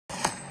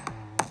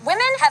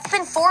Women have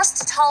been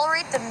forced to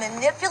tolerate the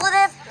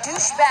manipulative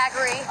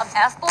douchebaggery of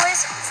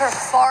F-boys for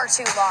far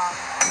too long.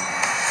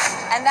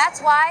 And that's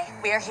why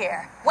we're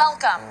here.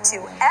 Welcome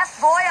to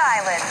F-Boy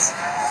Island.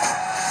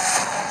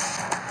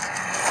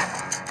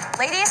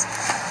 Ladies,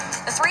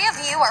 the three of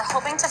you are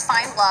hoping to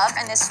find love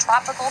in this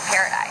tropical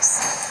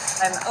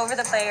paradise. I'm over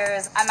the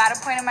players. I'm at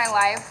a point in my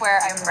life where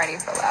I'm ready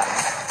for love.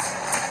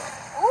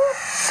 Ooh.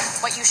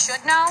 What you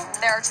should know,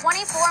 there are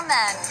 24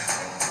 men.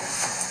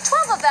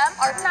 12 of them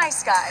are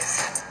nice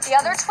guys. The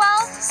other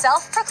 12,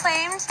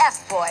 self-proclaimed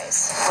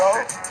F-boys.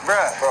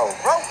 Bruh.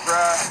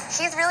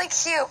 He's really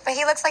cute, but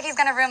he looks like he's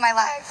gonna ruin my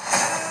life.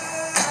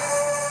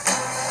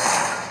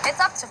 It's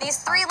up to these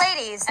three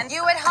ladies and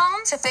you at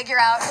home to figure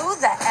out who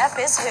the F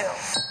is who.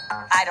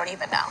 I don't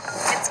even know.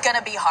 It's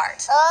gonna be hard.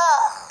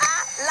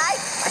 I like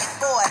big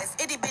boys,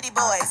 itty bitty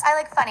boys. I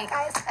like funny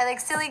guys. I like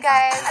silly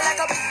guys. I like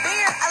a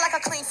beard, I like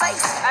a clean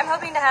face. I'm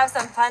hoping to have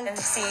some fun and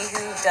see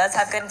who does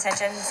have good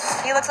intentions.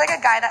 He looks like a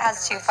guy that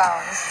has 2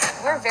 phones.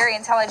 We're very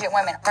intelligent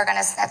women. We're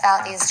gonna sniff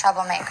out these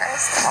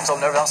troublemakers. I'm so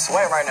nervous, I'm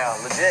sweating right now,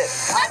 legit.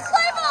 Let's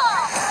play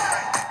ball!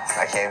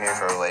 I came here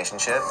for a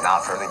relationship,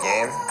 not for the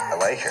game. I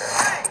like her.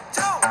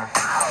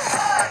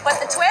 But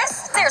the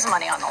twist, there's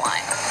money on the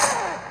line.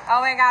 Oh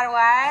my God,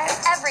 what?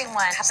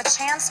 Everyone has a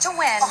chance to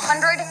win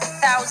 $100,000.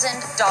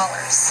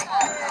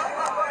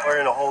 We're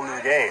in a whole new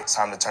game. It's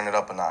time to turn it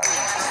up a notch.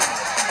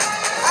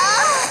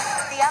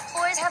 The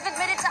F-boys have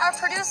admitted to our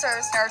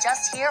producers they're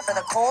just here for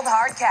the cold,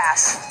 hard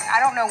cash. I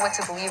don't know what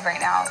to believe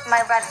right now.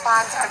 My red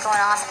flags are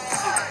going off.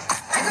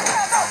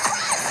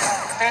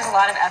 There's a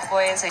lot of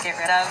F-boys to get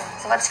rid of.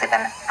 So let's get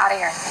them out of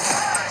here.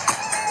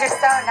 You're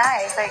so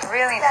nice, like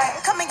really nice.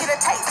 Come and get a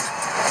taste.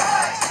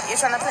 You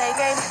trying to play a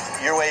game?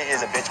 Your way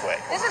is a bitch way.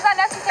 This is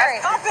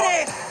unnecessary.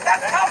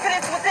 That's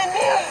confidence within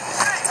me.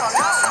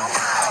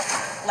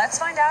 Let's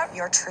find out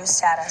your true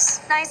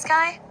status. Nice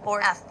guy or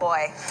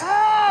F-boy?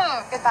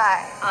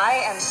 Goodbye.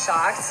 I am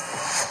shocked.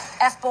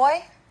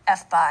 F-boy,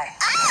 F-bye.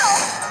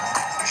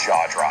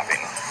 Jaw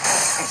dropping.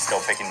 I'm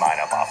still picking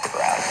mine up off the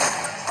ground.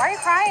 Why are you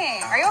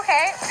crying? Are you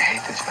okay? I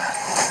hate this, man.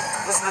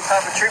 This is the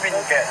type of treatment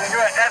you get.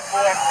 You're an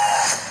F-boy.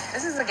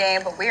 This is a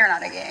game, but we are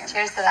not a game.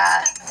 Cheers to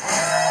that.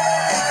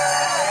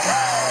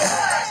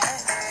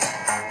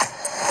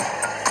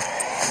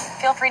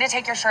 Feel free to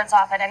take your shirts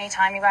off at any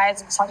time, you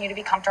guys. I just want you to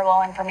be comfortable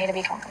and for me to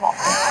be comfortable.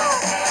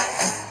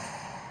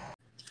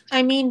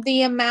 I mean,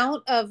 the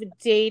amount of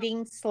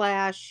dating /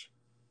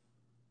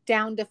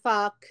 down to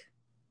fuck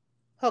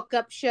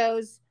hookup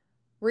shows,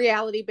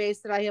 reality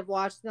based, that I have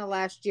watched in the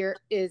last year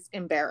is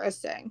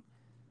embarrassing.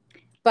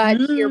 But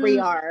here we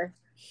are.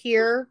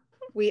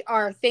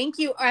 Thank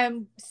you.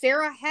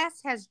 Sarah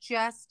Hess has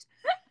just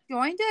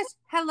joined us.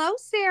 Hello,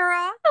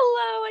 Sarah.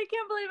 Hello. I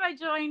can't believe I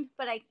joined,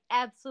 but I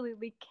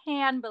absolutely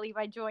can believe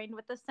I joined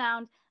with the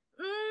sound.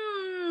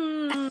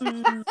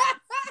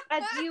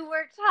 As you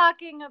were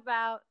talking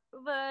about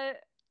the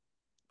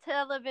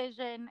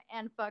television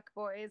and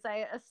fuckboys,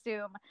 I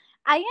assume.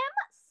 I am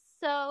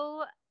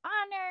so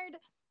honored,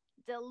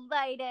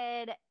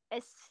 delighted,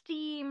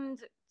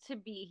 esteemed to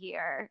be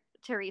here,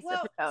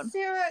 Teresa Pavone.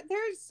 Sarah,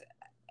 there's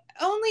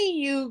only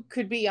you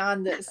could be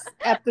on this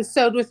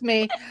episode with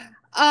me.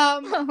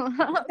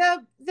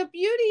 The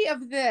beauty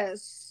of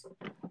this,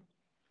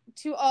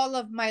 to all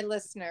of my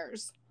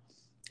listeners,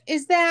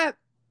 is that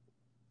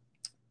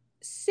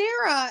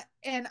Sarah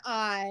and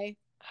I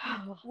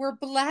were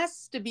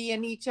blessed to be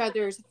in each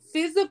other's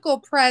physical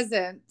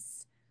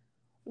presence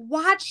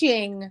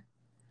watching.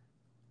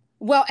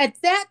 Well, at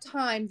that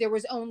time, there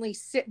was only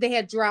they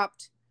had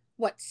dropped,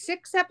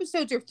 6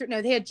 episodes?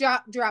 They had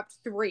dropped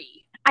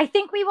 3. I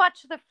think we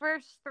watched the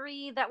first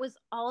 3. That was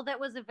all that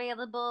was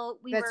available.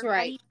 That's were right.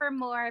 ready for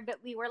more,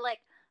 but we were like,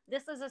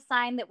 this is a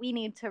sign that we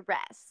need to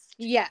rest.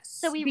 Yes.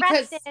 So we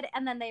rested,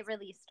 and then they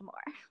released more.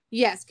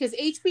 Yes, because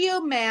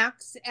HBO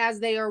Max, as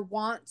they are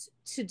wont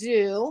to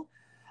do,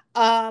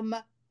 first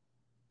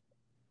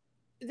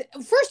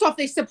off,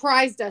 they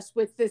surprised us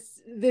with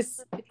this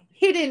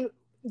hidden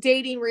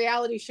dating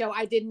reality show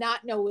I did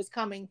not know was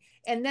coming.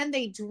 And then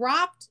they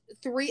dropped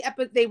 3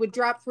 they would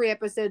drop 3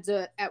 episodes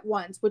at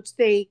once, which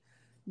they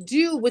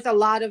do with a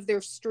lot of their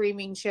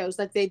streaming shows.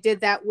 Like they did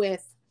that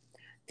with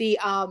the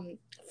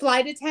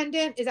Flight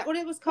Attendant. Is that what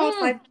it was called?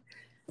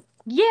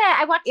 Yeah,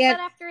 I watched that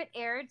after it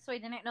aired, so I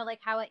didn't know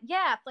how it.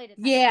 Yeah, Flight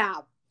Attendant. Yeah,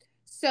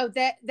 so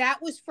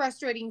that was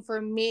frustrating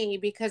for me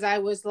because I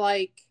was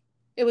like,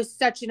 it was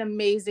such an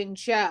amazing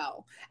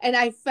show, and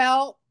I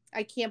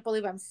can't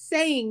believe I'm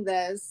saying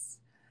this,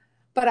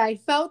 but I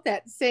felt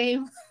that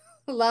same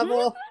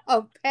level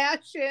of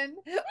passion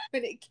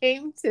when it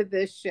came to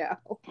this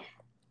show.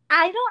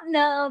 I don't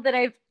know that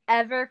I've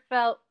ever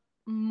felt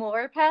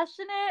more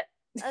passionate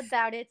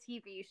about a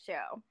TV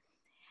show.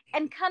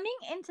 And coming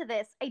into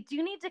this, I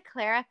do need to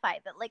clarify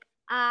that,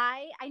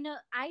 I know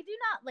I do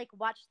not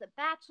watch The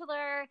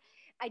Bachelor.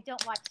 I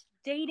don't watch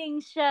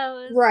dating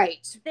shows.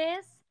 Right.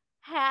 This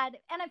had,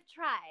 and I've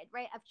tried,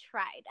 right? I've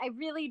tried. I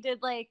really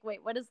did wait,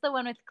 what is the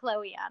one with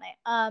Chloe on it?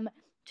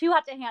 Too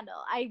Hot to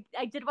Handle. I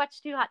did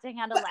watch Too Hot to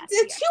Handle But last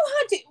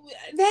year.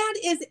 that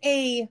is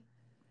a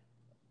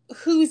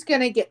who's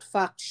gonna get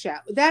fucked show.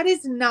 That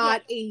is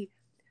not a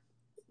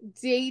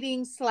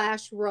dating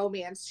 /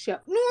 romance show,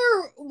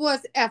 nor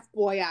was F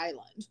Boy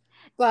Island.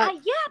 But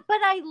yeah, but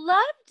I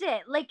loved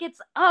it. Like it's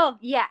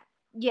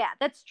yeah,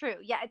 that's true.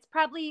 Yeah, it's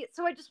probably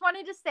so. I just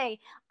wanted to say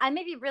I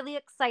may be really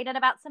excited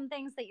about some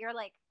things that you're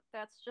like,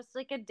 that's just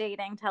like a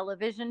dating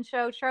television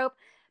show trope,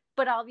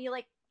 but I'll be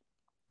like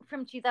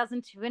from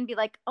 2002 and be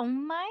like, oh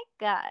my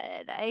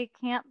god, I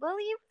can't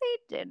believe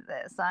they did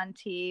this on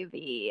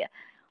TV.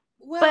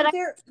 well,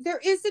 there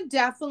is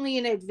definitely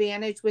an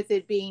advantage with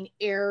it being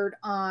aired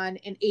on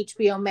an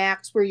HBO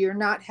Max where you're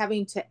not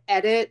having to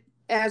edit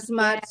as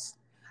much.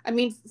 I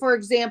mean, for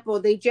example,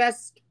 they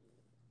just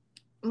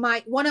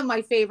one of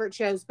my favorite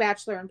shows,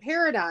 Bachelor in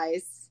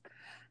Paradise,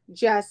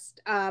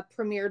 just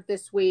premiered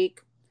this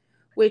week,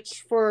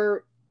 which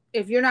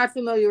if you're not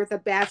familiar with the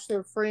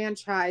Bachelor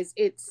franchise,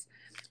 it's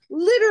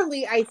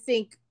literally, I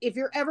think if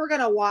you're ever going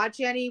to watch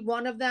any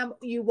one of them,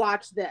 you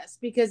watch this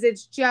because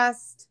it's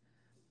just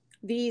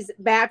these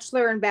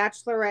Bachelor and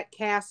Bachelorette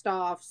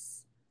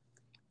cast-offs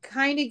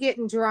kind of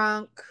getting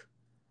drunk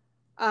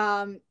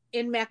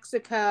in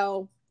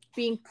Mexico,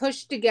 being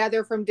pushed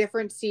together from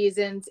different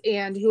seasons,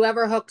 and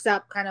whoever hooks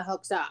up kind of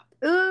hooks up.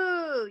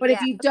 Ooh, but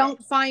if you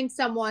don't find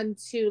someone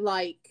to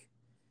like,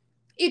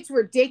 it's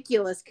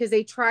ridiculous because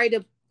they try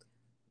to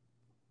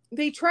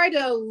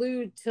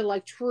allude to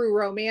like true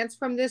romance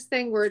from this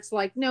thing where it's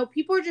like, no,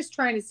 people are just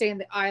trying to stay on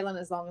the island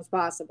as long as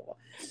possible.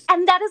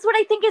 And that is what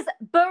I think is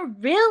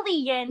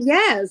brilliant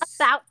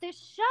about this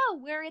show,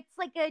 where it's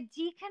like a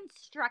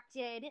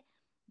deconstructed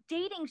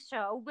dating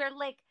show where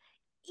like,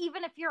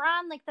 even if you're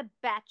on like The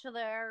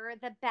Bachelor or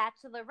The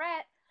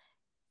Bachelorette,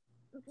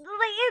 like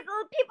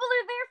people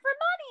are there for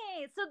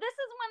money. So this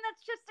is one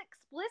that's just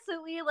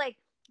explicitly like,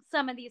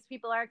 some of these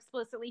people are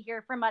explicitly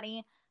here for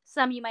money.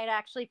 Some you might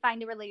actually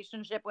find a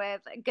relationship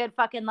with. Good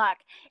fucking luck.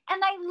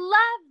 And I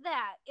love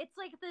that. It's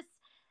like this,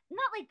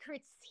 not like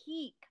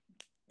critique,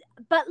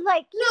 but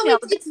like,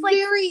 it's like,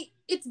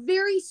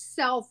 very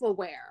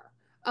self-aware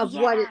of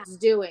what it's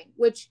doing,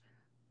 which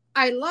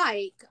I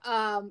like.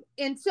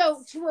 And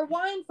so to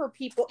rewind for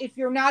people, if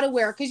you're not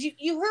aware, because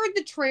you heard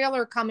the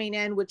trailer coming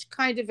in, which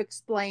kind of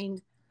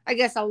explained, I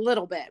guess, a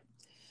little bit.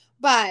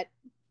 But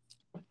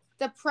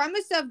the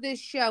premise of this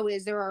show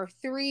is there are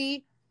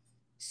 3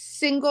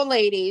 single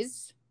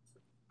ladies,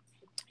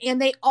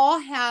 and they all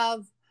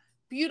have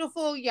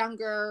beautiful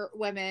younger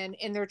women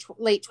in their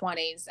late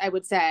 20s, I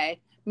would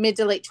say, mid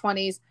to late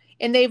 20s.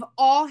 And they've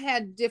all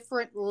had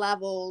different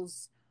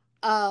levels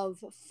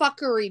of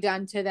fuckery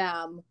done to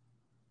them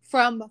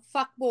from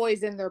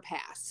fuckboys in their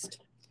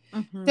past.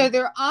 Mm-hmm. So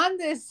they're on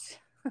this,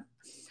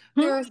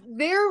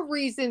 their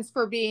reasons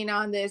for being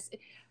on this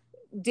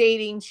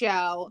dating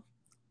show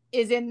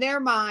is in their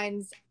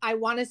minds, I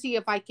want to see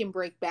if I can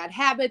break bad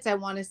habits. I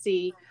want to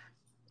see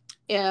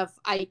if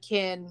I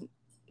can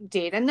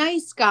date a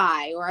nice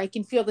guy, or I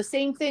can feel the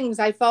same things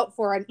I felt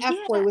for an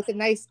F-boy with a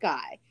nice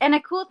guy. And a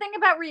cool thing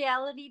about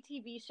reality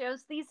TV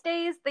shows these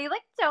days, they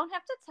like don't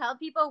have to tell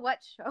people what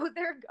show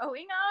they're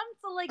going on.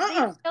 So like they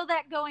know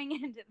that going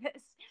into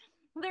this.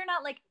 They're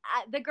not like,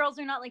 the girls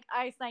are not like,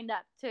 I signed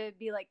up to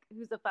be like,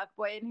 who's a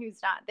fuckboy and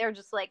who's not. They're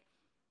just like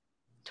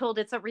told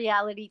it's a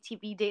reality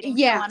TV dating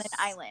show on an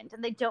island,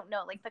 and they don't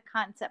know like the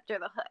concept or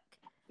the hook.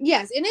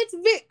 Yes, and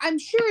I'm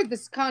sure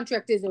this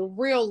contract is a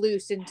real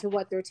loose into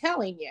what they're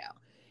telling you.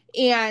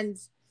 And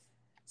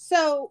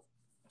so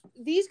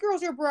these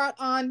girls are brought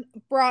on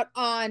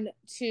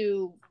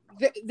to,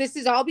 this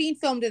is all being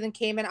filmed in the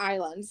Cayman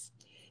Islands.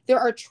 There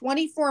are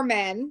 24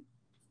 men.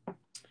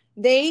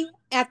 They,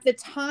 at the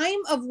time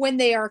of when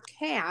they are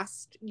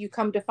cast, you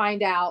come to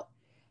find out,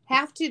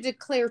 have to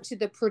declare to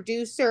the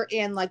producer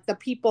and like the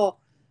people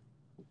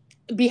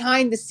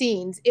behind the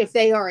scenes if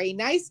they are a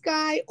nice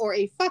guy or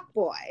a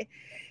fuckboy.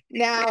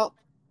 Now,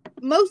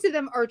 most of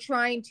them are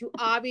trying to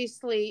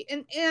obviously,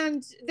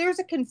 and there's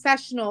a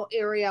confessional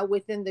area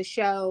within the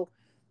show,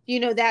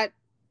 that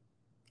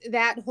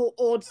whole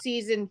old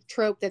season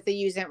trope that they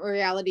use in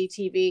reality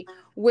TV,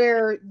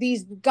 where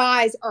these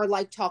guys are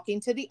like talking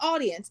to the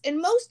audience. And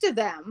most of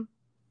them,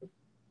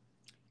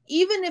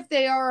 even if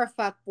they are a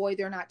fuckboy,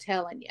 they're not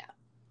telling you.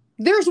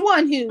 There's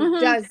one who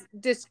does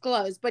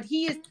disclose, but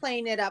he is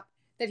playing it up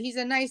that he's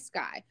a nice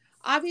guy.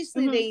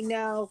 Obviously, they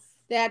know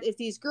that if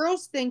these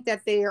girls think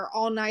that they are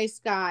all nice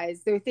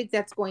guys, they think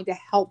that's going to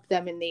help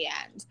them in the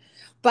end.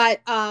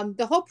 But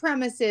the whole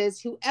premise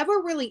is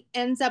whoever really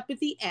ends up at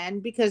the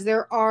end, because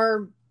there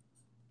are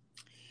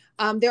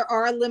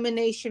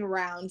elimination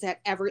rounds at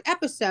every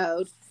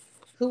episode,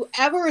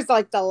 whoever is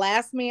like the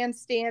last man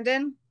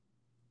standing,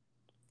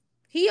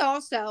 he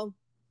also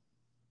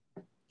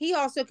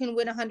can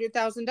win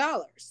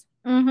 $100,000.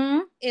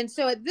 And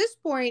so at this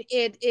point,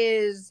 it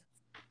is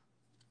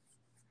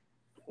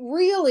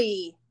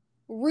really,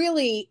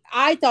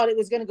 I thought it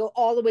was going to go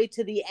all the way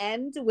to the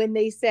end when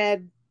they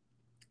said,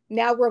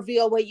 now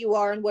reveal what you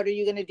are and what are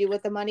you going to do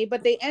with the money.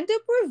 But they end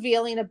up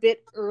revealing a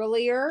bit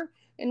earlier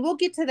and we'll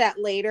get to that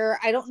later.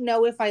 I don't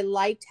know if I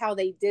liked how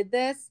they did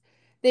this.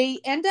 They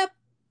end up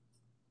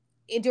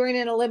during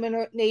an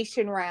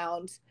elimination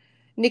round.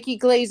 Nikki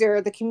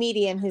Glazer, the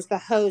comedian, who's the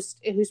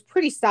host, who's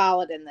pretty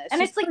solid in this.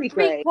 And She's it's like pretty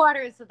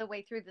three-quarters of the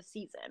way through the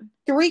season.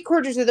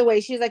 3/4 of the way.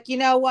 She's like, you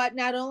know what?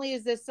 Not only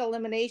is this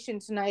elimination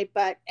tonight,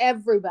 but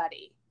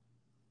everybody,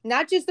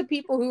 not just the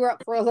people who are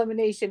up for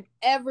elimination,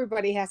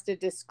 everybody has to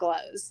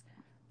disclose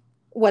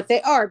what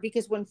they are.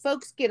 Because when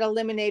folks get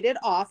eliminated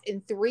off,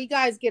 and 3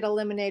 guys get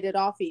eliminated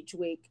off each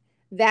week,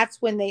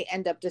 that's when they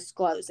end up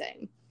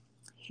disclosing.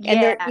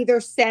 And they're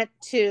either sent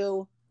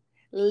to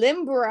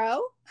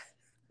Limbro.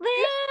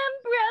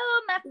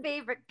 Limbro, my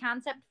favorite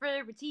concept for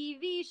a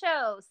TV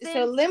show.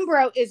 So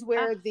Limbro is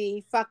where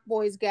the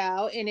fuckboys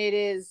go, and it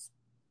is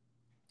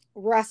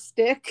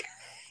rustic.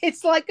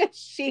 It's like a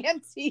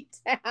shanty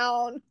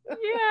town.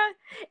 Yeah.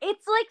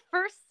 It's like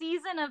first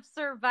season of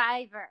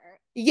Survivor.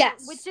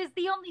 Yes. Which is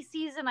the only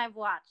season I've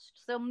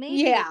watched. So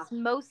maybe it's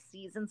most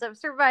seasons of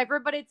Survivor,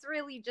 but it's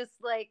really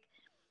just like,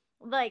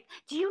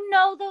 do you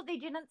know, though, they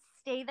didn't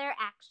stay there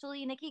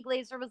actually? Nikki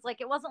Glazer was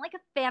like, it wasn't like a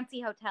fancy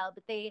hotel,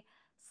 but they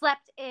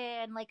slept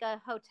in like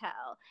a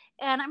hotel.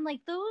 And I'm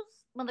like, those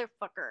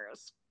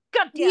motherfuckers.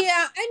 Goddamn.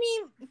 Yeah,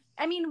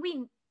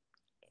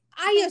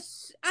 I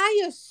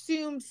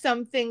assume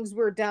some things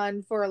were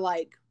done for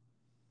like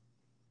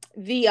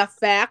the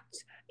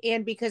effect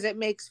and because it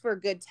makes for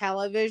good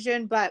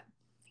television, but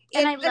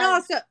and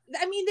also,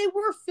 I mean, they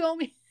were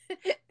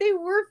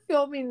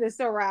filming this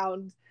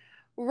around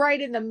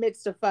right in the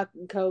midst of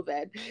fucking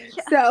COVID.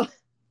 Yeah. So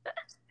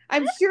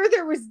I'm sure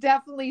there was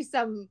definitely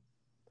some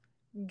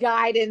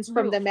guidance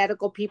from the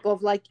medical people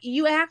of like,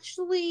 you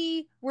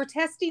actually, we're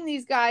testing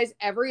these guys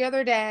every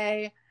other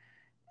day.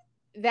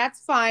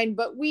 That's fine,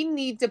 but we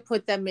need to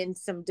put them in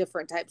some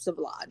different types of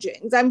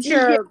lodgings. I'm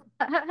sure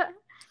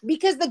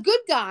because the good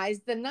guys,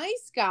 the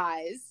nice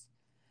guys,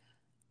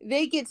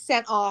 they get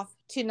sent off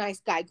to Nice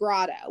Guy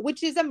Grotto,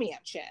 which is a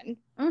mansion.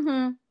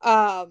 Mm-hmm.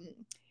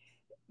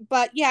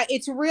 But yeah,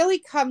 it really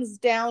comes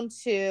down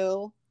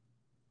to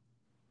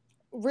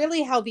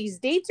really how these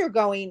dates are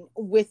going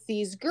with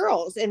these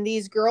girls. And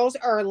these girls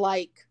are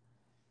like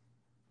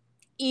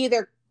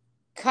either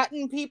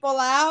cutting people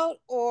out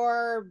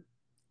or,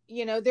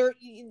 you know,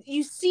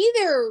 you see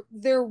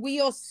their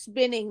wheels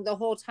spinning the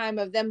whole time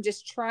of them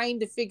just trying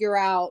to figure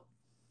out,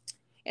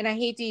 and I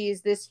hate to use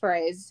this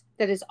phrase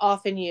that is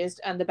often used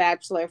on the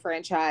Bachelor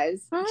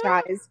franchise,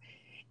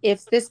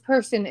 if this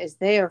person is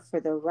there for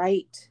the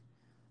right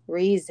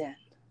reason.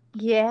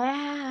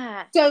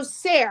 Yeah. So,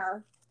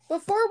 Sarah,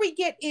 before we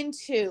get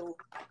into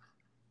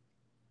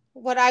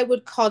what I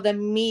would call the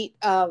meat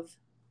of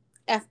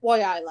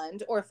F-Boy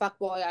Island or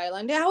Fuckboy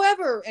Island,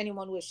 however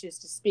anyone wishes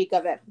to speak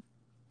of it,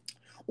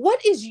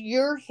 what is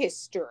your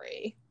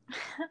history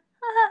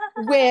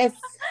with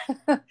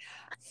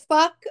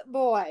fuck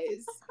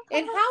boys?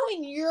 And how,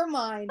 in your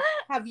mind,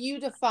 have you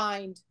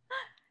defined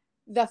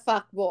the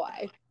fuck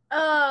boy?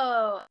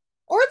 Oh.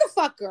 Or the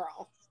fuck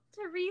girl?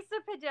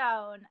 Teresa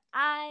Padone,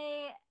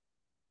 I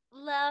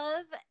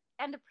love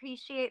and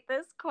appreciate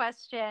this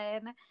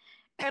question.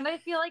 And I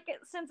feel like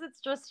since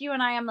it's just you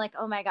and I, I'm like,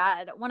 oh my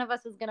God, one of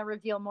us is going to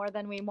reveal more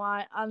than we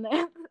want on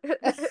this.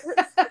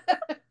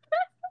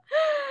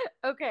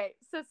 Okay,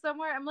 so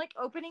somewhere I'm like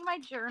opening my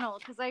journal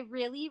because I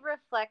really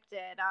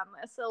reflected on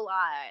this a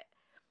lot.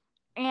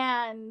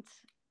 And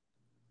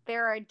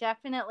there are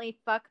definitely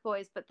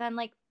fuckboys, but then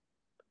like,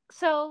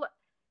 so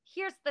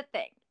here's the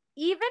thing.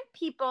 Even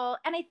people,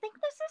 and I think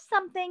this is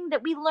something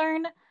that we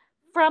learn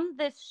from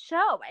this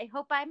show. I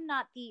hope I'm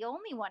not the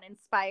only one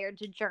inspired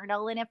to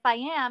journal. And if I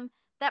am,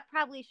 that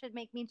probably should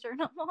make me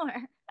journal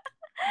more.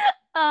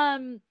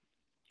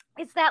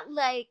 Is that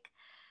like,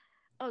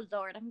 oh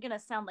Lord, I'm going to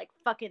sound like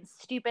fucking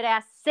stupid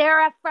ass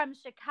Sarah from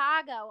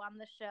Chicago on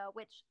the show,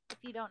 which if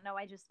you don't know,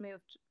 I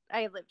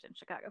lived in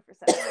Chicago for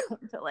 7 years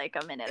until like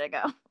a minute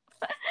ago.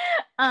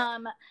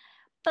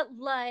 But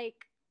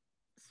like,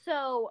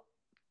 so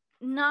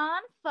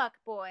non-fuck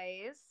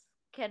boys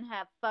can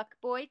have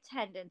fuckboy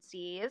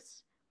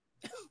tendencies.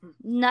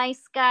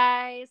 Nice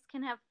guys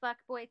can have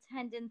fuckboy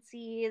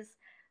tendencies.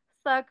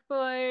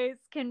 Fuckboys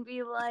can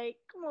be like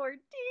more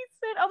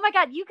decent. Oh my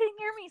God, you can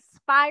hear me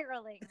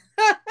spiraling.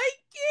 I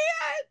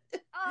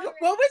can't. Right.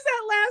 What was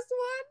that last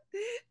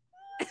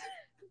one?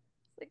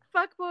 Like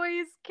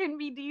fuckboys can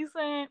be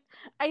decent,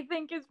 I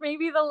think is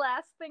maybe the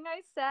last thing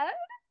I said.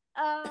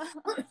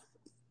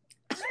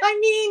 I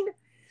mean,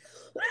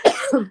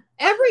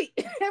 every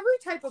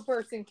type of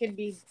person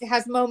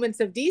has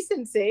moments of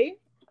decency.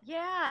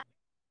 Yeah.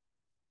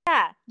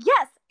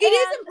 Yes. It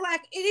isn't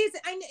black. It is.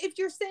 If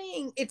you're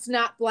saying it's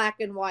not black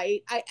and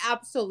white, I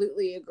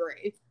absolutely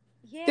agree.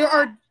 Yeah. There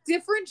are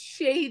different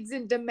shades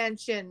and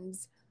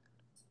dimensions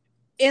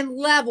and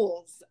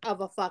levels of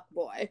a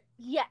fuckboy.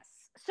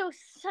 Yes. So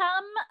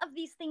some of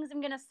these things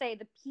I'm going to say,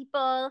 the people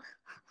are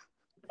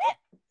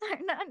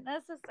not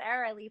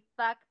necessarily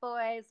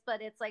fuckboys,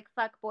 but it's like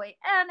fuckboy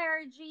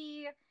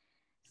energy.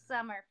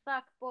 Some are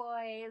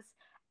fuckboys.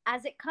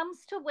 As it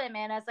comes to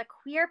women, as a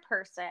queer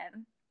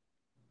person,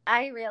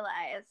 I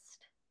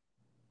realized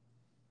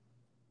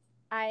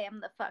I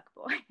am the fuck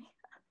boy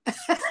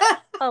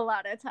a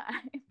lot of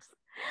times.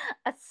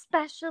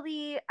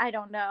 Especially, I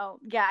don't know.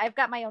 Yeah, I've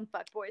got my own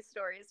fuckboy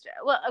stories too.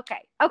 Well,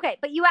 okay,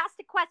 but you asked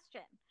a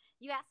question.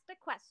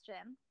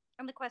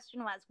 And the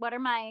question was, what are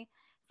my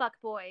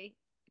fuckboy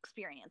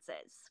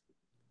experiences?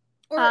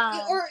 Or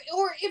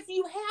if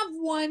you have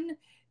one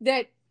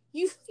that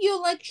you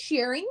feel like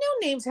sharing,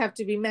 no names have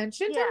to be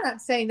mentioned. Yeah. I'm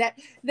not saying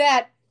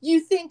that you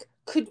think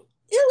could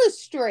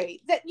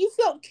illustrate that you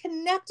felt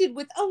connected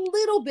with a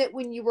little bit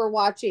when you were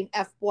watching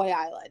F Boy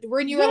Island,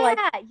 when you were like,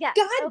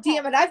 God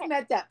damn it, I've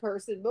met that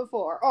person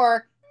before,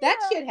 or that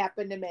shit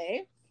happened to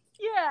me.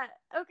 Yeah.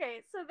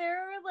 Okay. So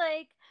there were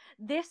like,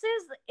 this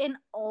is an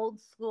old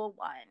school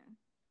one,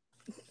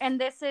 and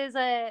this is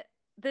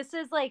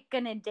like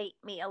gonna date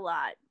me a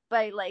lot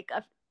by like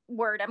a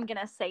word I'm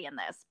gonna say in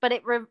this, but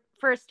it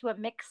refers to a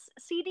mix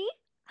CD.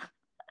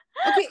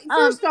 Okay,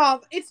 first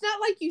off, it's not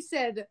like you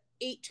said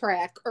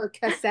 8-track or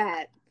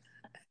cassette.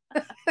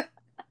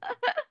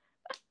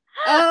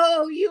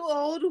 Oh, you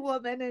old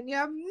woman and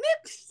your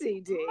mix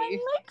CD. My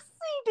mix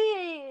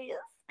CDs.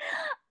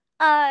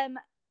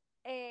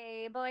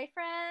 A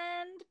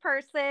boyfriend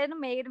person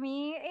made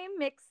me a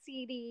mix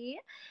CD,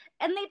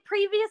 and they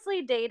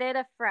previously dated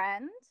a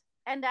friend,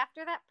 and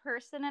after that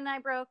person and I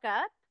broke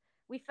up,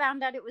 we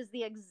found out it was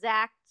the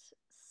exact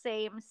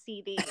same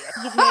CD.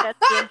 He made us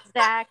the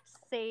exact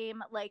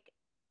same, like,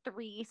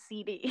 3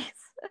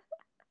 CDs.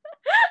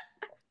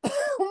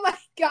 Oh my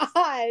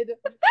God.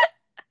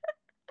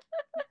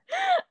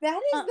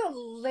 That is the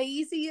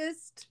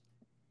laziest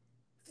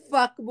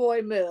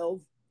fuckboy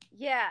move.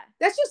 Yeah.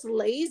 That's just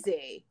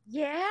lazy.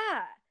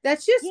 Yeah.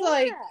 That's just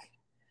like,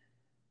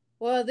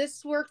 well,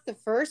 this worked the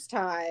first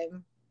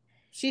time.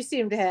 She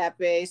seemed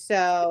happy,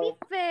 so.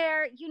 To be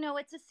fair,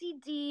 it's a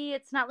CD.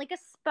 It's not like a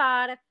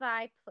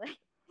Spotify playlist.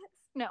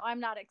 No, I'm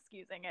not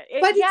excusing it.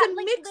 But it's a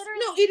like, mix.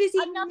 No, it is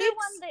another mix.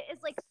 One that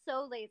is like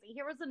so lazy.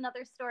 Here was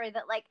another story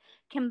that like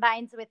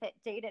combines with it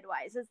dated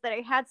wise, is that I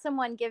had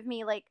someone give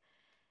me like,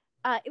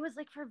 it was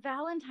like for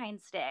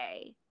Valentine's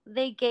Day.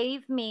 They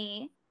gave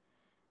me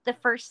the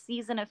first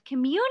season of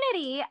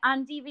Community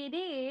on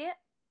DVD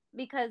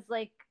because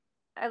like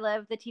I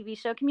love the TV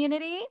show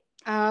Community.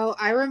 Oh,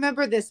 I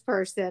remember this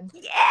person.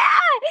 Yeah.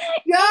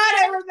 God,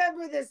 I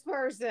remember this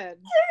person.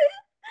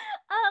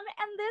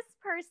 And this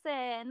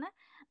person,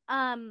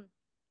 I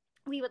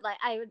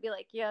would be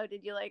like, yo,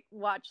 did you like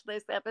watch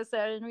this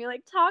episode? And we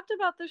like talked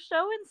about the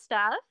show and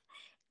stuff.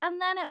 And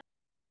then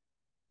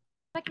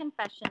a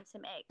confession to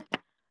make.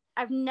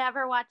 I've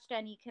never watched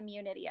any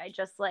Community. I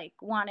just like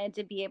wanted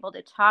to be able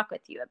to talk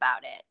with you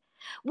about it.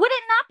 Would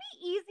it not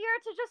be easier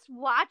to just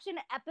watch an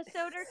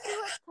episode or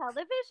two of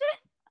television?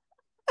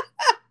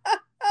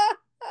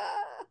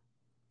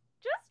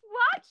 Just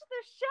watch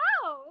the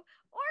show.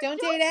 Or don't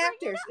date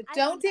actors.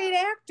 Don't date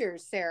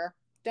actors, Sarah.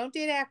 Don't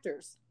date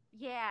actors.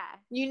 Yeah.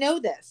 You know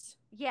this.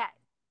 Yeah.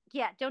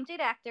 Yeah. Don't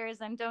date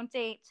actors and don't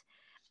date.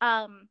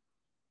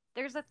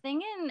 There's a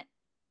thing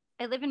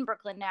I live in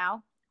Brooklyn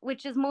now,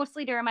 which is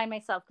mostly to remind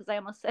myself, because I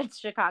almost said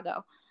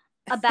Chicago,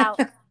 about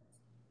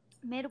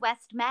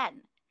Midwest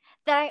men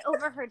that I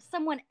overheard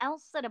someone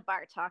else at a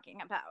bar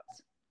talking about.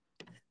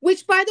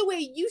 Which, by the way,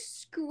 you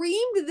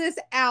screamed this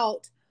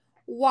out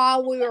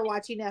while we were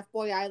watching F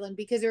Boy Island,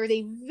 because there is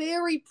a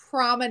very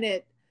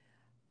prominent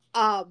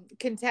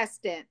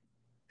contestant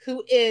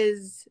who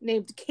is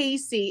named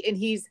Casey, and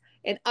he's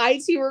an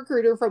IT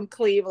recruiter from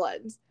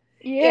Cleveland.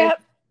 Yeah.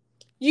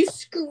 You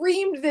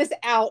screamed this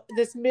out,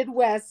 this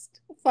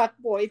Midwest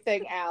fuckboy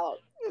thing out.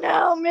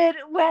 No,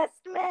 Midwest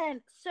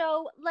men.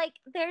 So, like,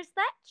 there's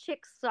that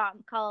chick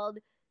song called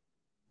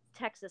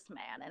Texas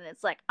Man, and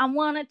it's like, I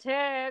want a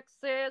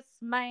Texas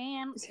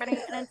man.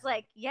 And it's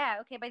like, yeah,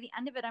 okay, by the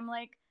end of it, I'm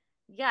like,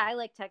 yeah, I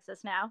like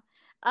Texas now.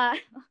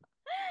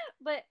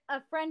 But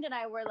a friend and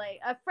I were like,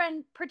 a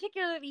friend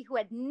particularly who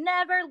had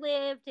never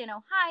lived in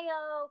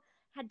Ohio,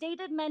 had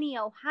dated many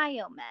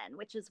Ohio men,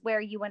 which is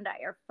where you and I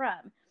are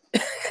from.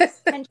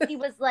 And she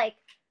was like,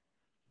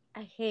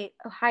 I hate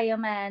Ohio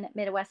men.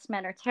 Midwest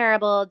men are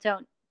terrible.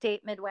 Don't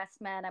date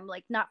Midwest men. I'm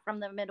like, not from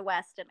the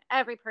Midwest. And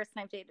every person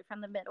I've dated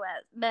from the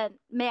Midwest,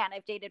 man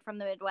I've dated from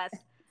the Midwest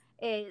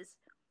is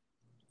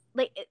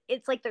like,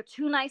 it's like they're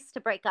too nice to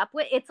break up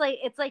with. It's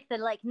like the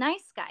like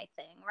nice guy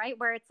thing, right?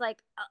 Where it's like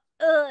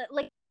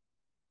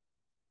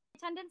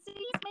tendencies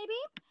maybe.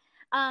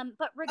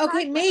 But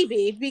regardless, okay,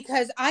 maybe,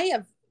 because I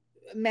have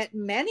met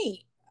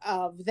many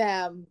of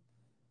them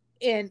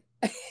in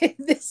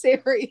this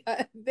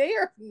area. They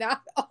are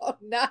not all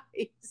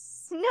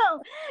nice.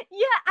 No,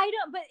 yeah, I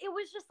don't, but it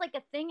was just like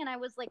a thing, and I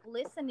was like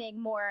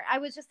listening more. I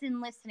was just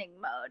in listening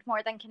mode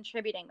more than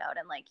contributing mode,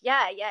 and like,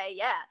 yeah.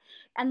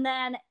 And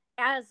then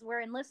as we're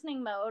in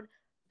listening mode,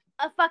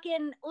 a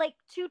fucking like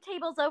 2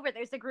 tables over,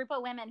 there's a group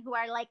of women who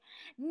are like,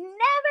 never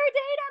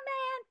date a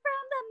man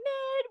from the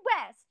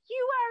Midwest.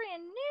 You are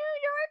in New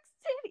York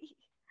City.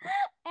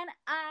 And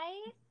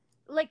I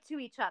like to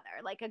each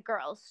other, like a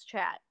girls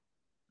chat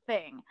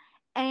thing.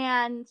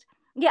 And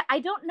yeah, I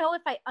don't know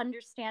if I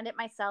understand it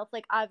myself.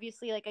 Like,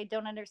 obviously, like I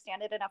don't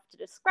understand it enough to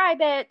describe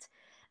it.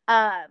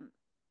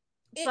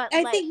 But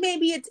I think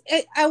maybe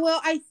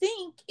I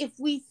think if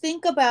we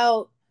think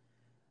about,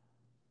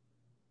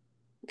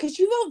 because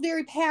you felt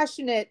very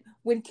passionate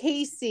when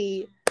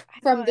Casey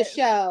from the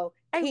show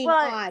came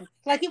on.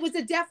 Like, it was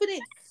a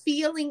definite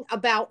feeling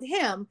about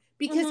him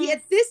because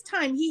at this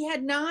time he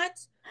had not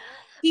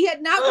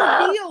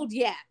revealed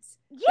yet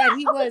that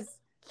he was.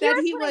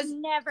 Here's what I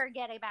never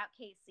get about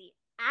Casey.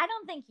 I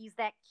don't think he's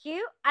that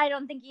cute. I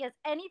don't think he has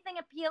anything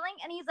appealing,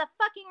 and he's a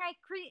fucking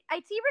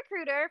IT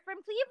recruiter from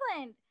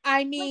Cleveland.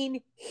 I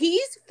mean,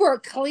 he's for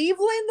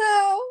Cleveland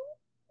though.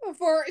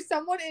 For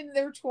someone in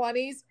their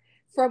 20s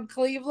from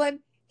Cleveland,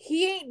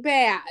 he ain't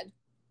bad.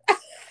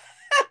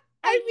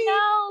 I mean,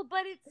 know,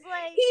 but it's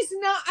like he's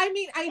not. I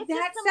mean,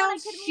 that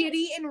sounds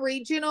shitty and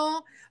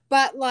regional,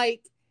 but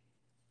like,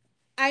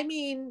 I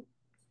mean,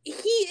 he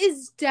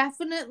is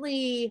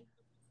definitely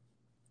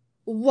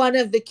one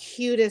of the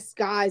cutest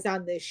guys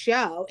on this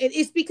show. And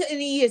it's because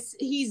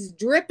he's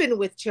dripping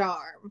with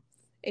charm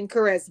and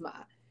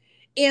charisma.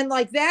 And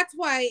like, that's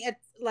why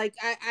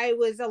I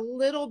was a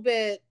little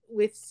bit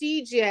with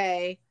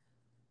CJ,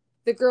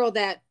 the girl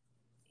that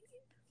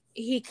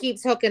he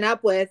keeps hooking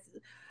up with.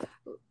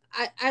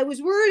 I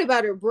was worried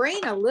about her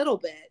brain a little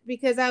bit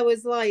because I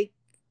was like,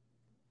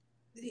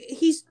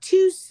 he's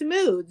too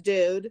smooth,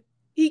 dude.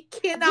 He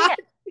cannot. Yeah.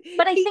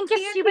 But I think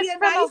if she was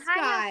from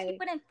Ohio, she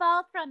wouldn't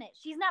fall from it.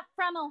 She's not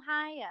from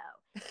Ohio.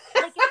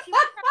 Like, if she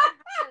was from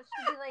Ohio,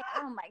 she'd be like,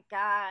 oh my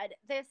God,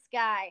 this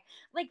guy.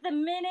 Like, the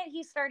minute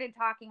he started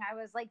talking, I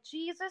was like,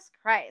 Jesus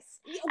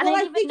Christ. And I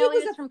didn't even know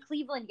he was from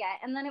Cleveland yet.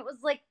 And then it was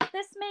like,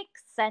 this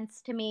makes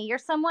sense to me. You're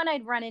someone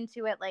I'd run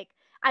into at, like,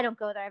 I don't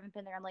go there. I haven't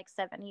been there in like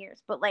 7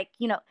 years. But, like,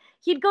 you know,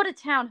 he'd go to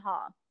town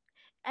hall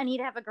and he'd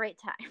have a great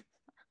time.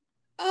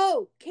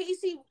 Oh,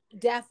 Casey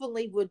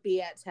definitely would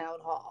be at town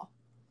hall.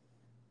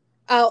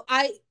 Oh,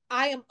 I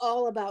am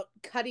all about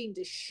cutting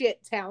to shit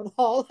town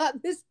hall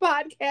on this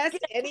podcast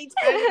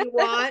anytime you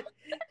want,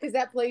 because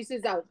that place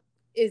is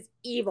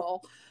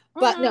evil.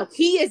 But no,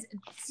 he is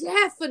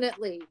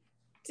definitely,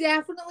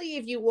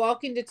 if you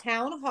walk into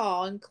town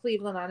hall in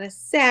Cleveland on a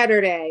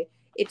Saturday,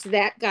 it's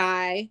that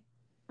guy.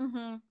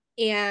 Mm-hmm.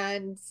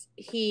 And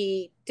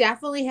he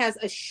definitely has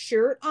a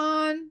shirt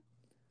on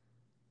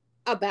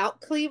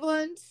about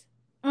Cleveland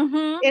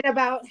and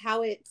about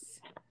how it's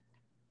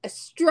a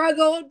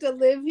struggle to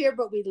live here,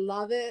 but we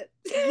love it.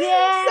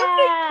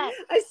 Yeah.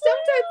 some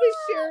type of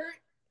shirt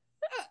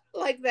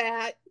like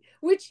that,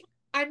 which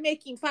I'm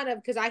making fun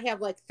of because I have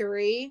like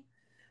 3,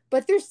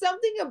 but there's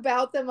something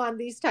about them on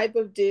these type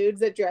of dudes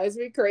that drives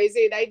me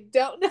crazy, and I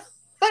don't know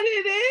what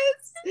it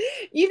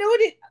is. You know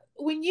what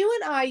when you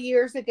and I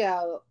years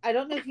ago, I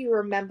don't know if you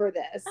remember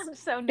this. I'm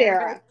so nervous.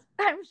 Sarah,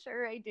 I'm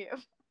sure I do.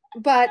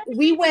 But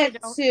we went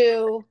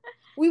to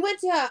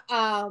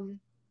a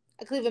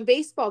Cleveland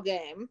baseball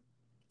game.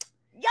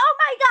 Oh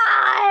my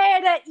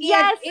God!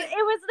 Yes, it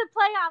was the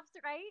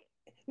playoffs, right?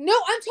 No,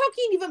 I'm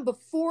talking even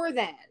before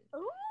then.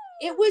 Ooh.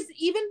 It was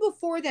even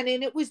before then,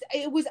 and it was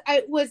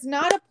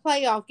not a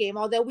playoff game,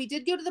 although we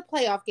did go to the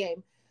playoff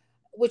game,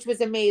 which was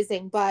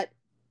amazing. But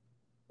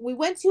we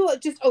went to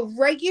just a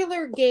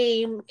regular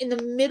game in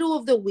the middle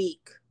of the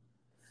week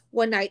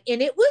one night,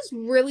 and it was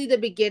really the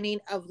beginning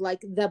of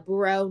like the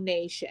bro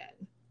nation.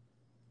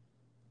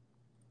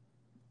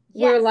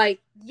 Yes. Where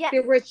like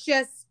there was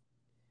just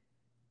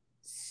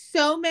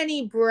so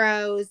many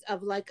bros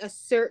of like a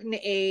certain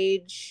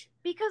age.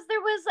 Because there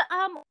was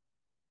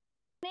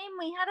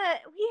we had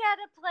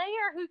a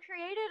player who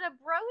created a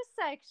bro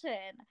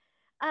section.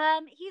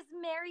 He's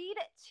married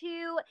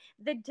to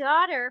the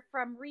daughter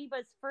from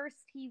Reba's first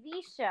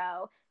TV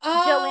show.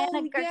 Oh,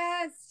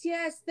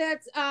 yes,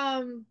 that's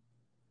what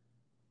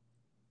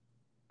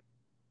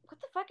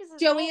the fuck is his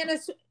Joanna name?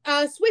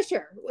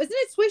 Swisher. Wasn't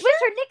it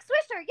Swisher? Nick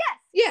Swisher, yes.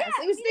 Yes,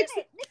 it was Nick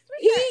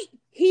Swisher.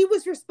 He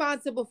was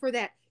responsible for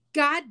that.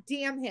 God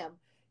damn him,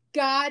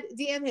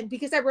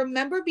 because I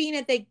remember being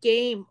at that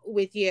game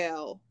with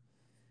you,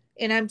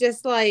 and I'm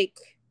just like,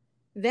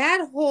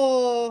 that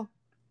whole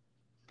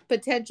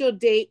potential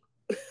date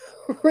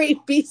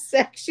rape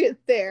section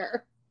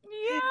there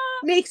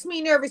makes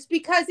me nervous,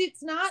 because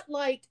it's not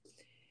like,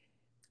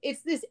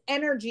 it's this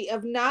energy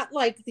of not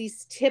like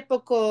these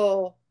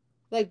typical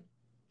like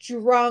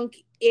drunk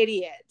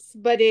idiots,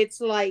 but it's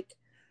like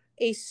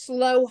a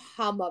slow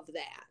hum of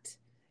that.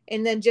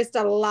 And then just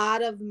a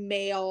lot of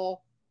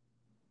male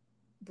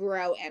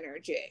bro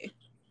energy.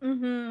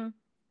 Mm-hmm.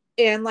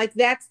 And like,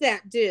 that's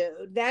that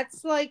dude.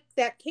 That's like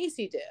that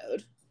Casey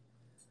dude.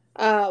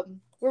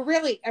 I'm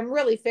really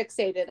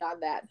fixated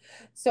on that.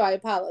 So I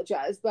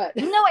apologize, but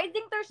no, I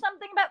think there's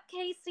something about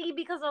Casey,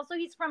 because also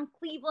he's from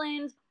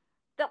Cleveland,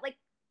 that like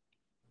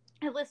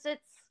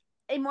elicits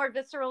a more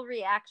visceral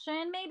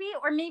reaction, maybe,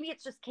 or maybe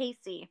it's just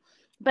Casey.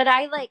 But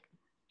I like,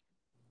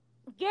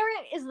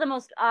 Garrett is the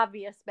most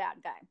obvious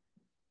bad guy.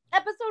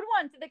 Episode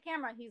 1 to the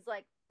camera, he's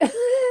like, I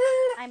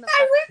kind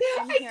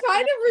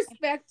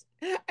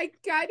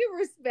of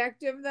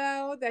respect him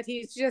though, that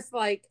he's just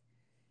like,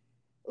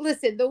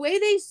 listen, the way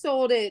they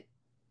sold it,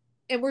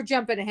 and we're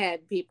jumping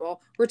ahead,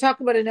 people. We're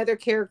talking about another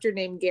character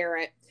named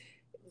Garrett.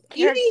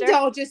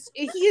 character.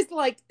 He is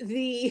like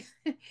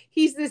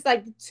he's this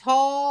like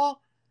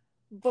tall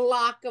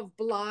block of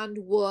blonde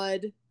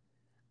wood.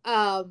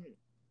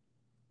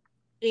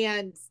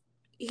 And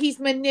he's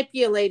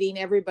manipulating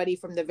everybody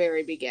from the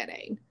very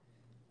beginning.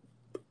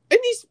 And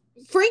he's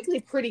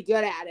frankly pretty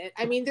good at it.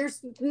 I mean,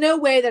 there's no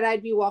way that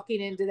I'd be walking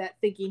into that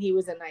thinking he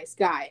was a nice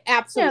guy.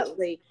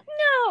 Absolutely.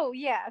 No,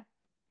 yeah.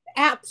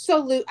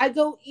 Absolute. I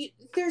go,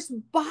 there's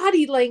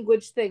body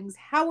language things.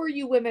 How are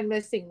you women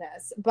missing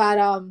this? But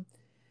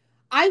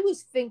I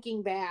was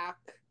thinking back,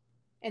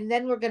 and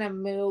then we're going to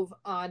move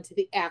on to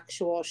the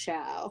actual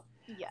show.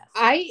 Yes.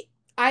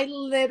 I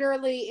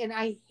literally, and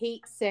I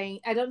hate saying,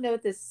 I don't know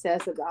what this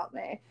says about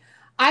me.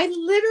 I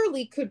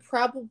literally could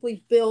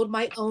probably build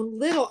my own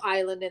little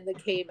island in the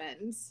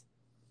Caymans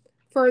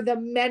for the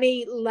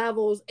many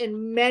levels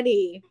and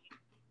many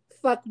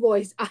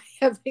fuckboys I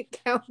have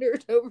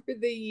encountered over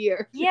the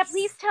years. Yeah,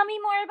 please tell me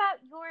more about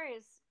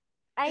yours.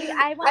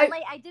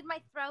 I did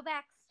my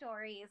throwback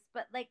stories,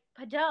 but like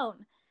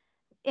Padone,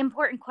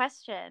 important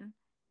question.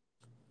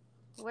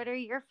 What are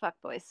your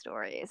fuckboy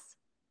stories?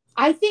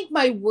 I think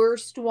my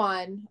worst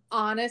one,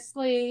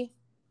 honestly,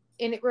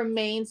 and it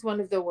remains one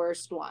of the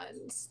worst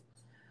ones,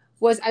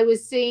 was I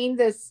was seeing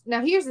this. Now,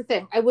 here's the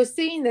thing. I was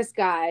seeing this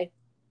guy.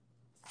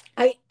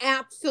 I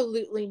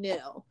absolutely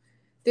knew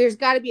there's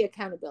got to be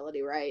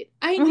accountability, right?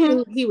 I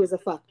knew he was a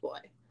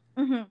fuckboy.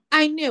 Mm-hmm.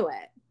 I knew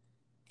it.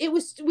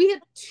 We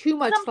had too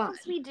much fun.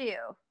 We do.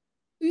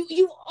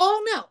 You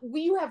all know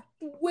you have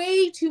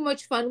way too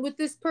much fun with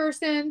this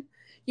person.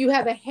 You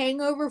have a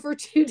hangover for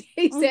 2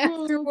 days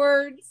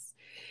afterwards.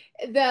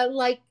 The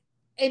like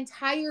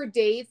entire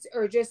dates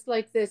are just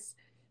like this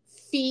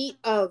feat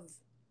of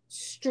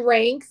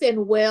strength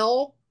and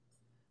will.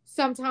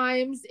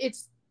 Sometimes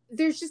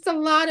there's just a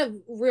lot of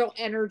real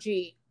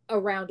energy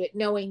around it,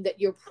 knowing that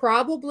you're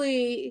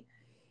probably,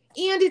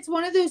 and it's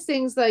one of those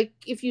things like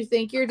if you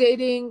think you're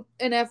dating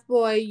an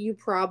F-boy, you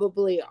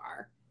probably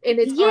are. And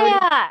it's already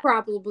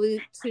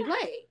probably too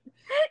late.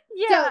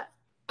 Yeah. So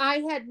I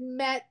had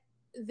met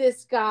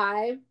this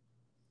guy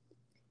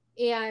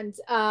and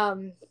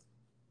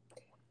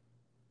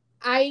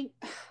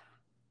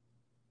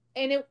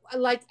it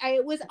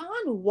was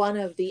on one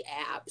of the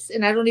apps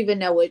and I don't even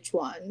know which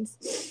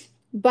ones,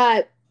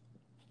 but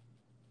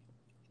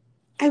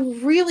I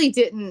really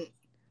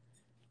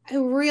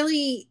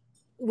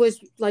was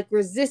like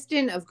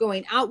resistant of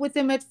going out with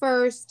him at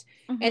first.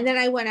 Mm-hmm. And then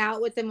I went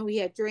out with him and we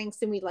had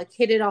drinks and we like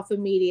hit it off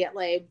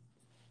immediately.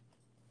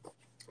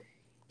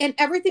 And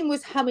everything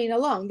was humming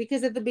along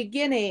because at the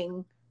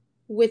beginning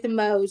with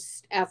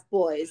most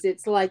F-boys,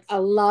 it's like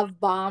a love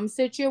bomb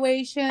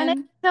situation. And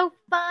it's so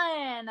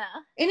fun.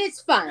 And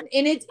it's fun.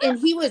 And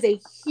he was a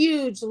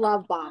huge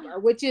love bomber,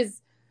 which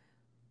is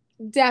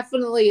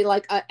definitely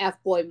like a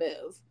F-boy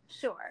move.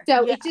 Sure.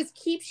 So it just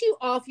keeps you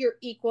off your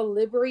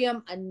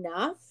equilibrium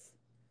enough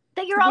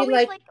that you're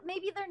always like,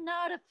 maybe they're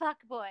not a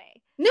fuckboy.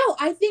 No,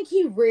 I think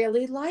he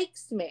really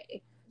likes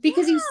me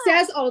because he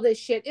says all this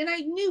shit and I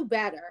knew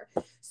better.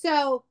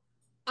 So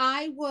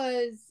how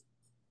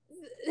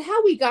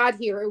we got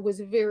here, it was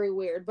very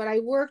weird, but I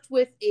worked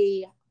with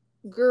a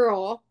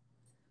girl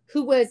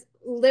who was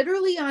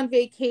literally on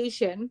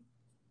vacation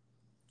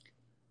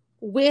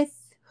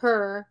with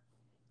her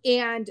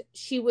and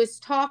she was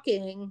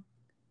talking.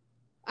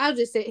 I'll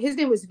just say his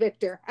name was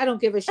Victor. I don't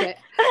give a shit.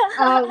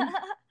 I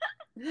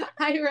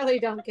really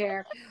don't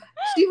care.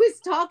 She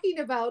was talking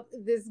about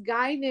this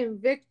guy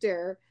named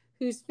Victor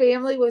whose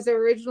family was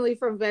originally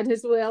from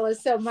Venezuela.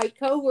 So my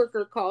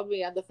coworker called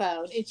me on the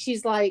phone and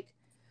she's like,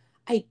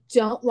 I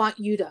don't want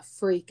you to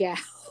freak out.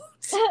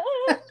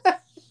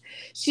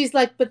 She's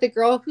like, but the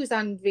girl who's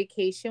on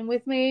vacation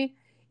with me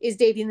is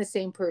dating the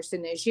same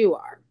person as you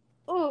are.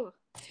 Oh.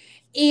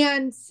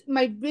 And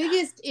my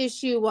biggest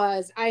issue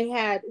was I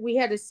had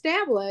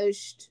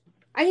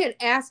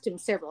asked him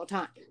several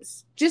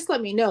times, just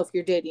let me know if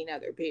you're dating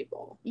other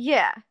people.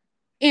 Yeah.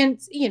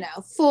 And,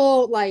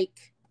 full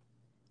like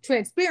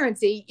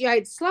transparency,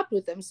 I'd slept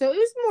with them. So it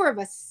was more of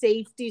a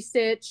safety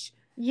stitch,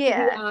 to be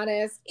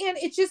honest. And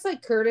it's just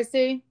like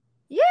courtesy.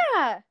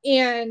 Yeah.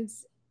 And,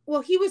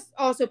 well, he was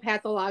also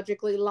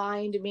pathologically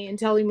lying to me and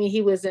telling me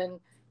he was in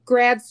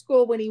grad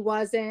school when he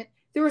wasn't.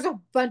 There was a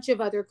bunch of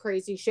other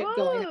crazy shit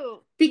going on.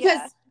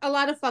 Because a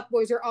lot of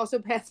fuckboys are also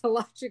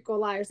pathological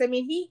liars. I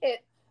mean, he hit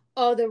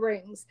all the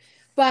rings.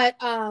 But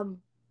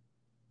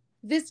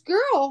this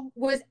girl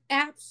was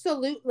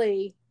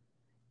absolutely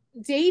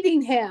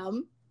dating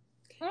him.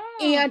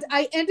 And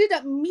I ended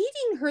up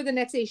meeting her the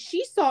next day.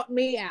 She sought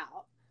me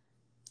out.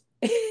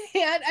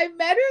 And I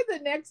met her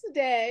the next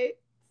day.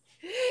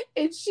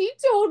 And she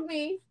told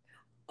me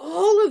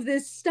all of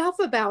this stuff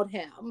about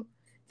him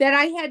that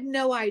I had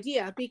no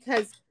idea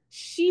because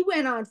she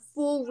went on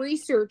full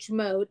research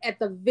mode at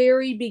the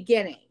very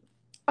beginning.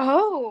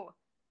 Oh.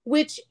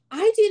 Which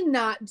I did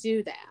not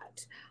do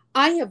that.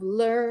 I have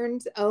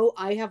learned.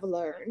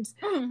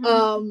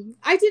 Mm-hmm.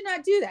 I did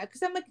not do that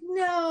because I'm like,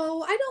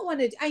 no, I don't want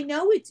to. I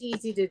know it's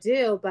easy to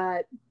do,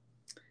 but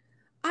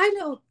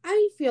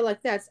I feel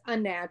like that's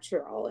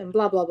unnatural and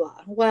blah, blah,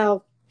 blah.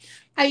 Well,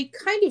 I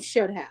kind of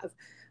should have,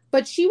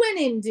 but she went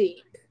in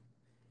deep,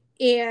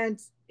 and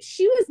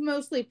she was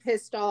mostly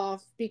pissed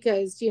off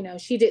because, you know,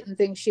 she didn't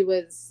think she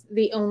was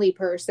the only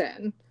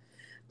person.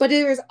 But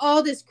there was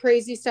all this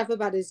crazy stuff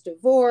about his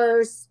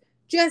divorce,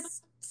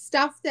 just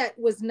stuff that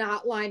was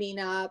not lining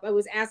up. I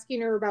was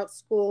asking her about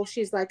school.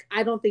 She's like,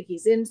 I don't think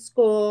he's in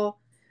school.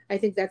 I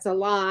think that's a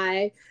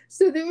lie.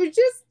 So there was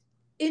just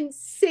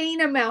insane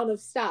amount of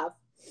stuff.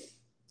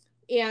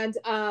 And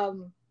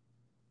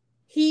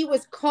he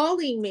was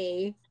calling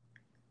me.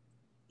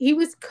 He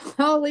was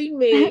calling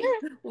me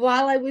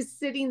while I was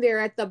sitting there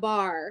at the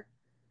bar.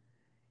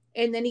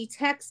 And then he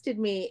texted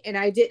me, and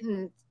I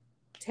didn't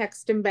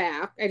text him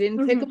back. I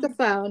didn't pick up the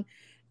phone.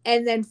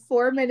 And then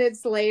 4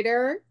 minutes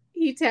later,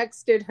 he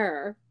texted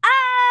her.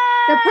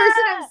 The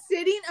person I'm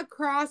sitting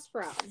across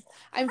from.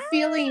 I'm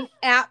feeling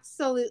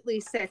absolutely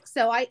sick.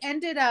 So I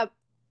ended up,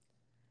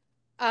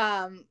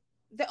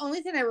 the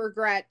only thing I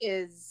regret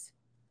is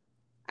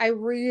I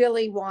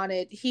really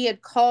wanted, he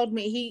had called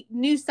me. He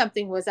knew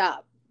something was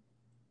up.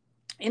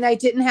 And I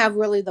didn't have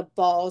really the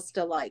balls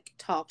to like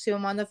talk to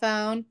him on the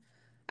phone.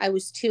 I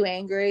was too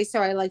angry. So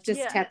I like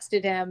just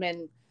texted him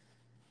and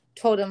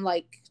told him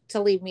like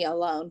to leave me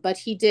alone. But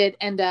he did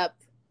end up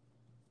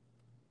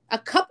a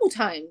couple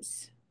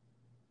times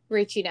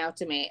reaching out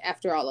to me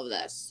after all of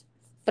this.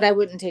 But I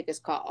wouldn't take his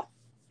call.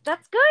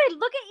 That's good.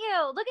 Look at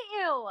you. Look at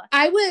you.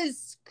 I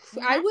was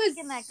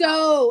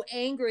so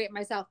angry at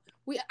myself.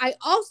 I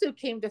also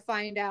came to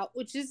find out,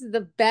 which is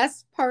the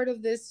best part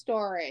of this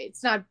story.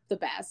 It's not the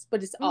best,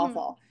 but it's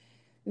awful.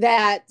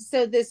 That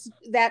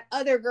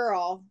other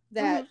girl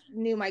that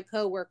knew my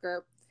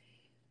coworker,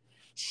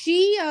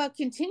 she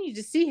continued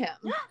to see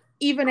him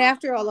even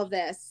after all of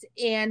this.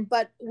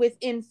 But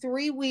within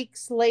 3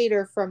 weeks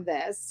later from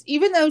this,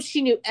 even though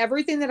she knew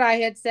everything that I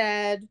had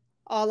said,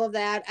 all of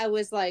that, I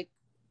was like,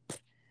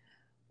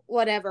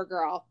 whatever,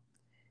 girl.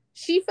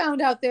 She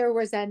found out there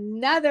was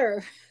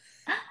another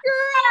girl,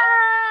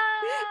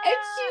 and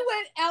she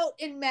went out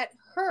and met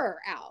her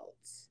out.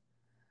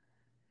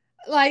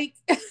 Like,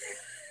 how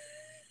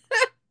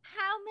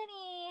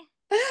many?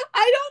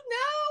 I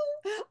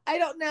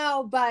don't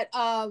know, but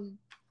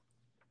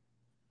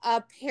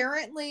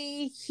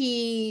apparently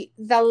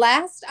the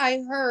last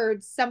I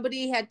heard,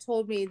 somebody had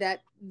told me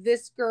that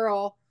this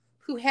girl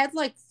who had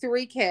like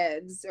 3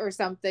 kids or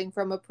something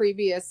from a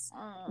previous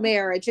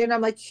marriage, and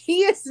I'm like,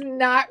 he is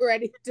not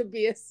ready to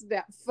be a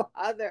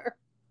stepfather.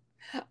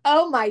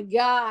 Oh my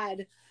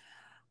God,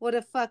 what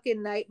a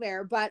fucking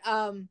nightmare. But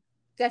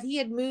that he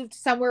had moved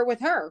somewhere with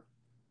her.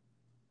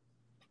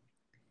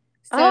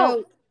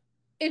 So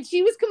and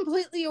she was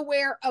completely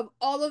aware of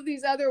all of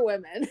these other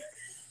women.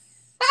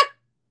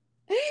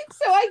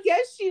 So I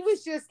guess she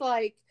was just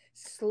like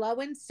slow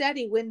and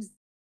steady. When I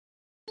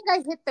think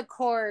I hit the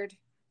chord.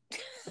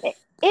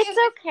 It's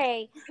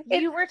okay.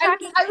 You were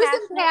talking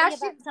passionately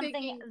about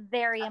something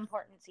very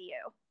important to you.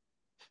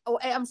 Oh,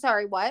 I'm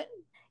sorry, what?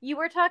 You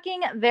were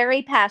talking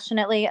very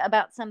passionately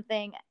about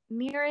something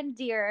near and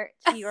dear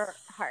to your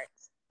heart.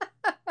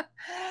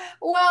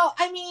 Well,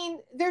 I mean,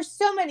 there's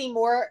so many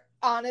more,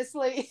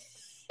 honestly,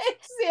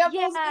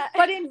 examples,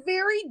 but in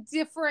very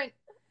different,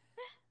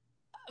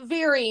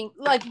 varying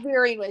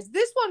ways.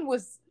 This one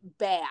was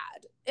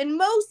bad. And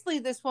mostly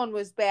this one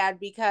was bad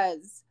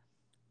because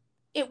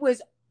it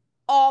was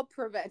all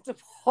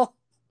preventable.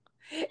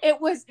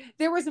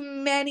 There was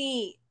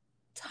many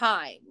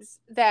times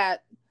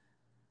that,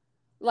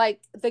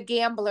 like the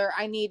gambler,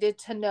 I needed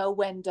to know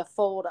when to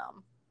fold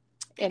them,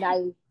 and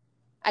I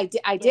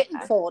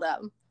didn't fold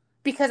them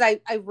because I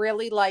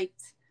really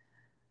liked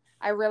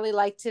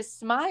his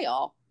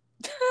smile.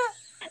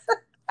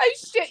 I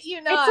shit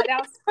you not. It's like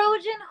a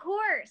Trojan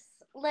horse,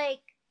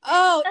 like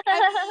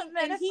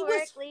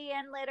metaphorically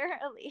and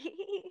literally.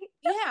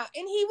 Yeah,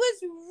 and he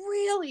was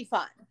really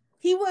fun.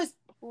 He was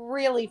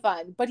really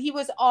fun, but he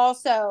was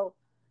also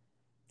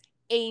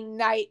a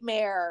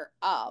nightmare.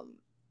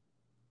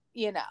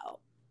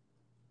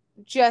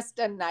 Just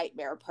a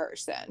nightmare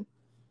person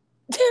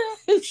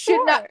who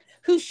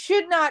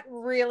should not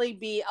really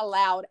be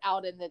allowed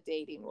out in the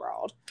dating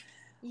world.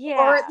 Yeah.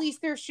 Or at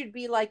least there should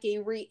be like a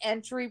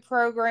re-entry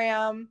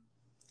program.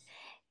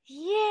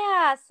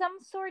 Yeah, some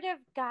sort of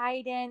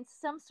guidance,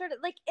 some sort of,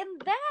 like, in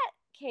that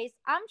case,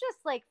 I'm just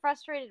like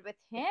frustrated with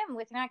him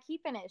with not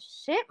keeping his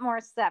shit more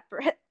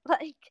separate.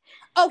 Like,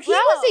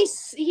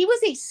 he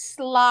was a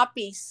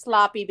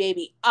sloppy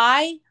baby.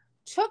 I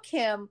took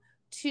him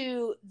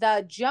to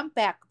the jump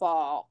back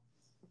ball,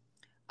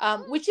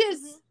 which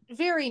is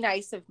very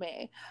nice of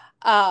me,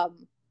 at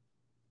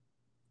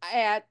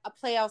a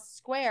Playhouse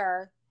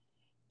Square,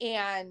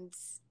 and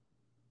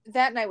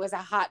that night was a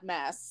hot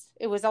mess.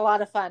 It was a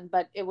lot of fun,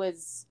 but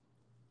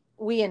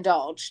we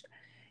indulged.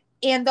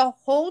 And the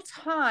whole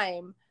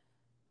time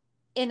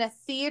in a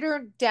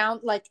theater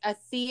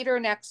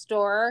next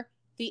door,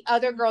 the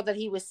other girl that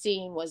he was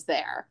seeing was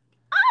there.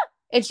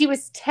 And she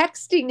was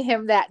texting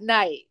him that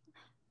night.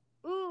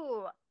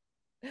 Ooh.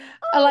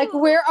 Like,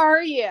 where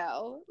are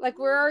you? Like,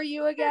 where are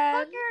you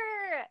again?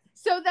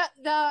 So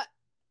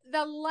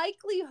the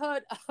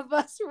likelihood of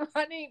us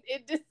running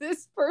into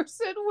this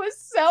person was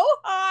so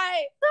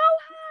high.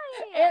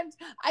 And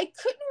I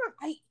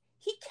couldn't,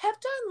 he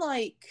kept on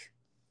like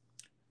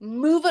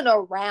moving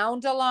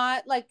around a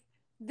lot. Like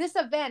this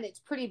event, it's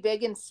pretty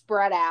big and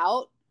spread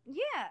out.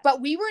 Yeah.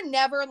 But we were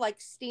never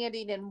like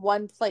standing in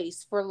one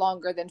place for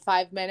longer than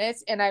 5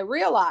 minutes. And I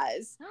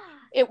realized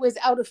it was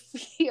out of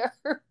fear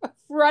of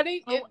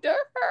running into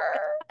her.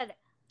 God.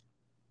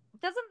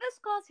 Doesn't this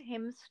cause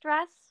him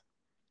stress?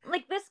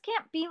 Like this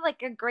can't be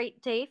like a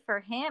great day for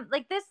him.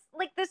 Like this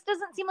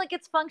doesn't seem like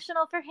it's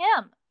functional for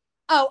him.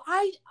 Oh,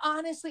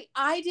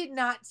 I did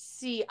not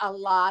see a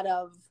lot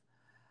of,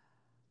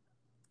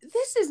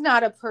 this is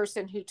not a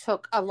person who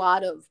took a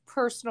lot of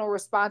personal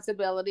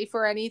responsibility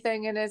for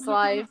anything in his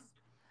life.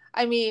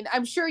 I mean,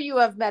 I'm sure you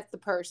have met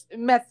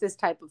this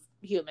type of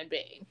human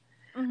being.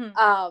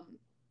 Mm-hmm.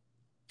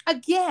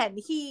 Again,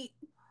 he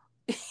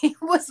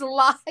was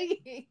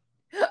lying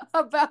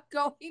about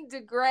going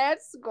to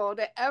grad school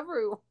to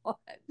everyone.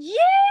 Yeah,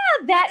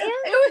 that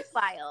is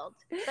wild.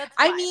 That's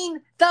I wild.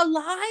 mean, the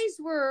lies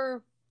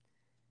were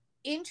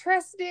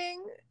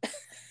interesting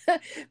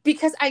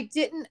because I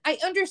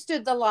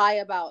understood the lie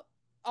about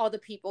all the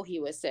people he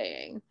was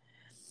saying.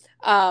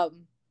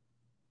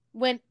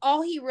 When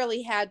all he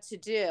had to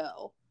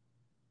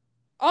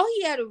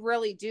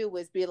really do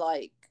was be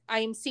like, I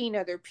am seeing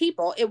other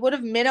people. It would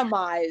have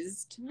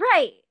minimized.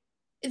 Right.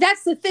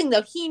 That's the thing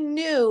though. He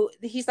knew,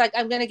 he's like,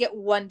 I'm going to get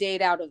one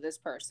date out of this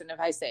person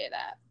if I say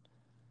that.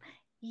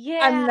 Yeah.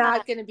 I'm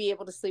not going to be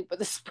able to sleep with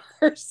this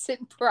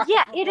person. Probably.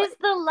 Yeah, it is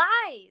the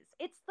lies.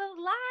 It's the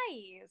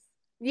lies.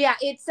 Yeah,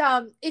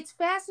 it's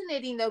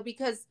fascinating though,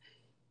 because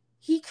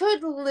he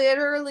could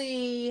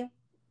literally,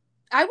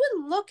 I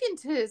would look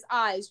into his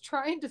eyes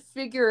trying to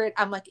figure it.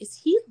 I'm like, is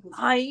he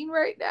lying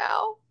right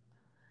now?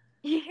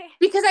 Yeah.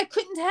 Because I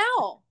couldn't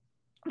tell.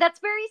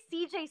 That's very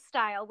CJ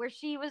style, where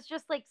she was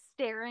just like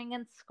staring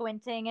and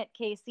squinting at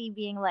Casey,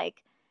 being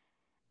like,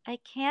 I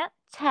can't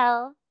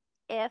tell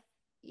if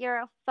you're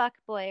a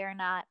fuckboy or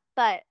not,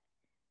 but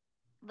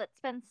let's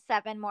spend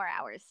 7 more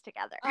hours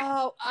together.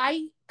 Oh,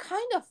 I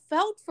kind of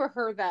felt for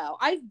her though.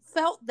 I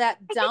felt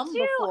that dumb I did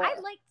too. before. I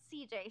liked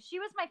CJ. She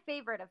was my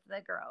favorite of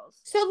the girls.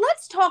 So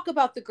let's talk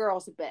about the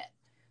girls a bit.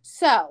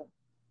 So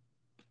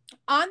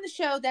on the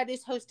show that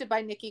is hosted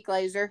by Nikki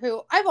Glazer,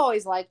 who I've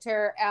always liked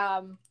her,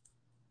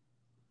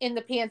 in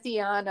the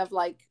pantheon of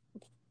like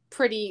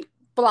pretty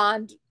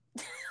blonde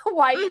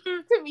white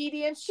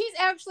comedians. She's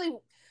actually,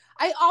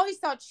 I always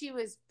thought she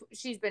was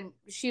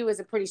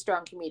a pretty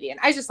strong comedian.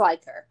 I just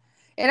like her.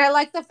 And I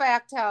like the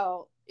fact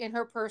how in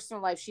her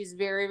personal life, she's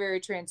very,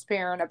 very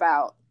transparent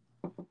about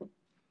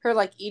her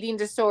like eating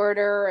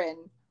disorder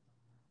and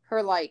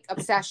her like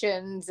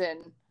obsessions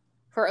and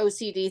her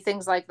OCD,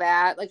 things like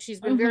that. Like she's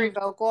been very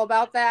vocal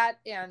about that.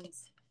 And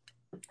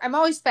I'm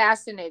always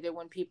fascinated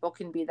when people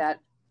can be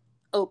that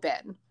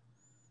open,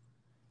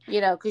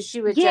 you know, because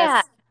she would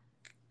just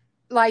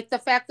like the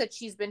fact that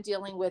she's been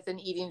dealing with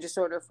an eating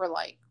disorder for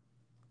like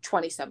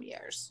 20 some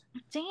years.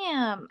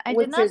 Damn, I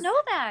did not know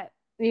that.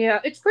 Yeah,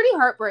 it's pretty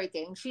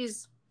heartbreaking.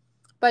 She's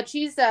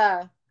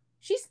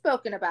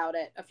spoken about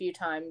it a few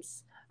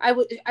times.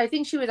 I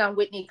think she was on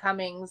Whitney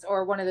Cummings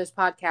or one of those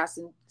podcasts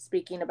and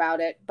speaking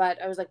about it,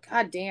 but I was like,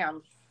 God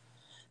damn,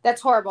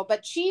 that's horrible.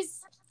 But she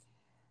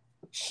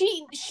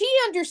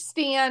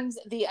understands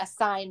the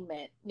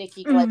assignment,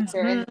 Nikki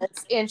Glazer,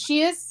 and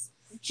she is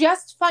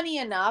just funny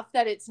enough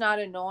that it's not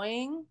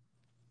annoying.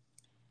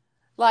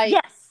 Like,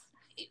 yes,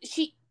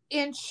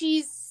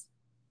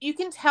 you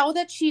can tell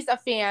that she's a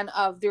fan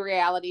of the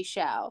reality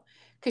show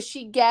because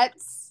she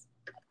gets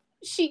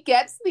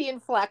the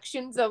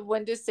inflections of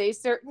when to say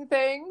certain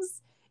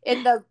things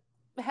and the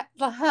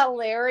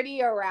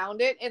hilarity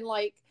around it. And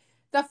like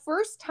the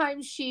first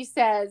time she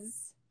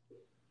says,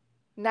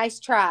 nice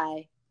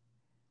try,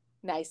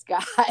 nice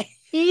guy.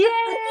 Yeah.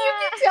 You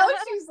can tell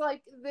she's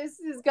like, this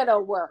is going to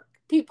work.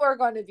 People are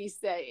going to be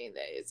saying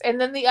this. And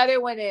then the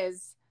other one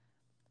is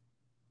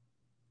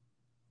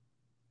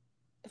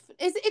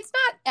it's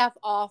not F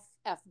off,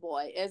 F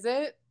boy, is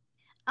it?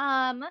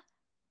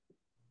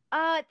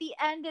 At the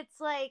end,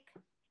 it's like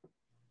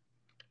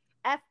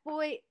F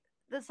boy.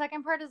 The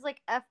second part is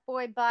like F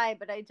boy bye,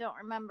 but I don't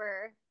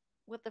remember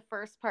what the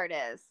first part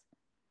is.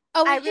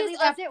 Oh, I really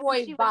loved it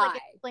when she would bye.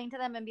 like explain to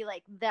them and be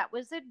like, "That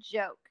was a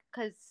joke,"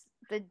 because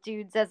the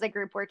dudes as a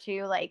group were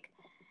too like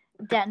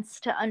dense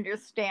to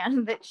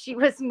understand that she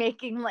was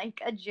making like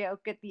a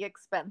joke at the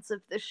expense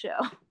of the show.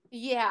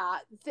 Yeah,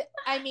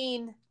 I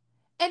mean,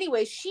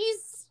 anyway,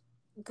 she's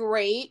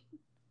great.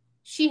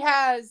 She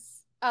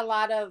has a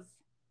lot of,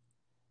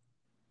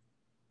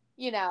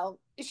 you know,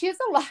 she has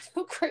a lot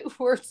of great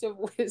words of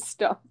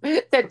wisdom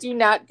that do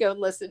not go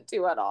listen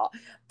to at all.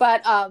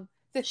 But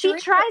she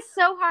tries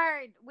so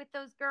hard with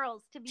those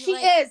girls to be. She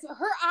like, is.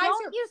 Her eyes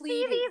don't are you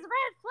pleading. see these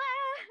red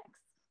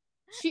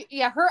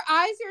flags? Her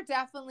eyes are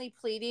definitely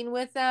pleading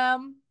with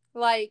them.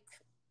 Like,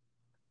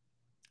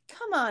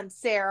 come on,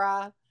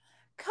 Sarah.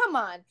 Come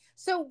on.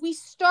 So we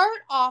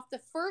start off,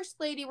 the first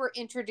lady we're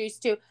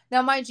introduced to.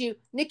 Now, mind you,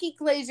 Nikki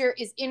Glazer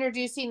is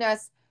introducing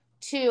us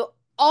to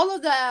all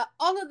of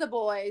the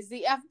boys,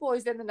 the F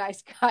boys and the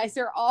nice guys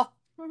are all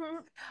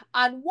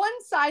on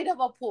one side of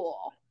a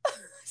pool,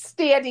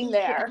 standing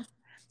there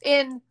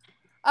in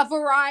a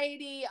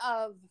variety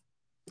of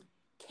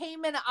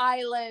Cayman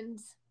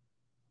Islands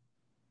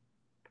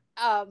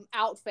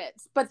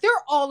outfits, but they're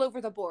all over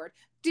the board.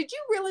 Did you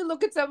really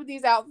look at some of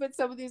these outfits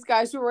some of these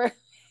guys were wearing?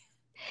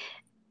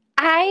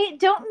 I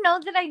don't know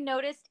that I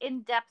noticed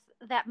in depth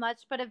that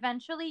much, but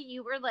eventually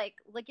you were like,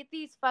 look at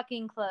these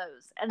fucking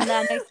clothes. And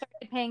then I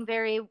started paying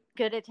very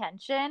good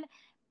attention.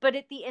 But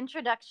at the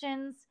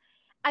introductions,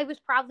 I was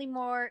probably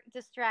more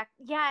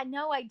distracted. Yeah,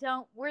 no, I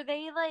don't. Were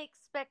they like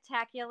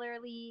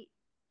spectacularly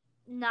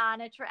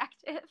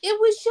non-attractive? It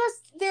was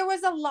just, there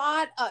was a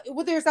lot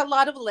of, there's a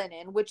lot of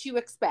linen, which you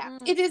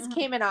expect. It is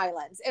Cayman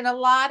Islands, and a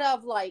lot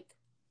of like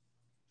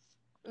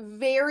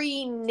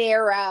very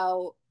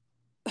narrow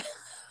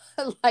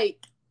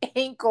like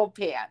ankle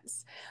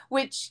pants,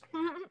 which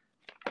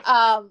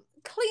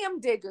clam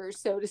diggers,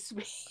 so to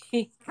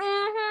speak.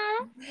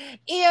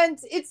 And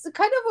it's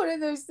kind of one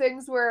of those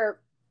things where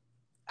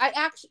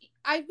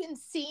I've been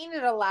seeing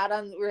it a lot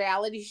on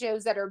reality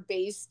shows that are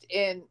based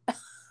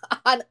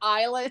on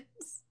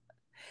islands,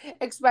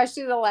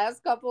 especially the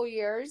last couple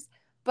years,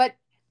 but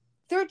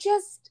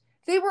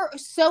they were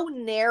so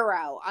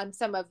narrow on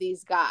some of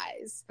these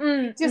guys.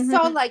 Just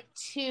saw like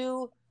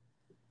two,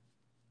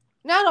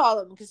 not all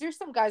of them, because there's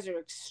some guys that are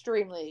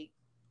extremely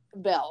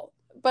built,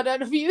 but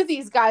on a few of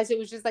these guys, it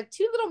was just like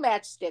two little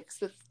matchsticks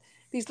with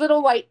these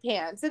little white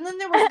pants. And then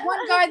there was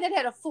one guy that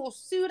had a full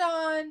suit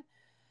on.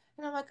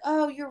 And I'm like,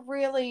 oh, you're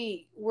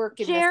really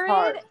working this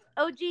hard.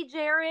 OG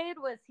Jared,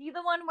 was he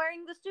the one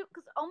wearing the suit?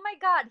 Because, oh my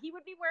God, he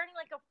would be wearing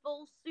like a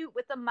full suit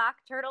with a mock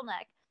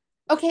turtleneck.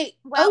 Okay,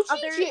 well,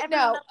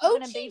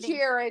 OG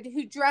Jared,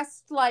 who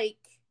dressed like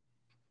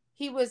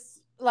he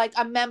was like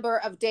a member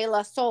of De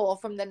La Soul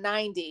from the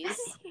 90s.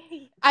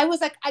 I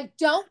was like, I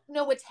don't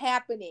know what's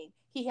happening.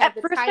 He had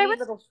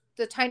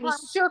the tiny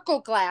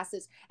circle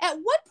glasses. At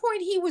what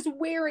point he was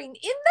wearing,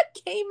 in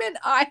the Cayman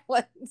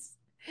Islands,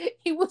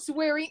 he was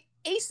wearing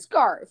a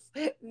scarf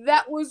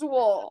that was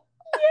wool.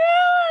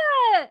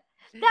 Yeah,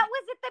 that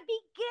was at the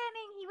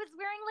beginning. He was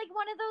wearing like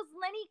one of those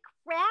Lenny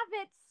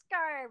Kravitz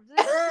scarves. It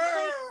was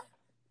like,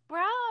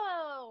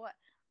 bro,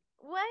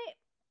 what?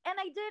 And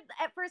I did,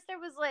 at first I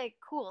was like,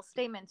 cool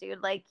statement,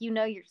 dude. Like, you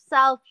know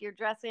yourself, you're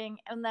dressing.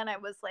 And then I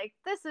was like,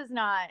 this is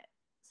not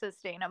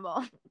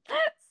sustainable.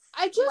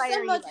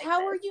 I'm like,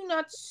 how are you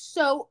not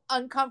so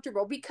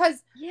uncomfortable?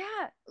 Because,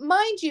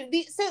 mind you,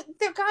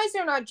 the guys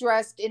are not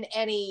dressed in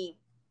any,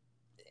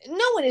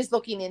 no one is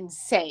looking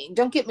insane.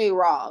 Don't get me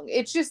wrong.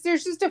 It's just,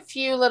 there's just a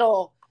few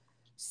little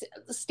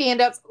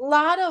stand-ups. A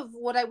lot of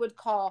what I would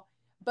call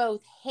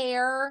both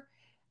hair,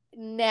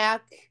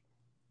 neck,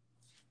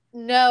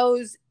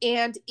 nose,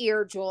 and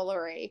ear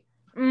jewelry.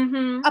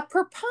 A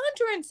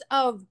preponderance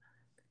of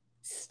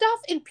stuff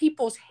in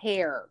people's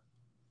hair.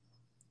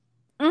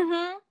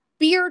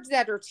 Beards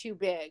that are too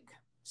big.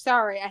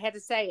 Sorry, I had to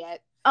say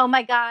it. Oh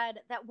my God,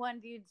 that one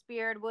dude's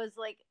beard was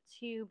like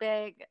too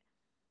big.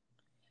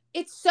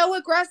 It's so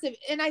aggressive.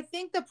 And I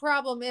think the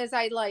problem is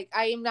I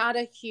am not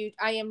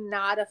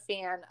a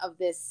fan of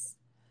this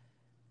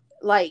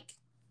like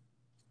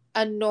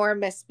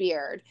enormous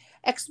beard,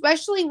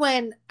 especially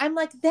when I'm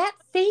like, that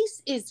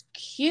face is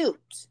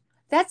cute.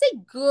 That's a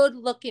good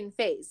looking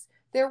face.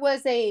 There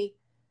was the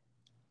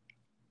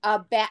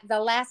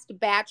last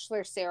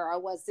Bachelor, Sarah,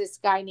 was this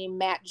guy named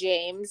Matt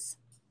James.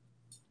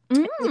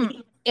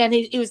 And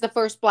he was the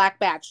first Black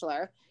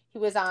Bachelor. He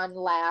was on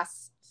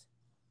last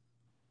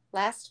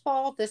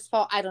fall, this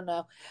fall, I don't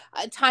know.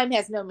 Time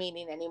has no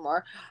meaning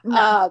anymore.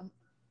 No.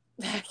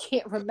 I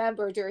can't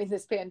remember during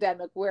this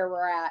pandemic where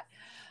we're at.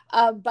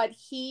 But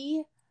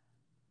he,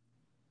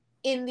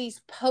 in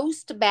these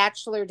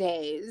post-Bachelor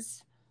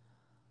days,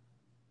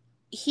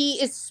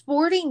 he is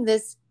sporting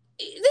this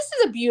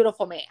is a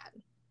beautiful man.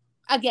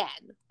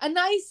 Again, a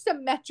nice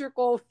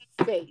symmetrical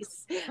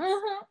face. He's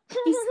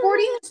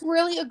sporting this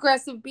really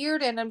aggressive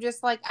beard, and I'm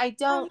just like, I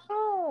don't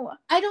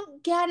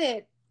get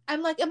it.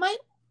 I'm like,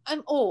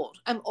 I'm old.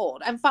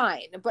 I'm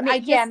fine. But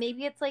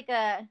maybe it's like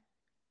a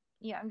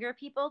younger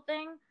people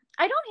thing.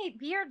 I don't hate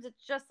beards.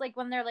 It's just like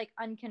when they're like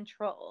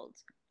uncontrolled.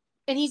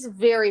 And he's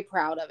very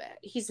proud of it.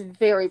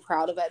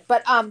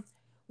 But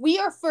we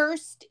are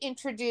first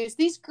introduced.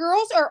 These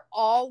girls are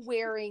all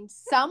wearing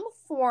some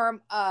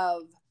form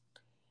of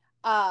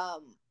a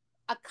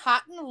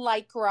cotton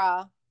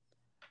lycra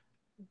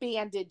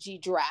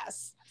bandagey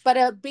dress, but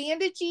a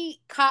bandagey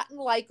cotton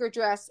lycra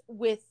dress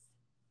with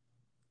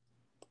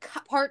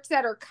parts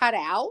that are cut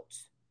out.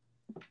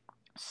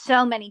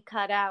 So many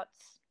cutouts.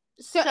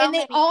 And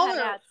they all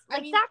are.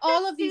 Like Dr.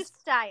 all of these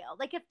style.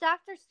 Like if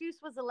Dr.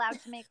 Seuss was allowed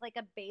to make like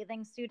a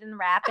bathing suit and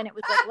wrap, and it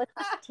was like, let's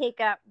just take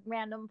out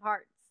random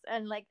parts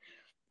and like,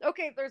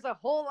 okay, there's a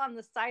hole on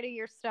the side of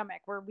your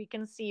stomach where we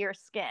can see your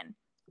skin.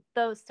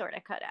 Those sort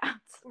of cutouts.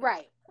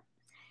 Right.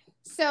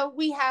 So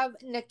we have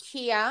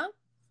Nakia,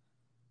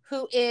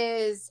 who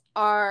is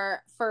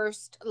our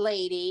first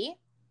lady,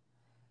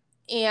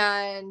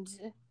 and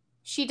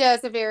she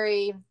does a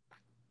very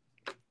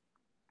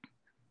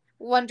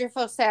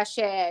wonderful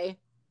sachet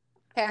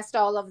past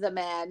all of the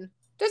men.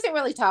 Doesn't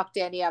really talk to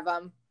any of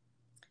them.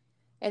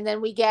 And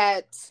then we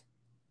get,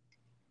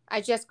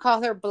 I just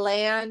call her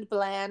bland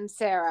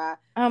Sarah.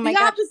 Oh my the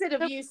gosh. opposite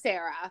of you,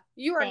 Sarah.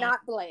 You are Thanks.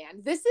 not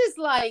bland. This is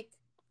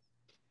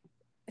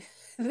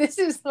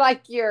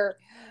like your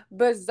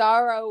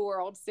bizarro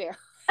world, Sarah,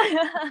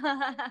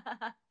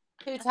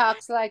 who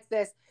talks like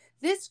this.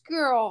 This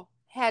girl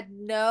had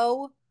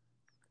no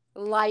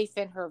life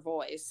in her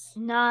voice.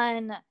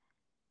 None.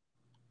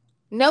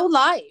 No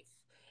life.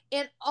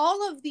 And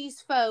all of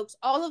these folks,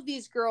 all of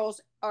these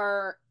girls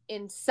are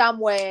in some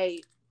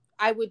way,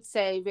 I would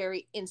say,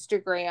 very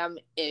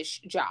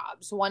Instagram-ish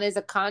jobs. One is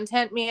a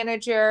content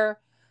manager.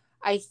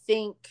 I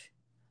think,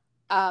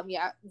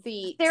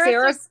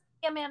 Sarah's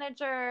a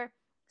manager.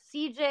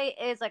 CJ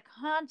is a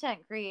content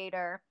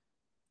creator.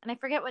 And I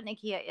forget what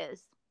Nakia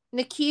is.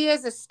 Nakia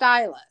is a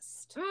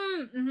stylist.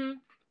 Mm-hmm.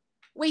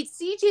 Wait,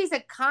 CJ's a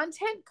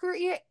content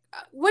creator?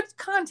 What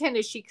content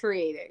is she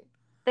creating?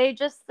 They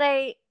just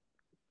say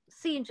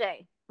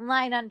CJ,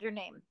 line under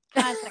name,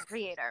 content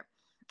creator.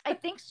 I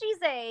think she's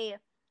a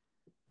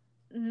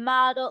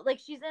model, like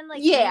she's in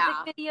like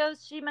music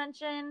videos she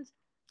mentioned.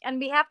 And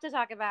we have to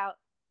talk about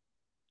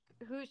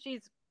who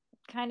she's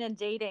kind of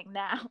dating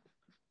now.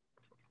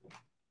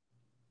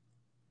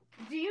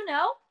 Do you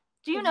know?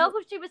 Do you know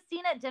who she was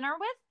seen at dinner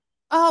with?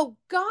 Oh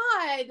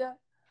God.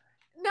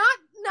 Not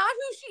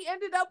who she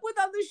ended up with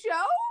on the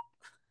show?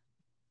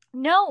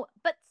 No,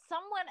 but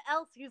someone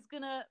else who's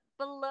gonna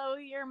blow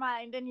your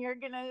mind and you're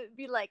gonna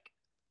be like,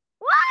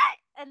 what?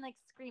 And like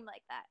scream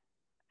like that.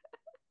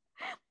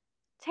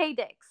 Tay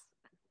Diggs.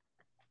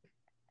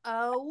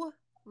 Oh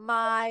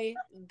my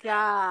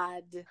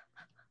God.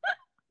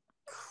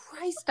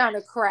 Christ on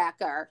a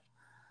cracker.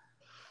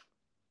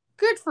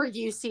 Good for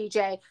you,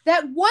 CJ.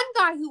 That one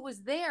guy who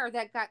was there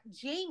that got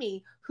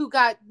Jamie, who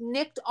got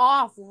nicked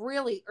off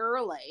really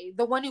early,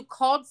 the one who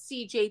called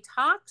CJ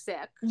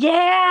toxic.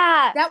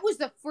 Yeah. That was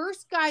the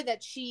first guy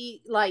that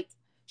she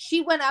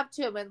went up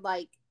to him and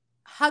like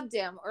hugged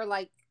him or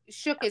like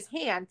shook his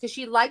hand because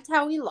she liked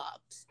how he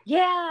looked.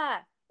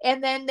 Yeah.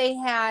 And then they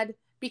had,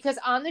 because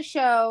on the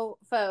show,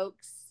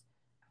 folks,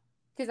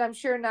 because I'm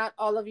sure not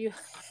all of you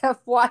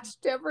have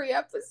watched every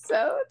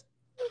episode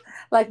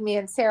like me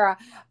and Sarah,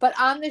 but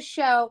on the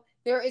show,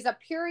 there is a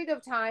period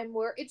of time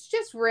where it's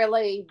just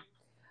really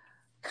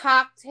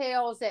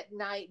cocktails at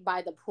night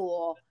by the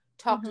pool,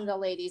 talking to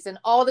ladies, and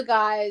all the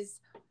guys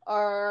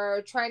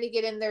are trying to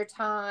get in their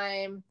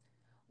time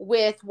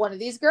with one of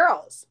these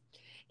girls.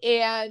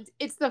 And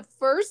it's the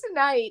first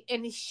night,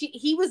 and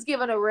he was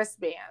given a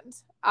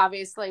wristband,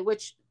 obviously,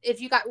 which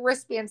if you got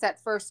wristbands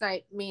that first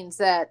night means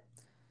that,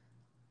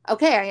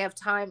 okay, I have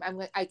time.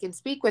 I can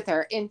speak with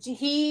her. And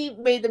he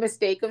made the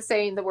mistake of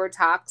saying the word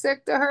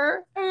toxic to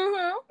her.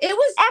 Mm-hmm. It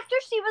was after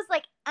she was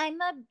like, I'm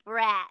a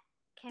brat.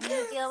 Can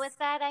you deal with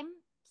that? I'm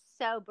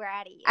so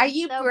bratty. Are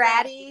you so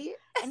bratty?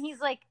 And he's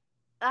like,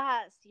 so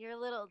you're a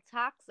little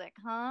toxic,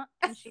 huh?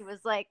 And she was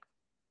like,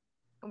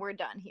 we're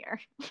done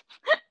here.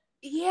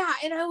 Yeah.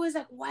 And I was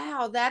like,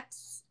 wow,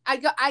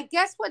 I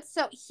guess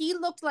he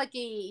looked like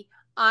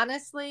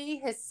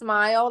honestly, his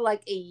smile,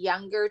 like a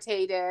younger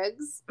Tay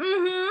Diggs.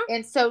 Mm-hmm.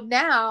 And so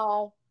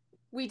now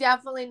we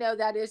definitely know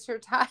that is her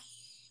type.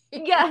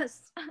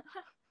 Yes.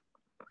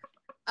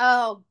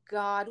 Oh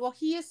God. Well,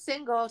 he is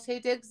single. Tay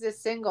Diggs is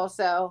single.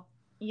 So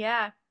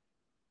yeah,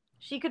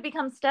 she could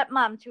become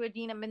stepmom to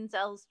Idina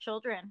Menzel's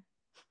children.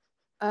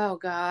 Oh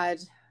God.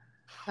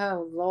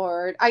 Oh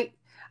Lord. I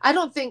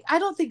don't think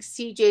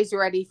CJ's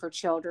ready for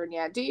children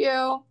yet. Do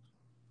you?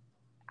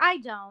 I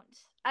don't.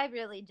 I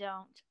really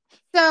don't.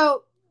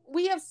 So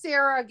we have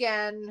Sarah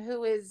again,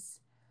 who is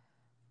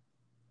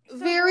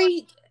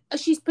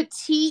she's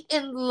petite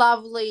and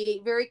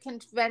lovely, very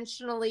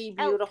conventionally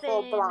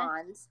beautiful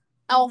blonde,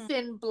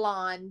 elfin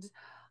blonde,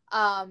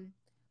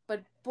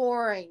 but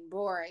boring.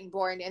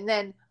 And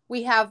then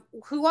we have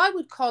who I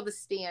would call the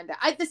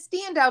standout. The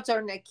standouts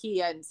are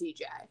Nakia and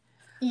CJ.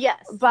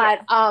 Yes,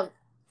 but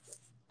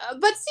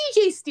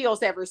CJ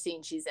steals every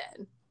scene she's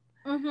in.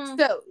 Mm-hmm.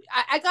 So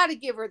I got to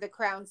give her the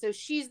crown. So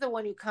she's the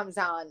one who comes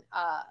on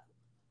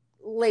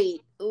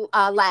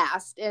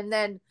last, and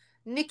then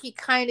Nikki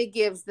kind of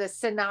gives the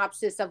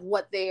synopsis of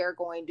what they are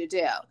going to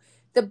do.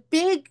 The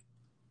big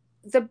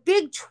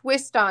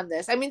twist on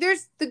this, I mean,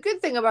 there's the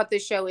good thing about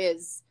this show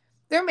is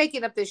they're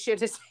making up this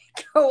shit as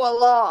they go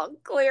along,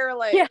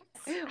 clearly. Yes.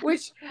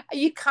 Which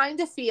you kind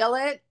of feel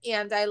it,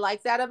 and I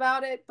like that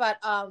about it, but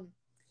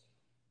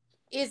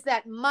is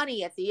that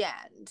money at the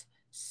end.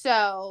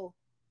 So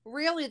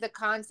really the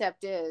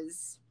concept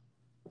is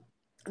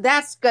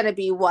that's going to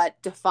be what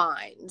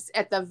defines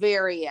at the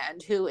very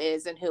end who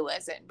is and who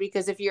isn't.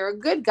 Because if you're a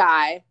good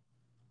guy,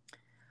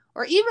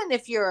 or even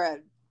if you're a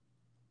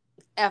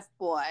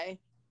F-boy,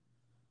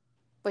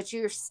 but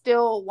you're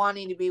still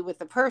wanting to be with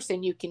the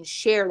person, you can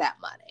share that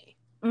money.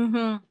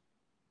 Mm-hmm.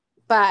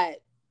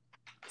 But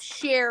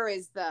share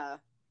is the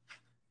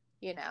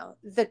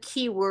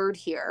key word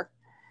here.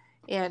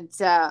 And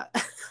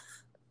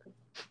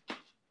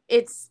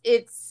it's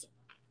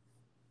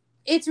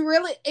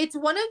it's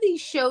one of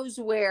these shows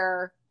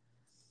where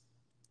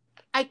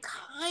I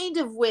kind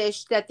of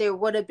wish that there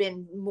would have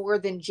been more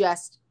than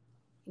just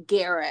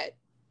Garrett.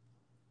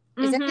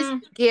 Is that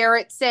just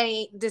Garrett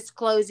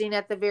disclosing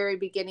at the very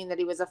beginning that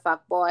he was a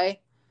fuckboy?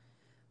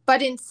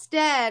 But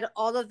instead,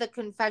 all of the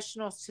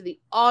confessionals to the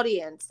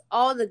audience,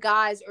 all the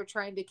guys are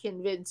trying to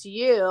convince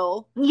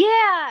you,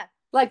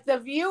 like the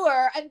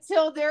viewer,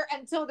 until they're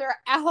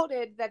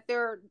outed that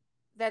they're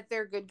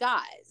good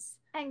guys.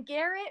 And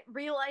Garrett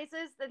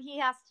realizes that he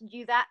has to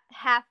do that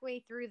halfway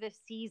through the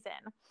season.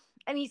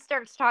 And he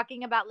starts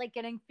talking about like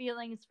getting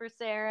feelings for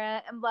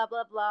Sarah and blah,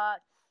 blah, blah.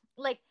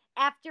 Like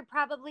after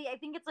probably, I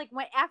think it's like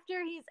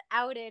after he's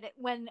outed,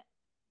 when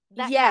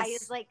that guy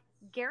is like,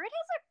 Garrett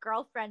has a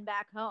girlfriend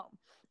back home.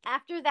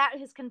 After that,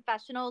 his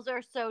confessionals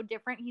are so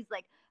different. He's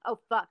like, oh,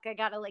 fuck, I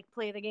gotta like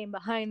play the game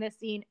behind the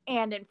scene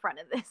and in front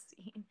of this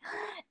scene.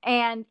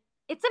 And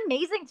it's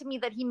amazing to me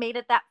that he made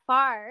it that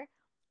far.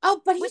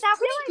 Oh, but he's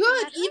pretty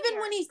good. Even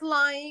when he's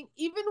lying,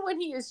 even when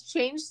he has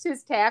changed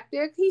his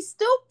tactic, he's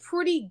still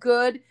pretty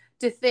good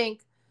to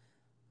think.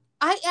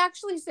 I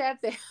actually sat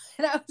there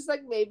and I was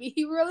like, maybe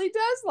he really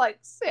does like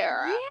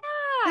Sarah.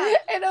 Yeah.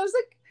 And I was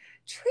like,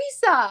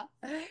 Teresa,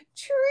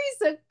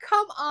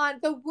 come on.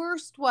 The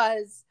worst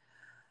was,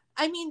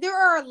 I mean, there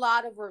are a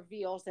lot of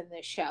reveals in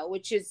this show,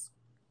 which is,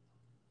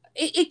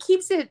 it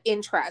keeps it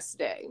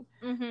interesting.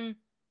 Mm-hmm.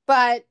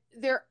 But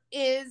there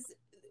is,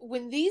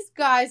 when these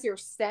guys are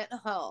sent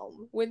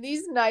home, when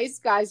these nice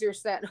guys are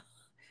sent,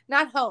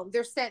 not home,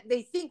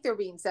 they think they're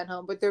being sent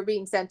home, but they're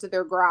being sent to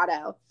their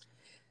grotto.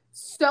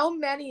 So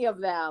many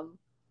of them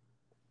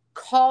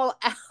call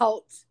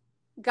out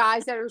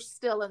guys that are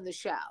still in the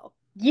show.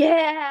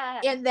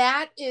 Yeah. And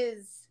that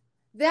is,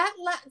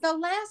 the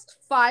last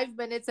 5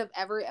 minutes of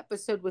every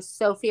episode was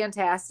so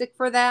fantastic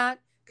for that,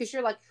 because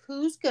you're like,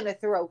 who's going to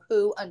throw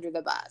who under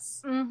the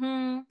bus?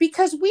 Mm-hmm.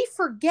 Because we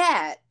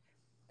forget,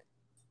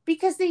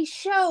 because they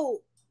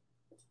show,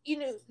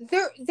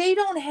 they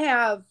don't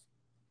have,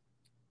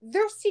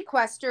 they're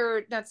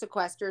not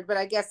sequestered, but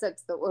I guess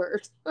that's the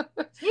word.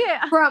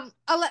 Yeah. From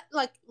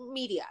like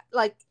media,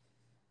 like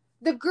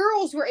the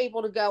girls were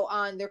able to go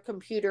on their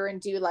computer and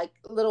do like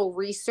little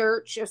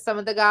research of some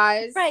of the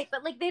guys. Right.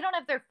 But like, they don't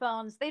have their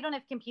phones. They don't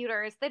have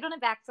computers. They don't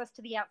have access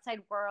to the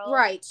outside world.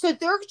 Right. So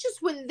they're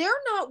just, when they're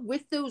not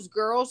with those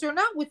girls, they're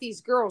not with these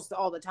girls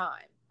all the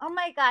time. Oh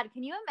my God.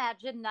 Can you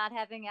imagine not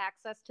having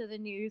access to the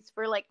news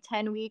for like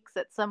 10 weeks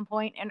at some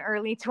point in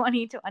early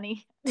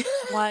 2021?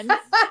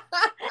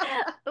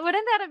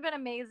 Wouldn't that have been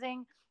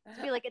amazing?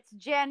 To be like, it's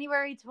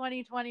January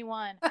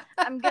 2021.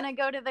 I'm going to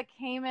go to the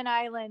Cayman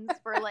Islands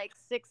for like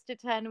 6 to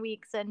 10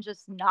 weeks and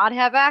just not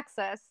have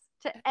access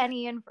to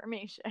any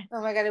information.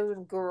 Oh my God, it would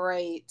be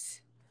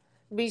great.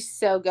 It'd be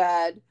so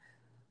good.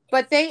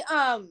 But they,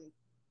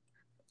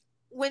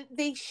 when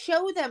they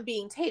show them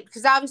being taped,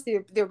 because obviously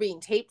they're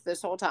being taped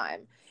this whole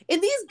time, and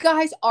these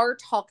guys are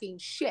talking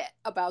shit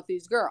about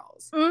these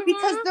girls,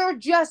 because they're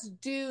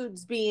just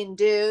dudes being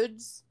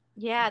dudes.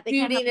 Yeah, they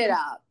duding it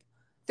up.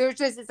 There's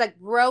just, it's like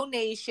bro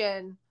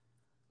nation,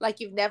 like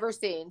you've never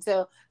seen.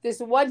 So this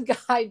one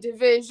guy,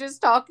 Divish, is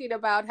talking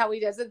about how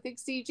he doesn't think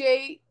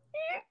CJ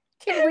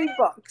can read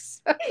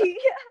books.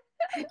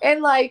 Yeah.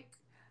 And like,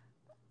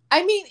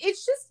 I mean,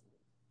 it's just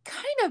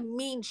kind of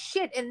mean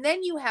shit. And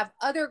then you have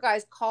other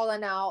guys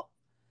calling out.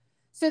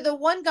 So the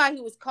one guy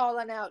who was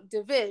calling out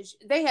Divish,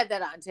 they had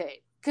that on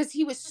tape, because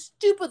he was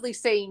stupidly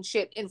saying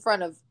shit in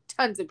front of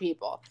tons of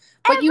people.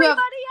 But everybody on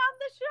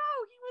the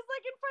show, he was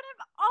like in front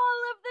of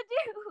all of the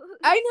dudes.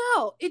 I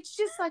know. It's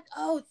just like,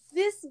 oh,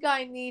 this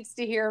guy needs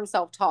to hear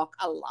himself talk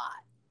a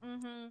lot.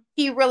 Mm-hmm.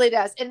 He really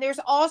does. And there's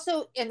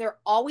also, and there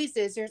always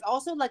is, there's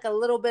also like a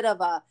little bit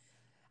of a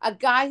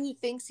guy who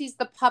thinks he's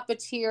the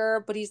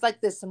puppeteer, but he's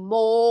like this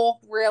mole,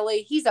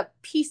 really. He's a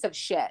piece of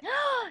shit.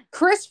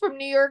 Chris from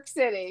New York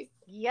City.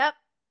 Yep.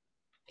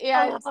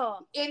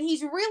 And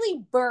he's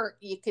really burnt,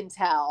 you can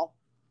tell,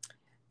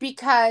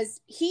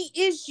 because he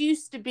is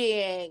used to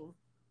being,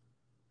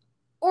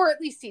 or at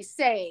least he's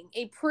saying,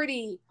 a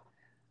pretty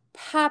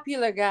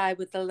popular guy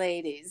with the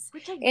ladies.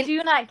 Which I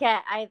do not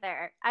get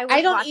either.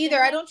 I don't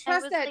either. I don't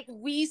trust that like,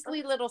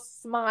 Weasley little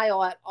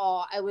smile at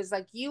all. I was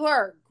like, you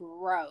are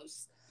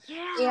gross.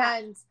 Yeah.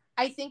 And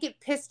I think it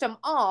pissed him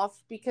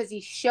off because he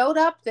showed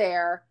up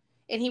there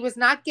and he was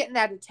not getting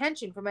that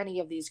attention from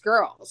any of these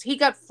girls. He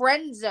got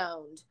friend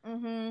zoned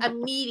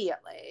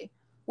immediately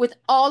with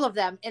all of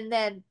them. And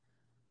then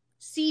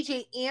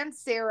CJ and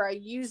Sarah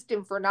used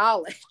him for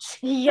knowledge.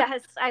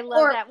 Yes, I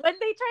love that. When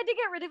they tried to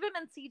get rid of him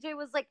and CJ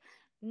was like,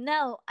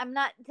 no, I'm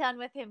not done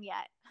with him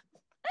yet.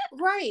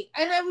 Right.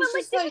 And I was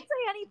just didn't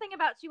say anything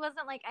about, she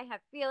wasn't like, I have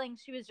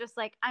feelings. She was just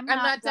like, I'm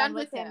not done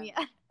with him yet.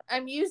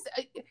 I'm used.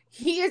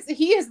 He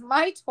is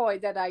my toy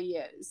that I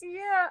use.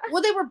 Yeah.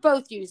 Well, they were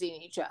both using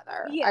each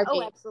other. Yeah.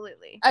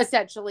 Absolutely.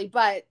 Essentially.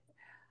 But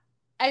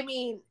I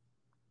mean,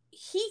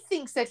 he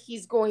thinks that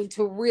he's going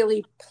to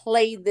really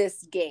play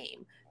this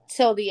game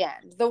till the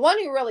end. The one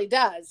who really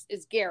does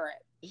is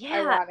Garrett.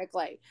 Yeah.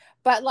 Ironically.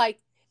 But like,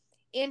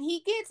 and he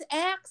gets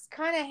axed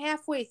kind of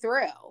halfway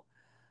through.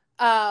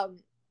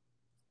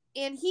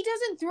 And he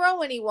doesn't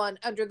throw anyone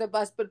under the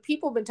bus, but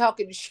people have been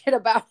talking shit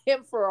about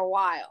him for a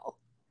while.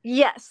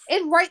 Yes.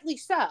 And rightly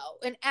so.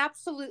 And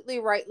absolutely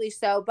rightly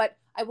so. But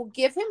I will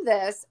give him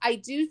this. I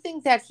do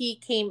think that he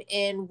came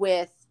in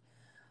with,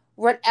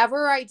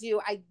 whatever I do,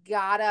 I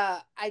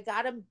gotta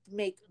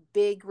make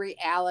big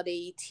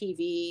reality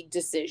TV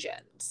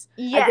decisions.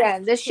 Yes.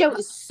 Again, this show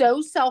is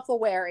so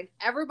self-aware, and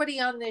everybody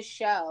on this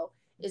show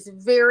is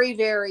very,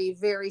 very,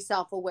 very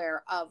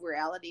self-aware of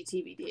reality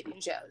TV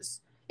dating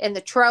shows and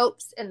the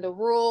tropes and the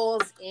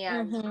rules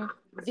and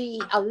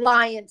the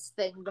alliance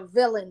thing, the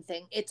villain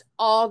thing. It's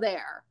all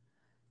there.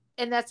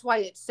 And that's why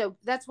it's so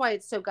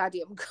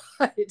goddamn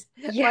good.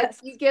 Yes. Like,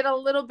 you get a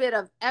little bit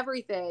of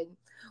everything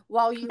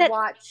while you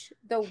watch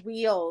the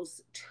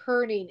wheels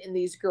turning in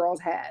these girls'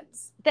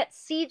 heads. That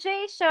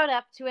CJ showed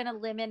up to an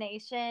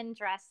elimination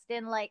dressed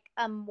in like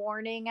a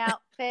morning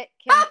outfit,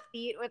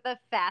 complete with a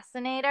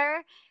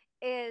fascinator,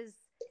 is,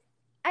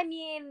 I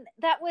mean,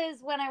 that was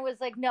when I was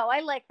like, no,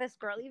 I like this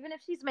girl. Even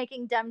if she's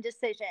making dumb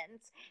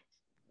decisions,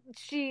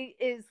 she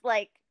is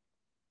like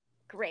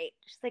great.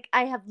 She's like,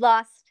 I have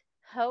lost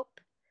hope.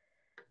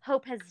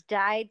 Hope has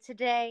died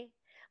today.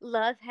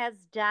 Love has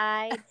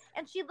died.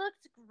 And she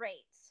looked great.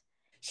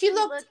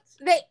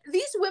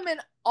 These women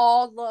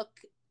all look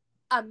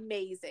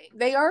amazing.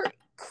 They are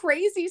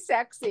crazy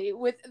sexy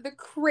with the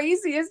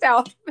craziest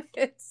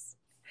outfits.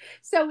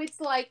 So it's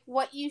like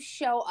what you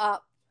show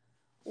up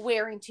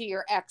wearing to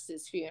your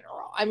ex's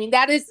funeral. I mean,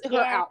 that is her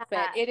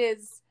outfit. It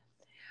is.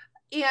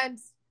 And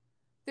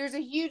there's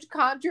a huge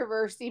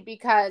controversy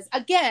because,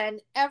 again,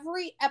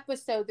 every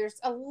episode there's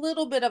a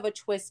little bit of a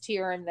twist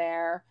here and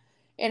there.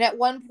 And at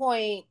one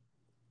point,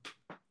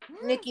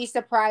 Nikki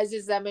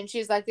surprises them and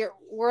she's like,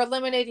 we're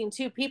eliminating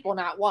 2 people,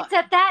 not 1.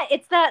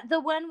 It's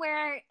the one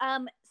where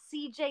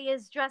CJ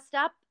is dressed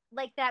up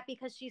like that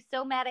because she's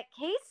so mad at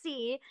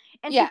Casey,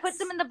 and she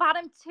puts him in the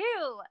bottom 2.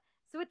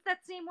 So it's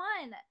that same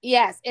one.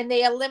 Yes, and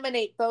they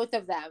eliminate both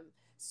of them.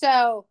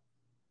 So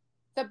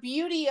the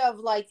beauty of,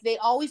 like, they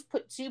always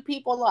put 2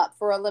 people up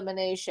for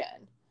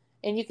elimination,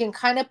 and you can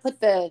kind of put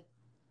the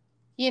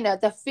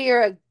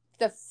fear of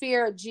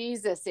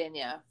Jesus in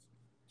you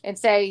and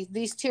say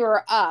these 2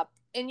 are up,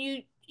 and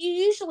you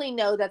usually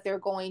know that they're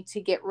going to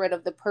get rid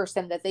of the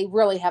person that they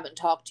really haven't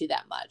talked to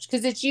that much,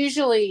 because it's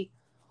usually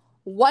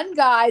one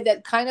guy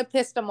that kind of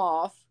pissed them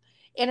off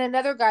and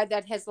another guy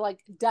that has,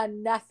 like,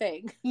 done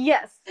nothing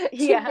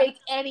to make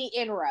any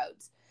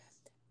inroads.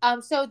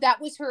 So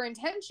that was her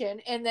intention.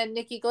 And then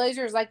Nikki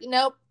Glazer is like,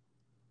 nope,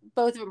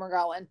 both of them are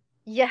going.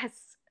 Yes.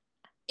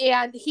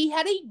 And he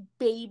had a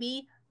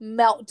baby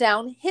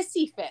meltdown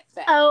hissy fit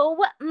thing.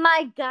 Oh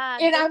my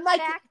God. And the I'm like,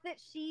 fact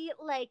that she,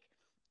 like,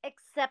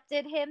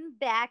 accepted him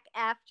back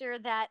after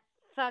that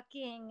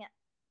fucking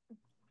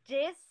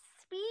diss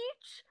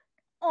speech.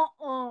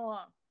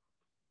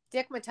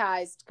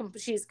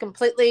 Dickmatized. She's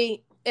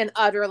completely and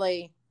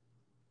utterly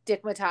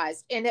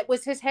dickmatized. And it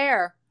was his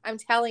hair. I'm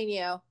telling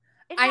you.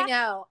 I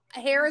know.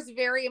 Hair is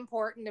very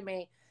important to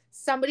me.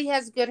 Somebody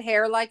has good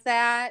hair like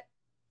that,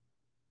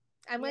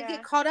 I'm going to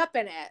get caught up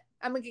in it.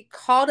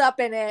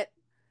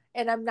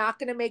 And I'm not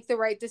going to make the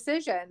right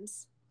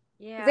decisions.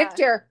 Yeah.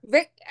 Victor.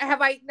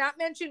 Have I not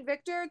mentioned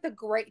Victor?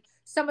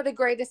 Some of the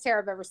greatest hair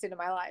I've ever seen in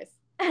my life.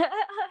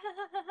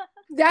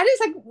 That is,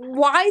 like,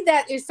 why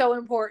that is so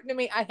important to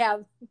me. I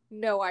have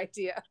no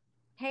idea.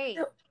 Hey.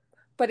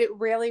 But it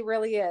really,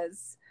 really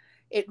is.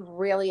 It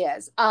really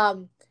is.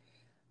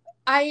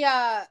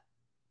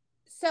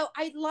 So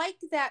I like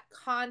that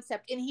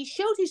concept, and he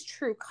showed his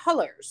true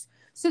colors.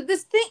 So the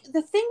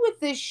thing with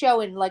this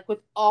show, and like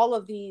with all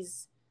of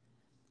these,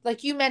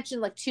 like you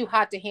mentioned, like Too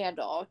Hot to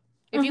Handle.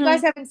 If you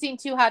guys haven't seen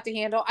Too Hot to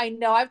Handle, I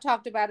know I've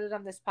talked about it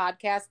on this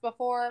podcast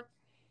before.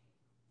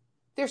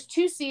 There's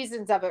 2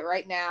 seasons of it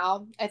right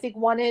now. I think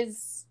one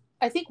is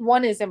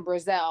in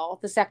Brazil,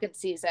 the 2nd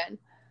season.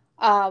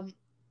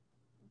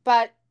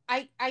 But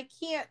I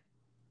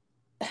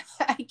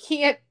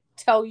can't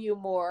tell you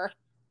more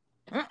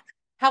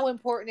how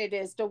important it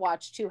is to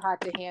watch Too Hot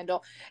to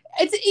Handle.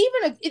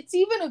 It's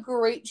even a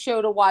great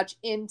show to watch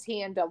in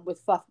tandem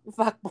with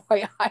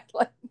Fuckboy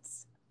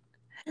Islands.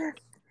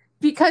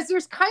 Because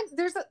there's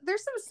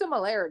some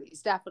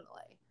similarities,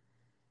 definitely.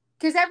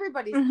 Because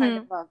everybody's kind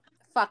of a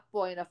fuck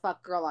boy and a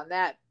fuck girl on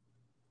that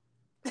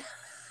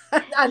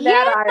that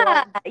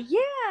island.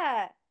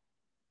 Yeah.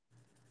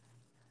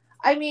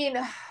 I mean,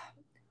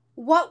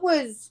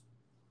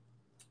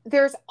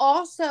 there's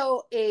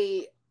also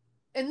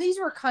and these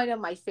were kind of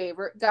my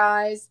favorite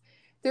guys.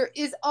 There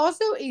is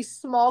also a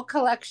small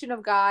collection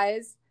of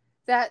guys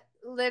that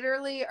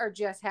literally are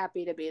just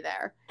happy to be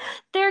there.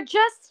 They're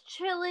just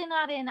chilling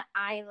on an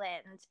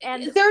island,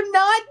 and they're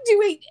not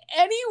doing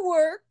any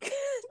work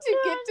to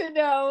get to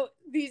know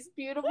these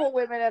beautiful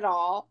women at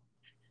all.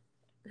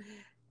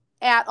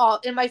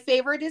 And my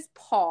favorite is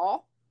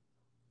Paul.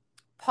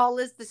 Paul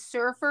is the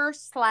surfer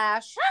 /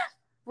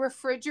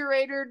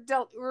 refrigerator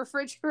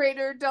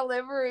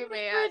delivery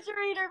man.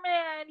 Refrigerator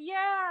man,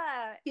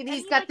 yeah. And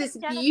he's got this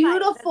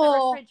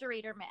beautiful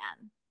refrigerator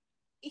man.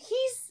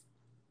 He's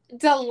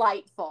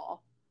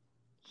delightful.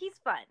 He's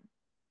fun.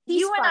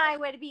 He's you and fun. I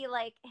would be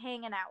like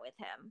hanging out with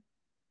him.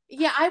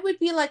 Yeah, I would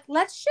be like,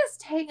 let's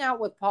just hang out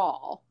with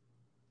Paul.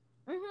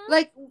 Mm-hmm.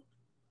 Like,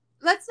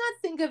 let's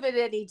not think of it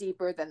any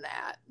deeper than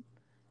that.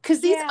 Because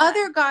these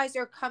other guys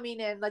are coming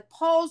in. Like,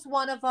 Paul's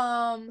one of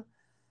them.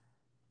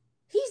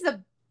 He's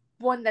the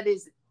one that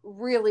is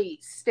really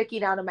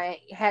sticking out of my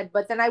head.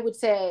 But then I would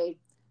say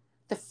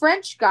the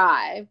French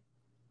guy,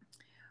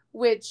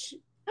 which...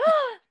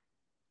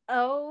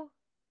 Oh,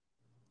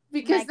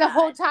 because my the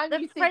whole God. time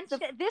the you French,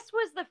 think... this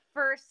was the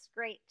first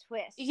great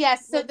twist.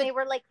 Yes, so they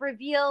were like,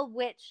 reveal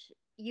which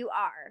you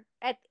are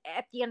at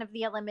the end of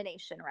the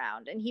elimination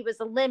round. And he was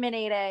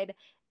eliminated,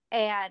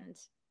 and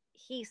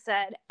he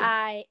said,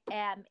 I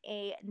am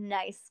a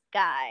nice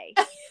guy.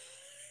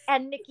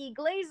 And Nikki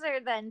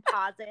Glazer then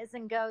pauses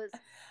and goes,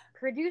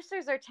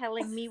 producers are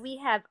telling me we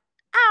have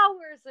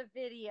hours of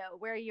video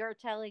where you're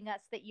telling us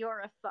that you're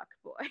a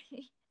fuckboy.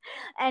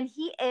 And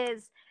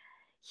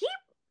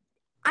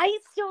I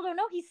still don't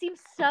know. He seems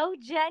so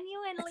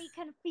genuinely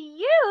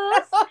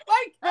confused Oh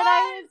my God. that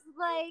I was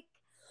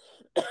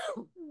like,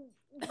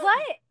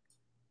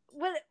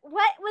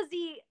 what was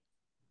he?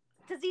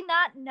 Does he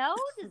not know?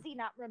 Does he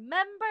not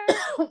remember?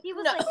 He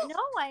was like, no,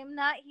 I'm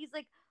not. He's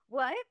like,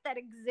 what? That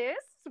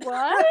exists?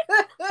 What?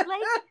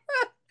 Like,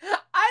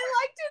 I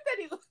liked it that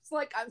he was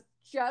like, I'm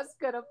just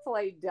gonna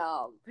play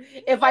dumb.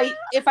 If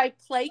I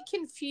play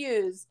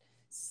confused,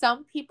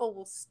 some people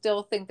will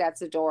still think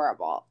that's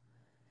adorable.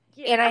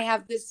 yeah. And I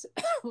have this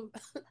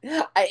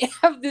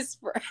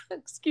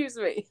excuse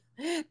me,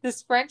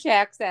 this French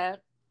accent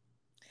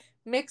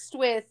mixed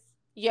with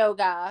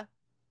yoga,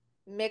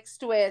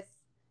 mixed with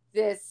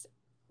this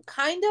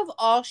kind of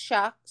all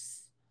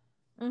shucks.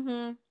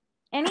 Mm-hmm.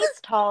 And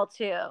he's tall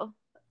too.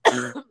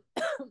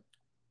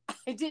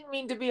 I didn't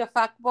mean to be a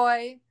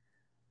fuckboy.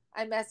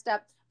 I messed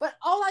up. But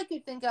all I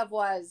could think of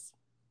was,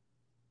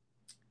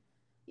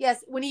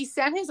 yes, when he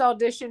sent his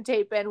audition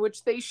tape in,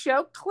 which they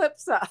show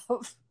clips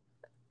of,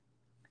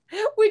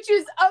 which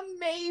is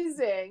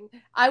amazing.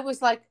 I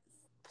was like,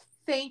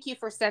 thank you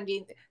for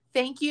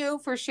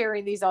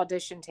sharing these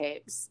audition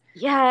tapes.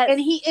 Yes. And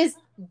he is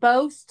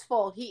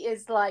boastful. He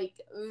is like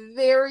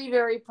very,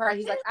 very proud.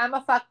 He's like, I'm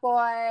a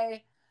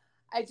fuckboy.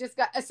 I just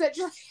got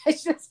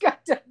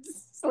done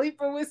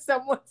sleeping with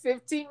someone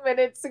 15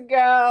 minutes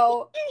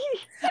ago.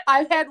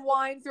 I've had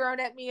wine thrown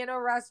at me in a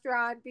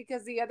restaurant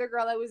because the other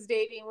girl I was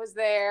dating was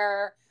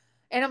there.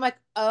 And I'm like,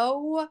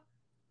 oh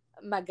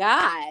my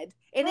God.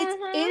 And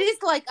it is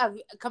like a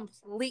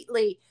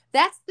completely,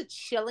 that's the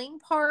chilling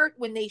part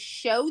when they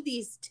show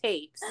these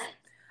tapes.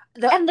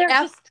 And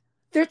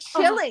they're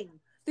chilling.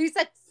 These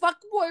like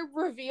fuckboy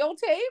reveal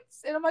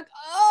tapes. And I'm like,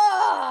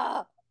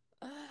 oh,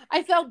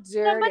 I felt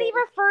dirty. Somebody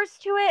refers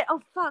to it, oh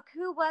fuck,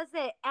 who was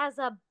it, as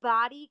a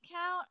body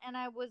count? And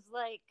I was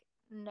like,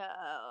 no.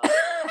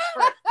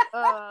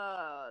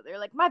 They're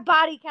like, my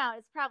body count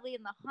is probably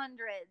in the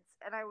hundreds.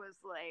 And I was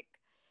like,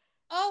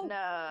 oh,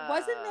 no.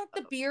 Wasn't that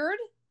the beard?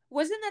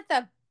 Wasn't that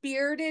the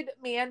bearded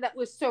man that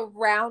was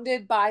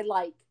surrounded by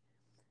like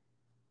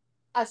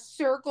a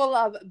circle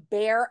of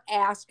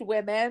bare-assed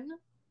women?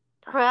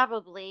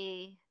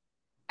 Probably.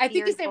 I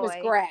think his name was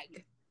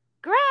Greg.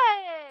 Greg!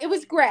 It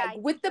was Greg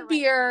with the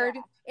beard.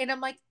 Right. Yeah. And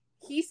I'm like,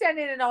 he sent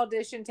in an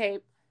audition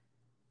tape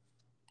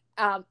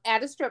at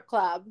a strip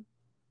club.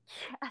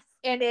 Yes.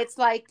 And it's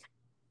like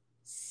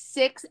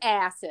 6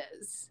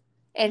 asses.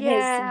 And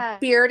his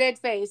bearded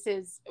face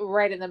is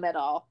right in the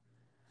middle.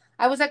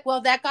 I was like,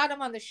 well, that got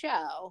him on the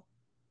show.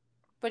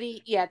 But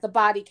the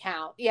body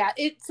count. Yeah,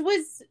 it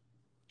was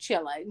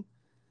chilling.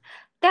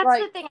 That's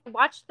the thing. I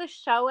watched the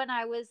show and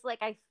I was like,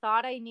 I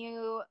thought I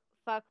knew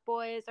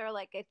fuckboys, or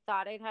like I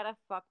thought I'd had a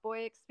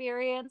fuckboy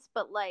experience,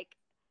 but like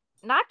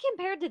not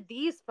compared to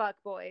these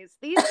fuckboys.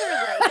 These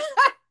are like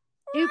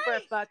super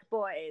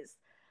fuckboys.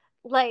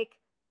 Like,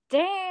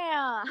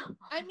 damn.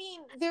 I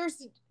mean, there's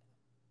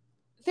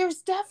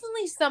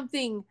definitely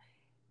something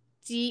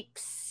deep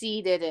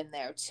seated in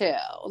there too.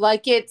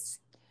 Like, it's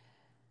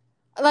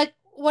like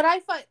what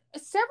I find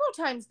several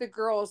times the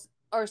girls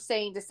are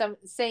saying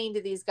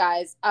to these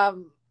guys,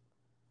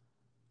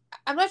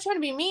 I'm not trying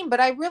to be mean, but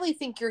I really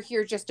think you're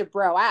here just to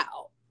bro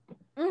out.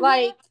 Mm-hmm.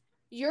 Like,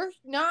 you're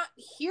not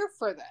here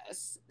for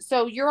this.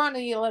 So you're on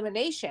the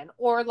elimination.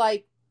 Or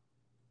like,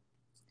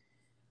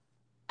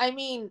 I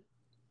mean,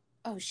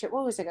 oh shit,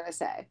 what was I going to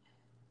say?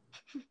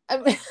 I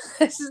mean,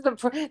 this is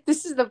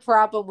the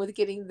problem with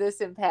getting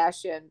this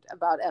impassioned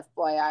about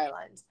F-Boy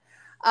Island.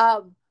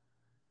 I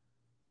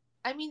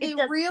mean, and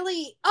there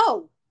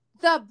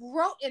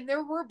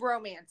were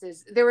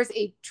bromances. There was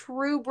a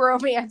true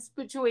bromance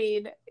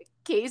between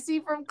Casey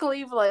from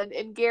Cleveland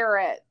and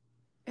Garrett.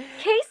 Casey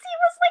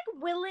was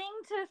like willing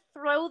to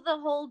throw the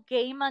whole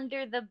game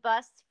under the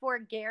bus for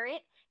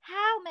Garrett.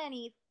 How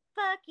many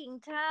fucking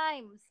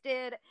times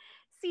did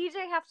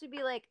CJ have to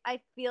be like, I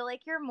feel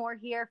like you're more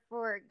here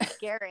for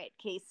Garrett,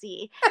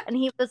 Casey? And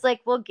he was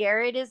like, well,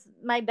 Garrett is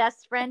my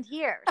best friend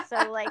here.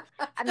 So like,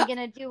 I'm going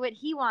to do what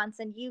he wants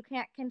and you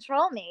can't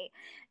control me.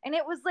 And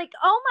it was like,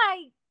 oh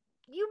my,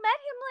 you met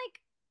him like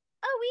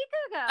a week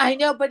ago. I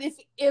know, but if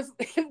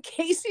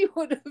Casey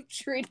would have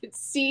treated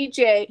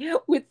CJ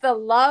with the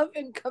love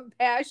and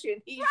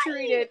compassion he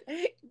treated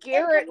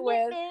Garrett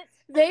with,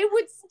 they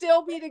would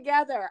still be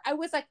together. I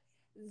was like,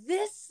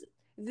 this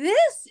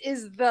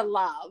is the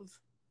love.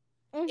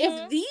 Mm-hmm.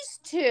 If these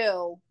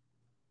two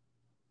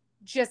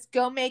just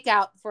go make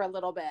out for a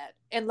little bit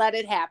and let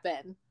it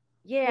happen,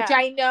 Yeah. which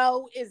I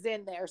know is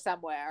in there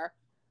somewhere,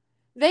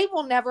 they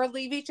will never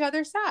leave each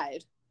other's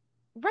side.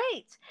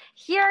 Right.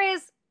 Here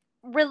is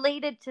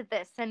related to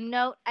this a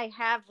note I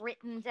have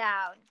written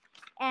down,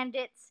 and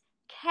it's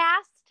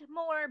cast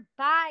more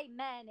bi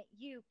men,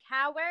 you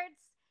cowards,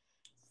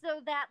 so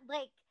that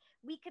like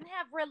we can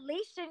have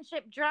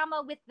relationship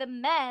drama with the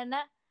men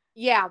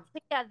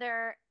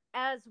together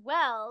as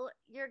well.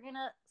 You're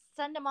gonna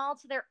send them all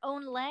to their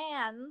own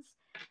lands.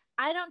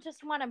 I don't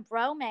just want a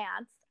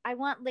bromance. I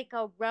want like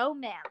a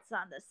romance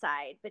on the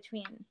side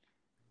between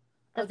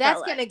the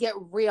that's fellas. gonna get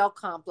real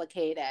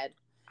complicated.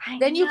 I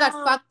Then you know. got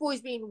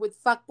fuckboys being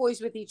with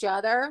fuckboys with each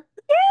other.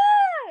 Yeah.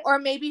 Or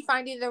maybe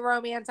finding the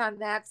romance on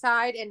that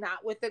side and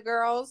not with the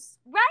girls.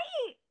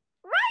 Right.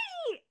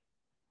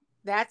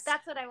 That's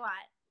what I want.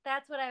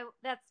 That's what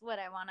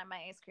I want on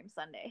my ice cream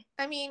sundae.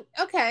 I mean,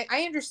 okay,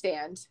 I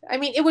understand. I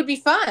mean, it would be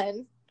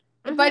fun,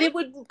 Mm-hmm. but it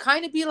would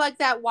kind of be like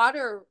that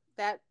water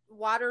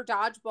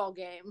dodgeball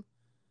game.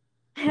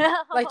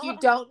 Like you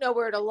don't know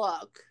where to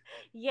look.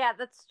 Yeah,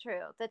 that's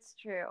true.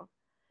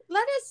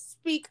 Let us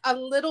speak a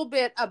little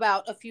bit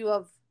about a few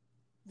of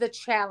the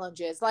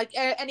challenges. Like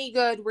any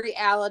good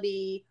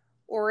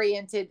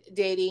reality-oriented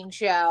dating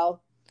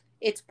show,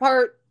 it's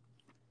part,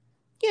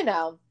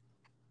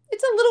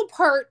 it's a little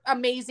part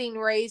Amazing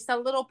Race, a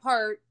little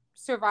part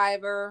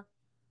Survivor,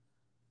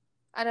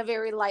 on a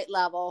very light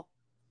level.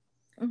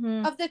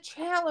 Mm-hmm. Of the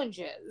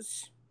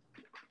challenges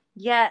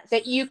Yes.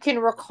 that you can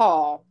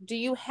recall, do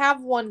you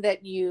have one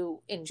that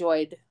you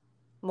enjoyed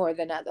more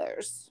than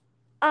others?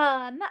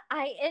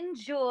 I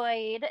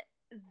enjoyed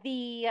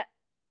the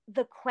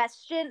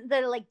question,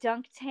 the like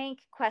dunk tank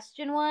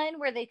question one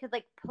where they could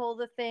like pull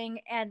the thing,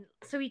 and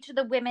so each of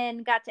the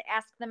women got to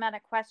ask the men a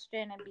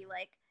question and be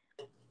like,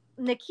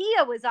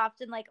 Nakia was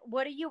often like,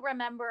 what do you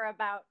remember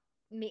about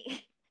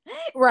me?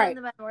 Right. And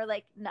the men were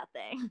like,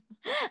 nothing.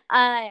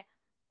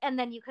 And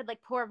then you could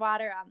like pour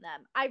water on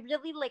them. I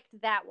really liked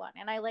that one.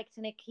 And I liked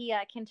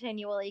Nakia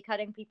continually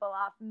cutting people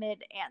off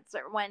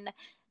mid-answer when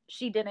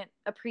she didn't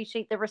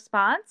appreciate the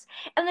response.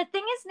 And the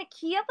thing is,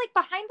 Nakia, like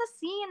behind the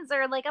scenes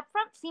or like up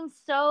front, seems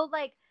so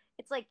like,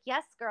 it's like,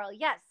 yes, girl,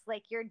 yes.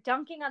 Like you're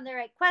dunking on the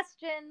right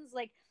questions.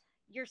 Like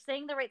you're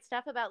saying the right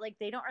stuff about like,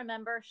 they don't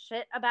remember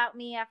shit about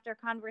me after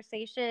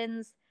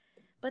conversations.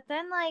 But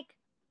then like,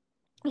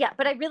 yeah,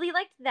 but I really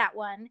liked that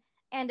one.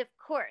 And of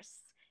course,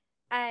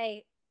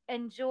 I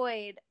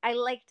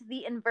liked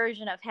the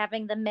inversion of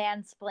having the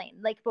mansplain,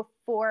 like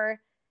before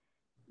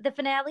the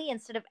finale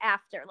instead of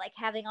after, like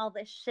having all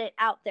this shit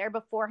out there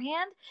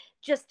beforehand,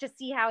 just to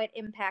see how it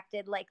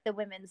impacted like the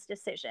women's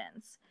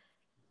decisions.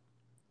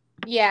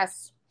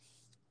 Yes.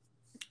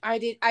 I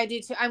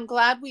did too. I'm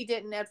glad we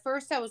didn't. At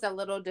first I was a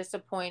little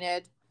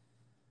disappointed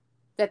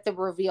that the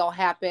reveal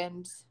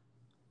happened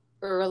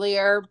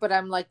earlier, but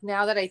I'm like,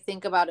 now that I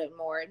think about it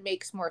more, it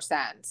makes more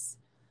sense.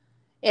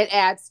 It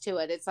adds to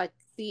it. It's like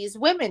these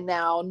women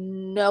now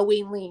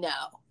knowingly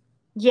know.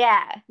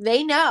 Yeah.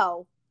 They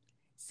know.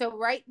 So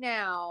right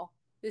now,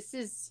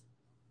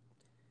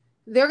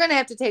 they're going to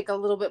have to take a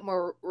little bit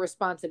more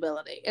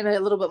responsibility and a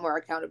little bit more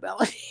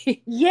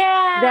accountability.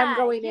 Yeah. Them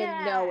going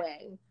in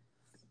knowing.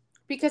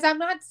 Because I'm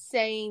not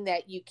saying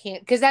that you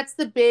can't, because that's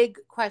the big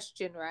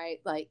question, right?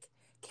 Like,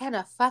 can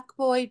a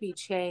fuckboy be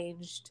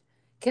changed?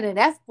 Can an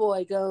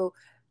F-boy go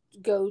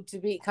to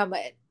become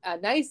a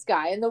nice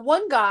guy? And the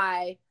one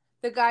guy,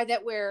 the guy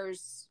that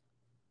wears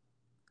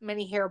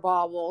many hair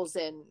baubles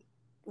and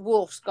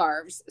wolf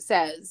scarves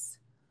says,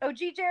 OG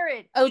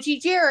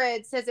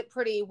Jared says it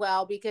pretty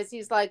well, because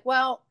he's like,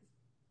 well,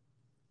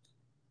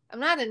 I'm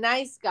not a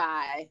nice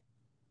guy,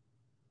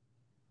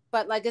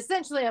 but like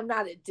essentially I'm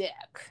not a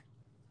dick.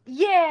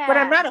 Yeah. But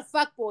I'm not a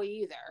fuckboy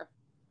either.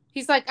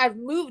 He's like, I've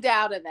moved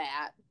out of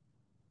that,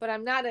 but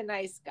I'm not a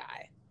nice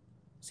guy.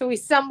 So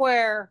he's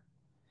somewhere,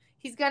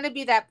 he's going to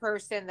be that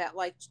person that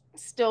like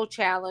still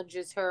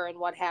challenges her and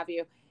what have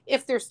you,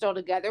 if they're still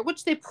together,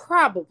 which they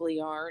probably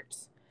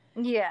aren't.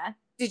 Yeah.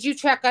 Did you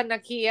check on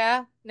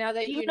Nakia now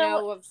that you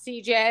know of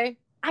CJ?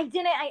 I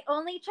didn't. I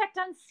only checked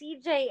on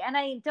CJ, and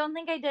I don't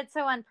think I did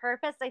so on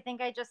purpose. I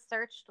think I just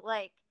searched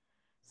like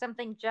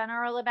something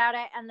general about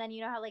it, and then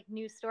you know how like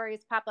news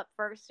stories pop up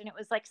first, and it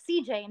was like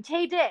CJ and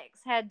Taye Diggs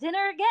had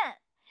dinner again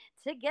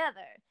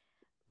together.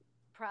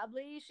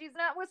 Probably she's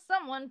not with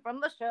someone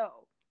from the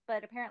show,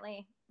 but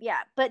apparently,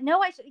 yeah. But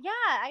no, I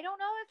don't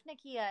know if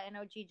Nakia and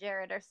OG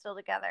Jared are still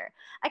together.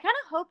 I kind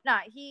of hope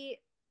not.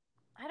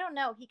 I don't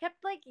know. He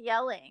kept like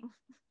yelling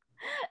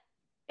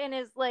in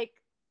his like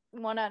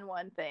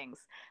one-on-one things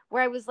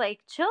where I was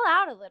like, chill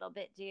out a little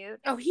bit, dude.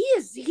 Oh, he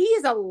is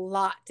a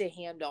lot to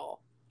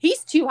handle.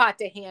 He's too hot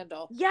to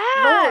handle. Yeah,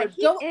 Lord,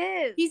 he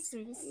is. He's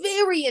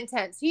very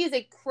intense. He is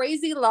a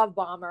crazy love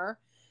bomber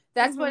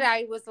That's what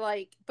I was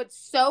like. But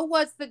so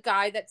was the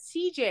guy that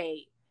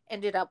CJ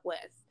ended up with.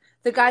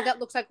 The guy that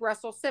looks like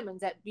Russell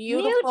Simmons. That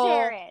beautiful. New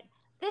Jared.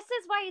 This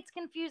is why it's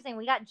confusing.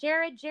 We got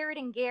Jared,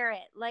 and Garrett.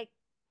 Like,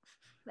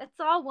 that's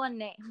all one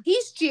name.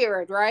 He's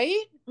Jared,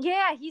 right?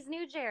 Yeah, he's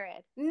New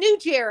Jared. New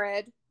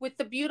Jared with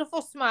the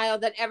beautiful smile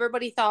that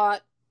everybody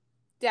thought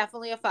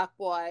definitely a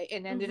fuckboy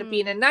and ended up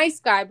being a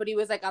nice guy, but he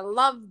was like a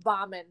love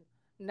bombing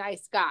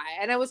nice guy.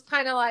 And I was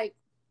kind of like,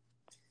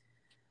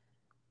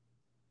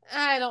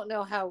 I don't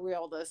know how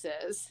real this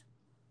is.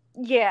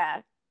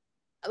 Yeah.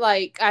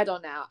 Like, I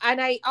don't know. And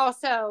I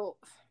don't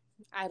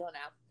know.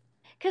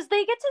 Because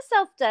they get to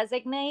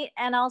self-designate,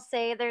 and I'll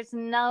say there's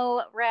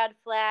no red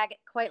flag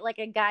quite like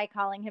a guy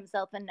calling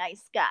himself a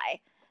nice guy.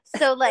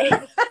 So, like...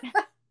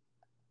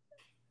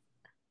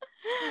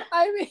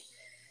 I mean...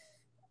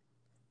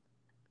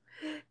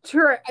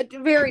 True.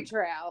 Very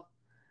true.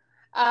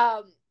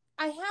 I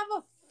have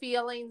a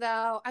feeling,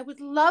 though, I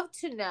would love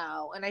to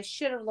know, and I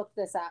should have looked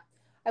this up,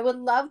 I would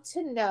love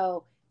to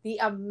know the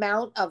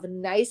amount of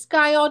nice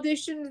guy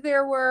auditions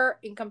there were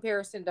in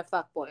comparison to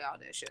fuckboy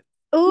auditions.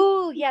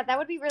 Ooh, yeah, that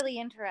would be really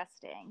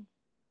interesting.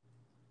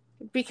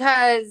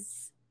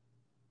 Because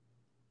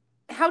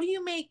how do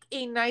you make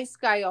a nice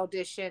guy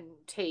audition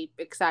tape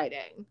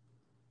exciting?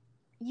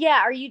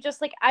 Yeah, are you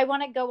just like, I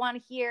want to go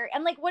on here,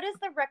 and like, what is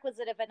the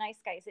requisite of a nice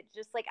guy? Is it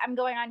just like, I'm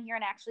going on here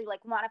and actually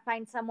like want to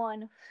find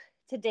someone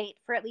to date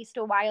for at least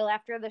a while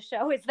after the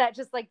show? Is that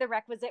just like the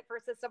requisite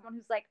versus someone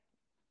who's like,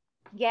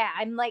 yeah,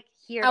 I'm like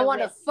here. I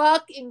want to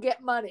fuck and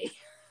get money.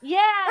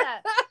 Yeah.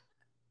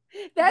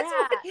 That's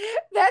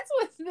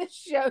what this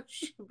show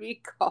should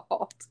be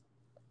called.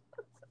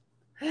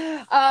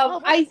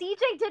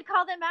 CJ did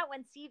call them out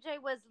when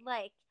CJ was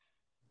like,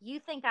 you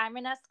think I'm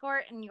an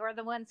escort and you're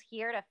the ones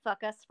here to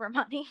fuck us for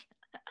money?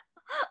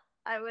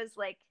 I was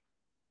like,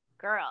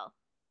 girl.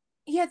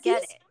 Yeah,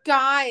 these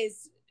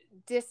guys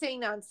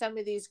dissing on some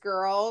of these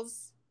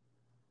girls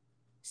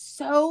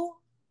so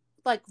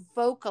like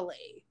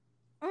vocally.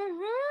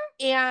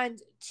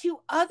 And to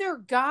other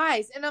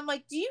guys. And I'm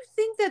like, do you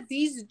think that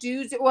these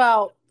dudes,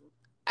 well,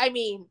 I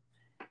mean,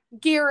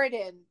 Garrett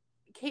and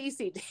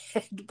Casey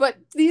did, but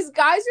these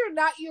guys are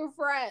not your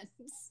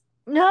friends.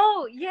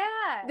 No,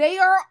 yeah. They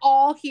are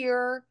all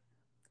here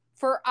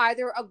for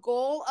either a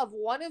goal of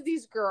one of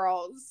these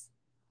girls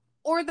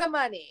or the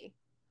money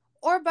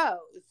or both.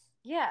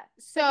 Yeah.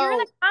 So but you're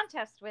in a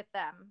contest with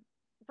them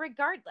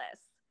regardless.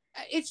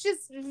 It's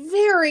just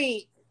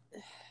very,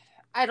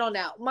 I don't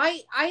know.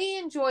 I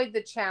enjoyed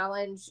the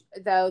challenge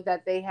though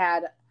that they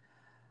had.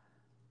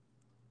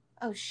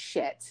 Oh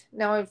shit.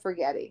 Now I'm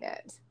forgetting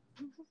it.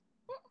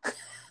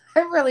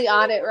 I'm really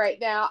on it right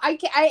now.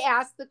 I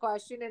asked the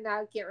question and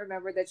now I can't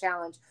remember the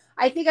challenge.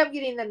 I think I'm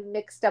getting them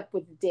mixed up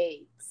with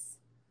dates.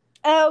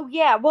 Oh,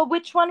 yeah. Well,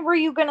 which one were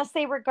you going to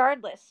say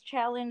regardless?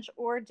 Challenge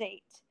or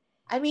date?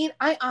 I mean,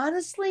 I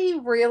honestly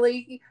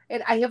really,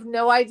 and I have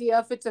no idea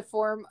if it's a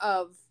form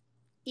of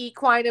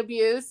equine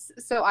abuse,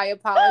 so I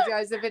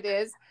apologize if it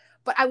is,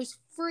 but I was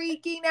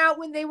freaking out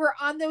when they were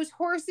on those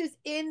horses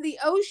in the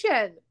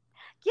ocean.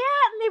 Yeah,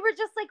 and they were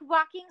just like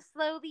walking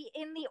slowly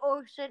in the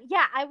ocean.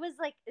 Yeah, I was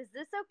like, is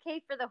this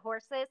okay for the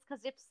horses?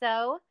 Because if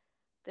so,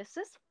 this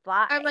is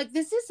fine. I'm like,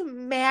 this is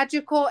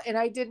magical, and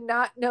I did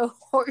not know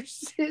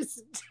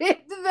horses did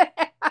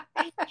that.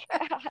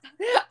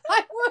 Yeah.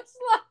 I was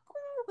like,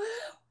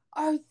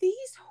 are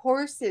these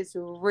horses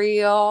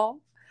real?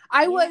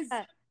 I was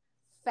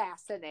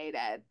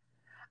fascinated.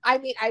 I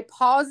mean, I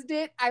paused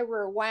it, I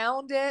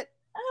rewound it,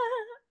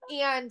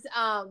 and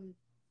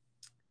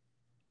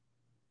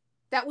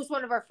that was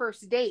one of our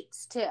first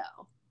dates too.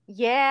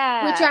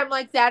 Yeah. Which I'm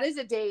like, that is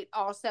a date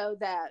also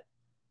that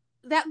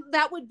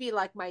would be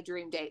like my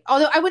dream date.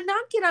 Although I would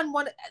not get on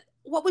one.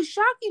 What was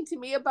shocking to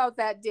me about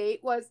that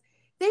date was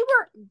they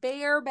were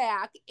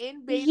bareback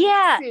in bathing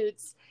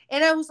suits.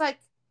 And I was like,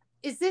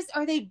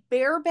 are they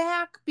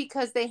bareback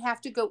because they have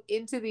to go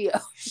into the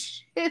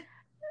ocean?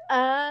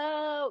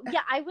 Oh,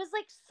 yeah. I was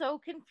like so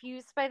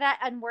confused by that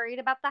and worried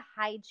about the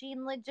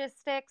hygiene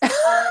logistics of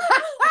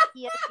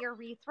the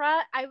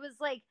urethra. I was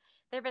like,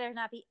 there better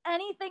not be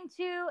anything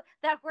to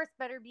that horse.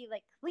 Better be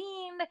like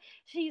clean.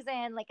 She's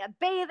in like a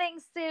bathing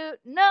suit.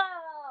 No,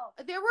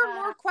 there were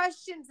more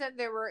questions than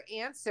there were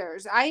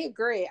answers. I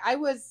agree. It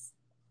was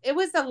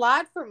a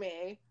lot for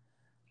me,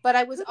 but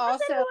I was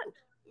also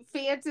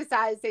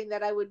fantasizing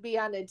that I would be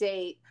on a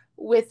date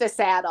with a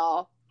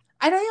saddle,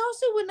 and I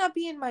also would not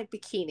be in my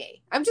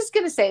bikini. I'm just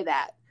gonna say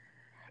that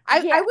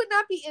I would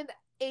not be in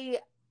a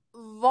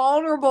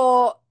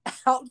vulnerable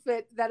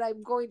outfit that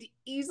I'm going to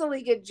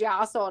easily get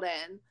jostled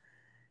in.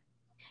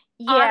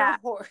 On a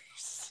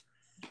horse.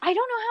 I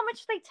don't know how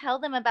much they tell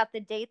them about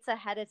the dates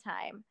ahead of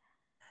time.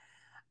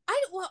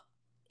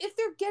 If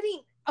they're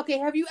getting okay,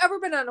 have you ever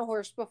been on a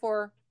horse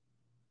before?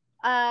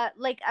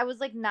 Like I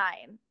was like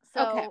 9,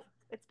 so okay.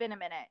 It's been a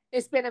minute.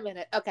 It's been a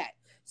minute. Okay,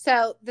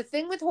 so the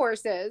thing with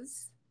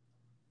horses,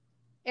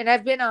 and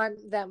I've been on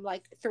them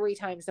like 3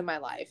 times in my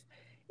life,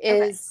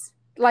 is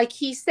like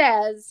he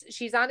says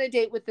she's on a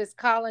date with this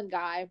Colin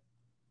guy,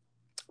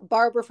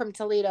 Barbara from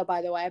Toledo,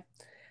 by the way.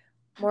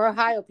 More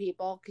Ohio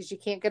people, because you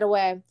can't get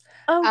away.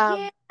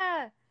 Oh,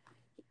 Yeah.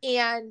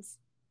 And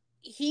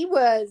he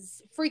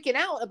was freaking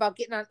out about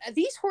getting on.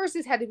 These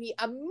horses had to be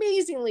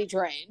amazingly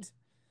trained,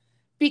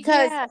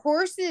 because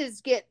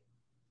horses get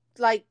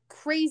like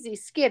crazy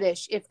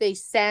skittish if they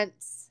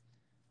sense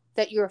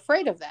that you're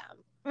afraid of them.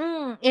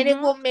 And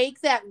it will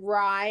make that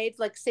ride,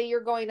 like say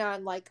you're going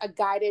on like a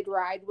guided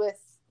ride with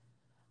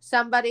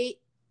somebody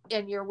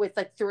and you're with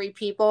like 3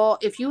 people.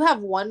 If you have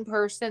one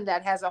person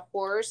that has a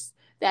horse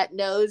that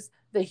knows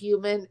the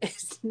human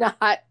is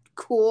not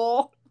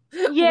cool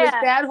with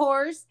that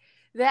horse,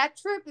 that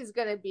trip is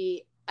going to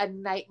be a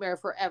nightmare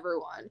for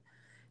everyone,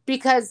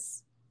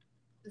 because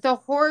the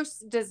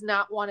horse does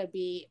not want to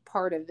be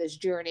part of this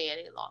journey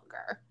any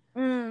longer.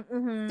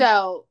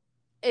 So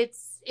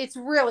it's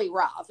really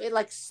rough. It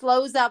like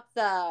slows up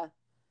the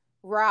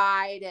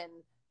ride, and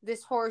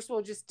this horse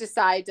will just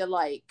decide to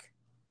like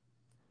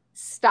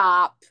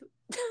stop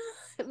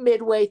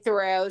midway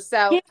through.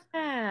 So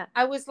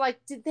I was like,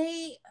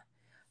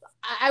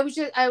 I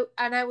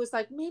was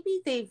like,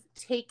 maybe they've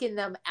taken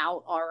them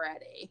out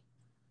already.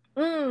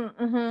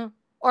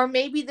 Or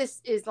maybe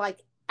this is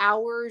like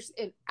hours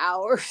and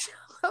hours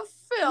of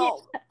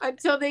film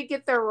until they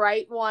get the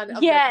right one.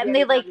 And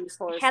they like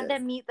had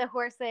them meet the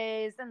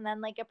horses and then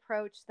like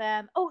approach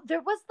them. Oh,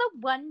 there was the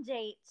one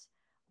date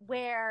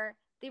where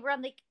they were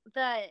on like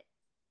the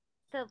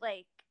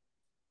like,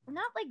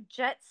 not like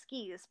jet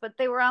skis, but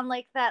they were on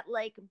like that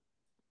like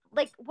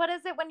what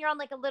is it when you're on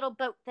like a little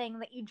boat thing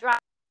that you drive,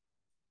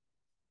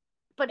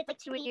 but it's like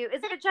two of you?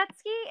 Is it a jet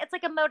ski? It's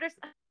like a motor.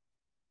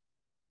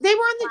 They were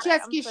on the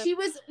jet ski. She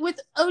was with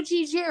OG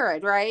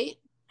Jared, right?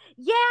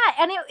 Yeah,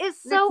 and it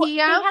is so Nakia?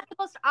 They had the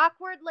most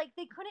awkward, like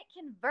they couldn't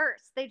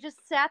converse. They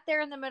just sat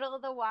there in the middle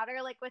of the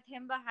water, like with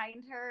him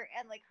behind her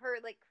and like her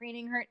like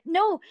preening her.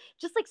 No,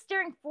 just like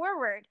staring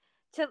forward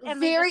to. And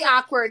very just,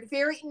 awkward.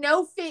 Very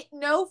no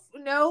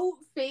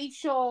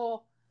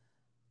facial.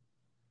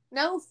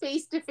 No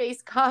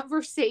face-to-face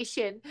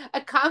conversation.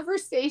 A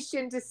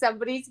conversation to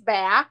somebody's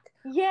back.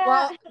 Yeah.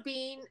 While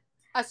being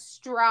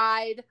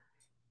astride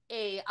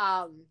a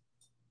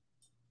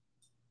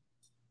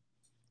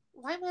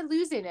why am I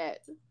losing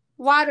it?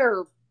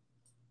 Water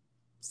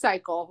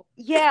cycle.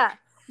 Yeah.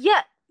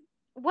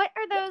 What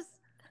are those?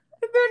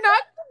 They're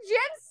not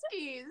jet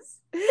skis.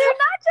 They're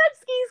not jet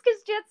skis,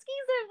 because jet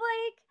skis have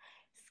like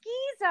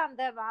skis on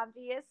them,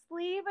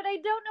 obviously, but I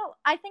don't know.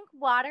 I think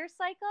water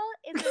cycle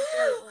is a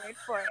great word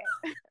for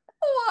it.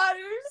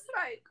 Water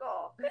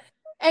cycle.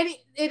 And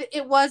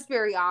it was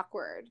very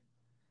awkward.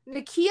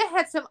 Nakia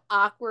had some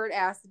awkward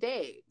ass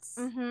dates.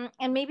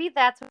 And maybe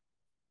that's what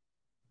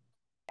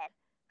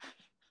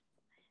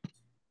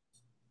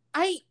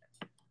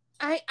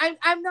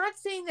I'm not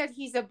saying that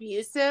he's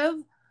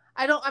abusive.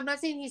 I'm not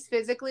saying he's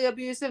physically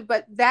abusive,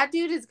 but that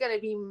dude is going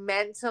to be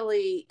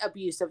mentally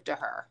abusive to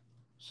her.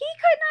 He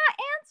could not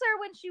answer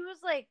when she was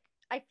like,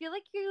 I feel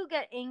like you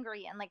get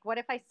angry and like, what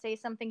if I say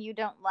something you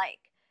don't like?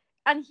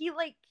 And he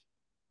like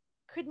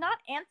could not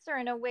answer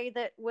in a way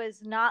that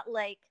was not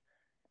like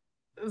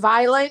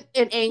violent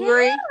and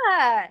angry.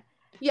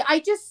 Yeah, I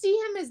just see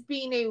him as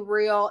being a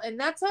real, and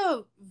that's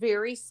a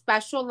very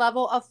special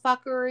level of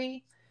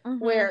fuckery,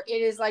 where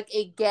it is like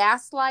a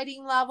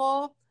gaslighting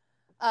level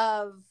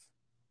of,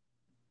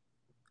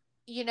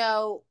 you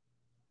know,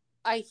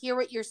 I hear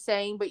what you're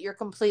saying, but you're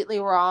completely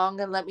wrong.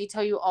 And let me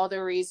tell you all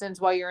the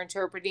reasons why you're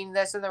interpreting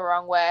this in the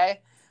wrong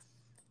way.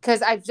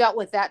 Because I've dealt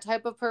with that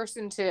type of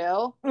person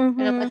too.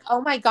 And I'm like,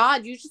 oh my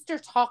God, you just are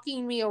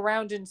talking me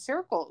around in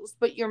circles,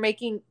 but you're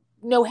making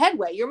no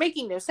headway. You're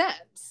making no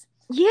sense.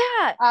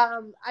 Yeah.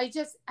 I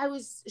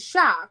was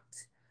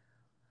shocked.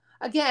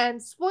 Again,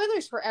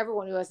 spoilers for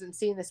everyone who hasn't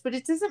seen this, but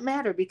it doesn't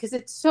matter because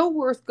it's so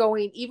worth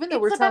going, even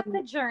though it's about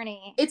the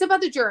journey. It's about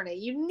the journey.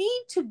 You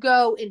need to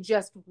go and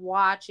just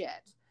watch it.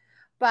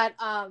 But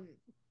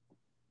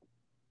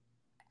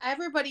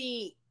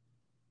everybody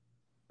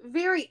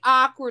very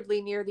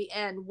awkwardly near the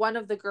end, one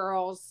of the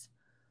girls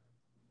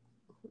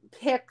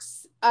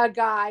picks a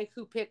guy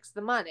who picks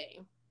the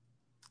money.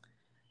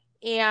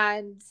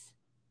 And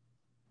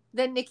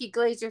then Nikki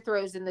Glazer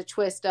throws in the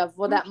twist of,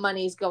 well, that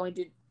money's going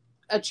to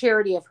a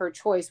charity of her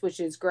choice, which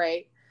is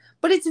great.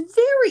 But it's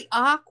very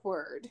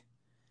awkward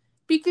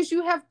because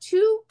you have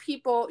two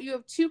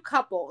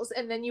couples,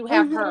 and then you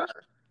have her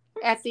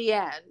at the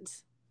end.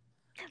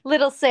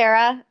 Little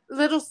Sarah.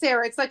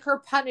 It's like her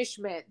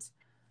punishment.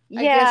 Yeah.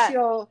 I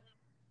guess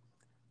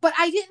but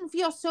I didn't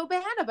feel so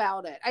bad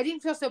about it. I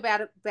didn't feel so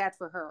bad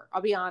for her.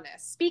 I'll be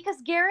honest. Because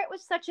Garrett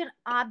was such an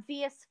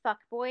obvious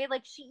fuckboy.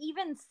 Like, she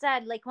even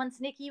said, like,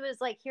 once Nikki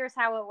was like, here's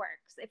how it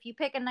works. If you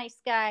pick a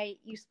nice guy,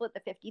 you split the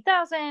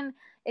 $50,000.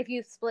 If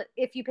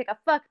you pick a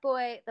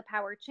fuckboy, the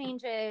power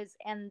changes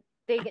and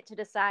they get to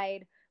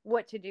decide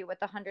what to do with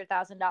the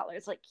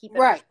 $100,000. Like, keep it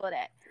or split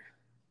it.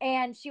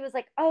 And she was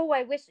like, oh,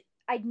 I wish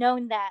I'd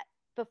known that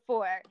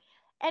before.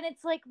 And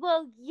it's like,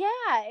 well,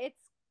 yeah, it's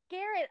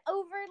Garrett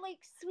over like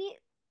sweet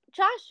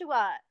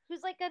Joshua,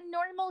 who's like a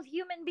normal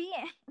human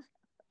being.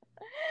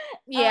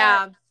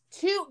 Yeah.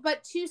 Too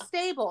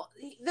stable.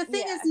 The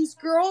thing is, these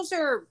girls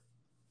are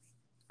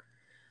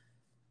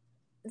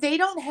they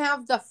don't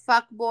have the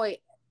fuck boy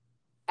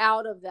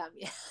out of them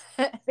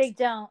yet. They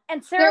don't.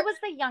 And Sarah was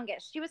the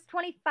youngest. She was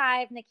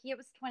 25, Nakia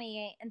was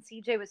 28, and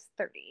CJ was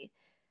 30.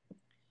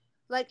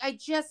 Like,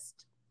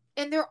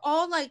 and they're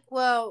all like,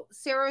 well,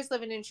 Sarah's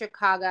living in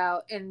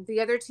Chicago, and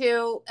the other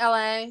two,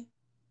 LA.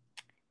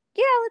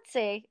 Yeah, let's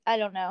see. I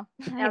don't know.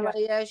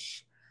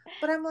 LA-ish.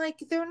 But I'm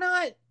like, they're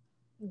not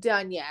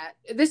done yet.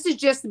 This is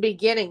just the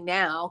beginning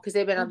now, because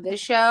they've been on this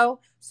show.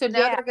 So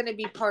now they're going to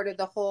be part of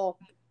the whole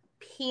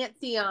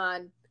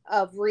pantheon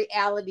of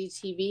reality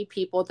TV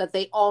people that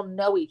they all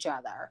know each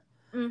other.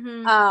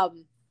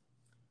 Mm-hmm.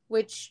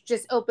 Which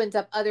just opens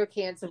up other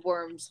cans of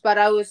worms. But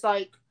I was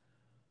like,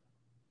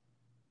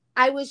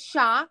 I was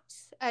shocked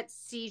at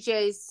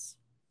CJ's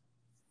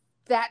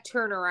that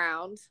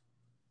turnaround.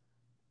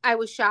 I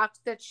was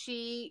shocked that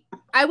two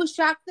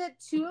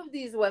of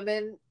these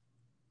women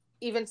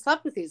even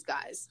slept with these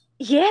guys.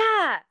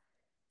 Yeah.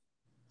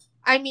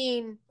 I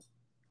mean,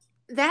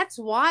 that's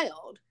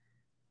wild.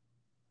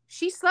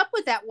 She slept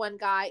with that one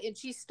guy and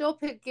she still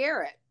picked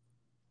Garrett.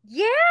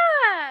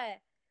 Yeah.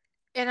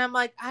 And I'm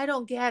like, I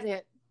don't get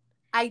it.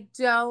 I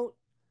don't.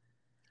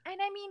 And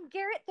I mean,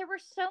 Garrett, there were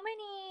so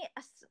many,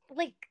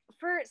 like,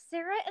 for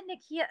Sarah and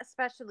Nakia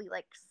especially,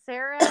 like,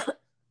 Sarah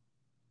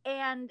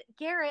and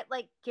Garrett,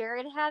 like,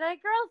 Garrett had a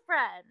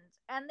girlfriend,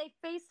 and they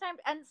FaceTimed,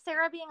 and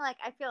Sarah being like,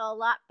 I feel a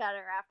lot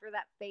better after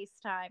that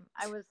FaceTime.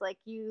 I was like,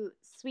 you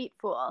sweet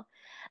fool.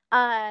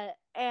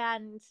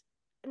 And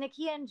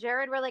Nakia and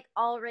Jared were, like,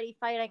 already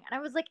fighting, and I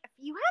was like, if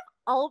you have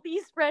all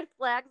these red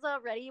flags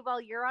already while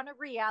you're on a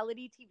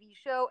reality TV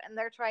show, and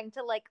they're trying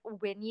to, like,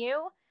 win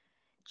you,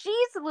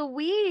 jeez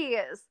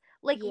Louise,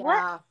 like,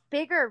 what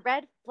bigger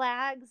red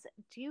flags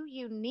do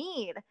you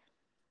need?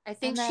 I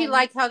think she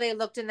liked how they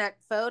looked in that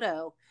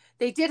photo.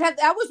 They did have,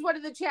 that was one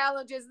of the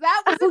challenges.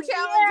 That was a challenge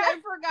I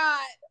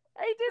forgot.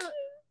 I did.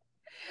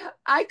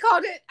 I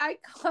called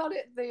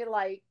it the,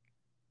 like,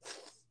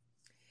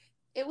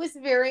 it was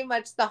very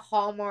much the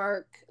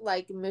Hallmark,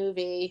 like,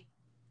 movie.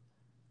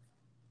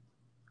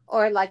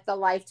 Or, like, the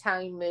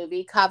Lifetime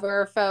movie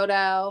cover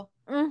photo.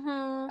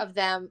 Of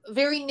them.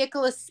 Very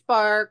Nicholas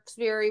Sparks,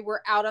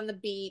 we're out on the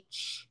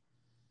beach.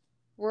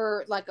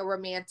 We're like a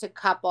romantic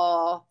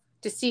couple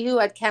to see who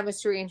had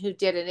chemistry and who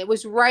didn't. It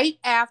was right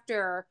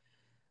after,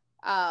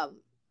 I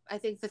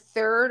think the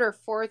third or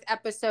fourth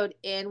episode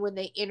in when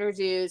they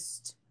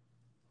introduced.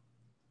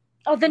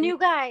 Oh, the new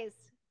guys.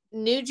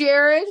 New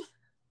Jared.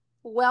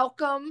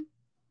 Welcome.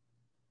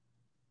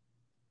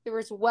 There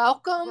was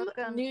Welcome,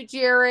 New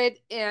Jared,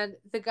 and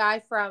the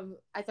guy from,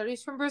 I thought he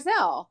was from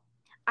Brazil.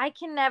 I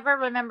can never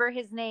remember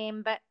his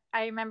name, but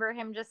I remember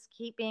him just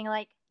keep being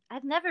like,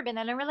 I've never been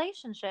in a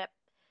relationship.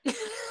 And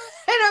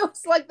I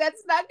was like,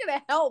 that's not going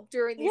to help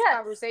during these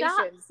conversations.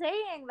 Stop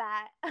saying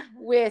that.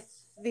 With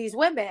these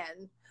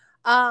women.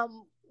 What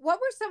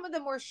were some of the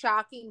more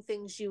shocking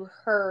things you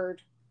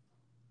heard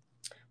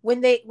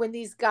when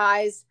these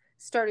guys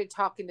started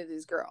talking to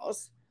these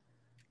girls?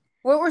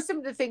 What were some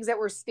of the things that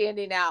were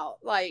standing out?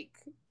 Like,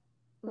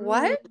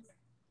 what?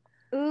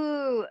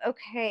 Ooh,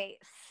 okay.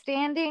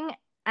 Standing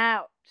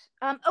out.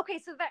 Okay,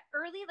 so that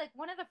early, like,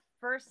 one of the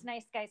first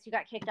nice guys who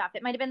got kicked off,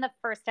 it might have been the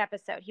first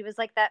episode. He was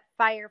like that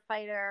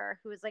firefighter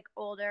who was like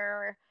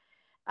older.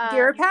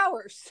 Garrett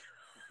Powers.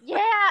 Yeah,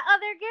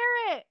 other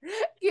Garrett.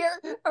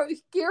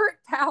 Garrett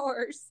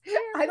Powers.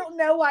 I don't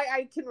know why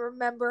I can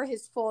remember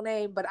his full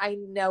name, but I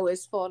know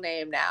his full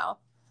name now.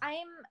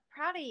 I'm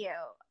proud of you.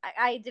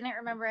 I didn't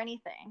remember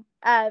anything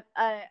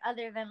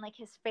other than like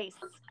his face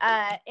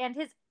and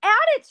his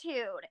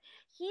attitude.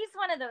 He's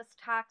one of those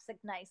toxic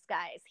nice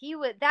guys.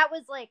 That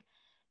was like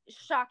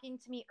shocking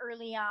to me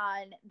early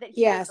on that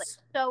he was like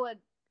so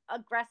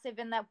aggressive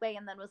in that way,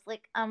 and then was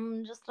like,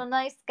 I'm just a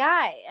nice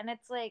guy. And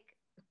it's like,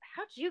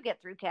 how'd you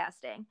get through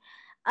casting?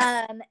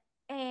 And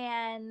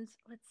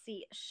let's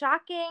see,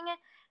 shocking.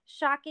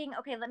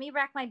 Okay, let me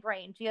rack my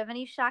brain. Do you have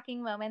any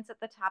shocking moments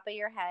at the top of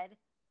your head?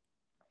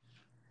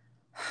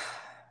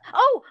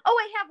 Oh,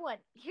 I have one.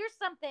 Here's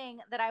something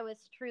that I was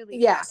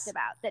truly shocked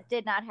about that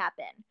did not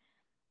happen.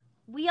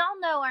 We all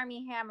know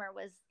Armie Hammer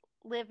was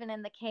living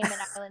in the Cayman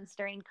Islands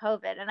during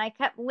COVID, and I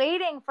kept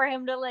waiting for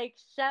him to like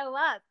show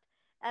up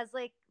as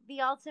like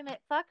the ultimate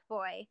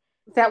fuckboy.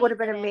 That would have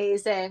been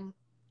amazing.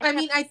 I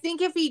mean, I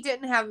think if he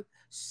didn't have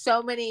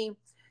so many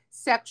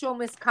sexual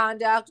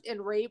misconduct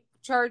and rape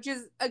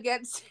charges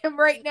against him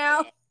right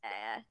now.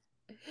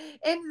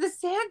 And the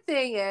sad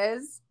thing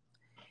is,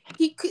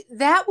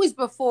 that was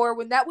before,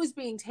 when that was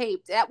being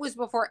taped, that was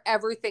before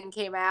everything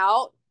came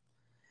out.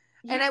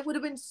 Yeah. And it would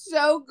have been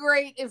so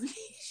great if he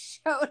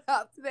showed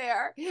up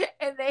there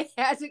and they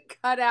had to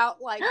cut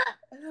out like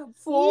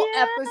full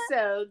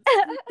episodes.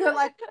 They're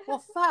like,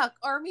 well, fuck,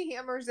 Armie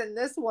Hammer's in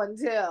this one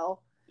too.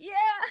 Yeah.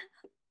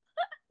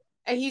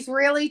 And he's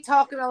really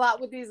talking a lot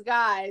with these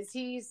guys.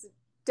 He's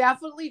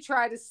definitely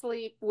tried to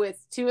sleep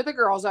with two of the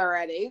girls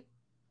already.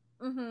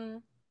 Mm-hmm.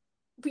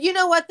 But you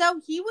know what, though?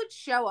 He would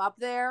show up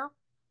there.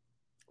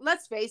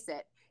 Let's face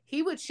it.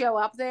 He would show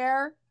up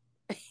there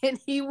and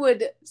he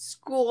would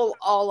school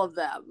all of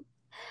them.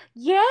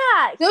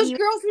 Yeah. Those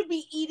girls would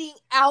be eating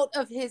out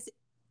of his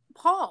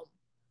palm.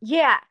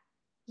 Yeah.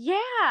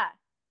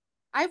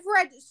 I've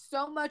read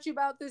so much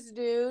about this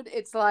dude.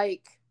 It's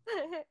like,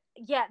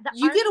 yeah.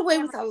 you get away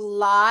with a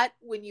lot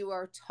when you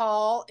are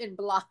tall and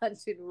blonde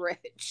and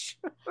rich.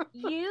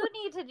 You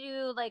need to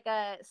do like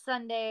a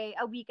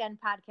weekend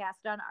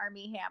podcast on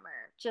Armie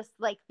Hammer, just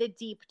like the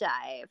deep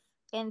dive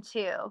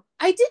into.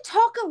 I did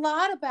talk a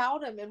lot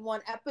about him in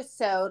one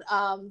episode.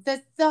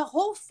 The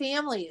whole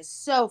family is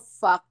so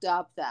fucked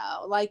up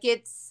though. Like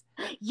it's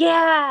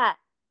like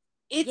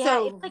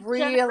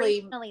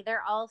really generationally,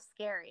 they're all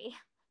scary.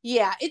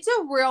 Yeah, it's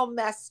a real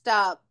messed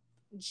up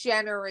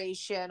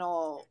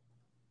generational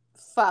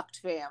fucked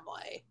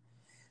family.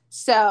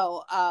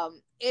 So,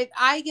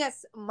 I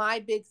guess my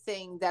big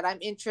thing that I'm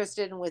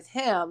interested in with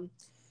him,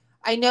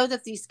 I know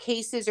that these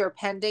cases are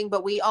pending,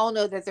 but we all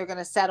know that they're going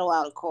to settle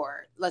out of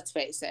court. Let's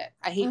face it.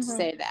 I hate to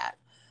say that.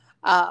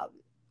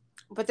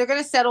 But they're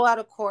going to settle out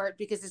of court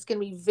because it's going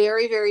to be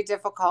very, very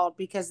difficult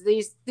because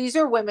these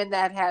are women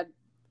that had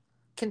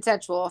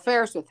consensual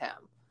affairs with him.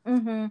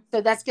 Mm-hmm.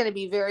 So that's going to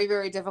be very,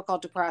 very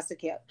difficult to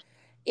prosecute.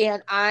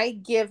 And I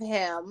give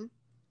him,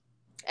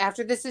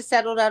 after this is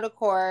settled out of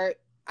court,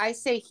 I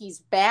say he's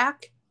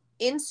back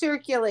in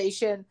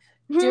circulation,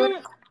 doing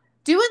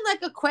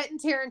like a Quentin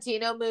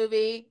Tarantino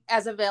movie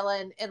as a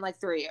villain in like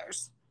 3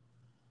 years.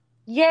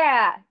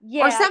 Yeah.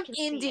 Or some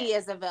indie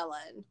as a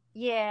villain.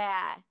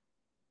 Yeah.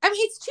 I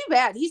mean, it's too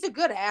bad. He's a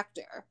good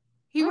actor.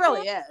 He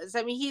really is.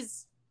 I mean,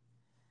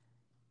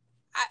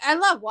 I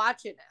love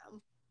watching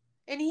him.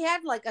 And he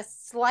had like a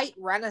slight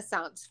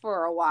renaissance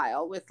for a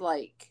while with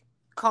like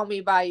Call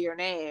Me By Your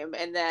Name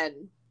and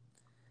then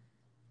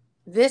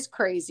this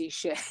crazy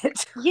shit.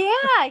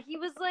 Yeah, he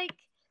was like,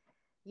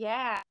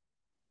 yeah,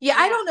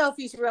 I don't know if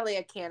he's really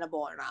a cannibal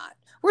or not.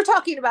 We're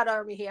talking about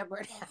Armie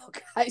Hammer now,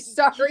 guys.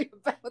 Sorry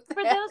about that.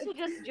 For those who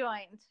just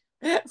joined.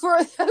 For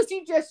those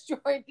who just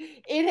joined,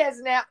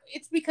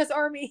 it's because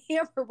Armie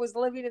Hammer was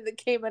living in the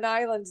Cayman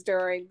Islands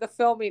during the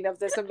filming of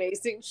this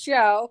amazing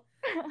show.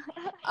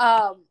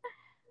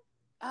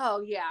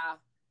 Oh yeah,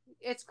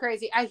 it's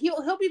crazy.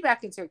 He'll be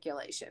back in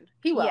circulation.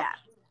 He will.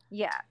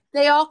 Yeah.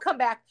 They all come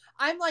back.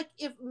 I'm like,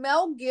 if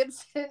Mel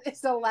Gibson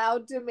is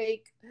allowed to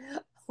make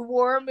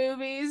war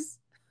movies,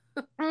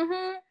 I mean,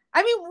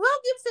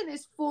 Mel Gibson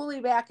is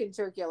fully back in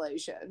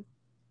circulation.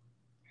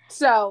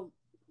 So,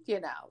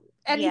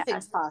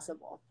 anything's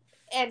possible.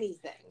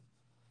 Anything.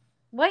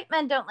 White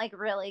men don't like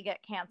really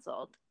get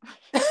canceled.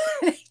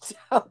 They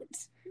don't.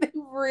 They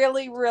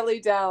really, really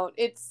don't.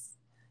 It's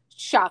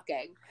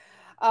shocking.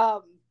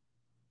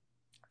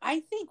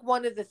 I think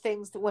one of the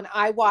things that when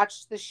I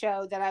watched the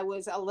show that I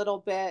was a little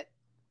bit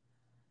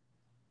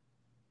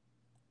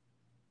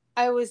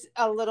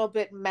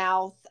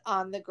mouth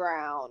on the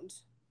ground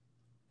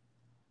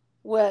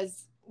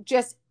was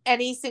just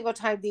any single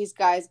time these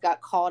guys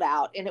got called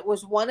out. And it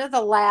was one of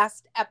the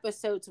last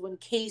episodes when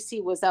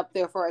Casey was up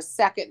there for a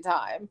second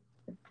time.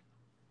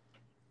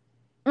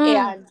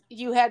 And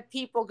you had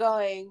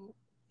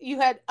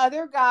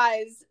other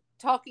guys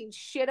talking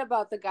shit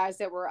about the guys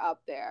that were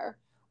up there.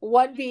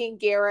 One being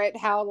Garrett,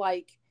 how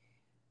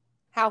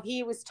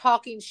he was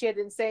talking shit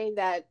and saying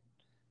that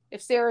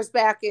if Sarah's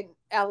back in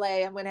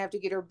LA, I'm going to have to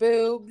get her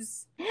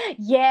boobs.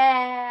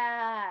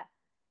 Yeah.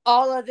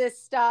 All of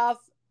this stuff.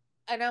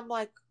 And I'm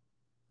like,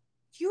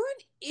 you're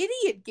an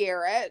idiot,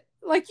 Garrett.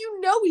 Like,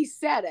 he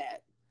said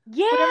it.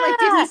 Yeah. But I'm like,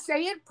 did he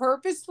say it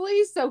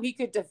purposely so he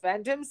could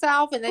defend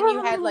himself? And then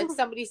you had like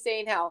somebody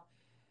saying how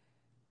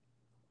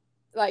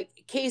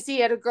like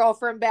Casey had a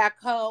girlfriend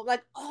back home,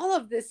 like all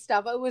of this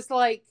stuff. It was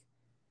like,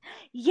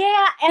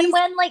 yeah. And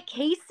when like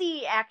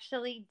Casey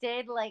actually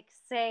did like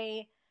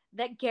say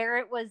that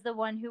Garrett was the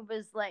one who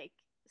was like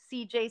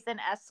CJ's an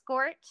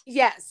escort.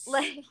 Yes.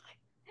 Like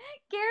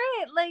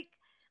Garrett, like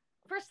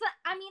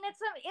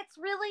it's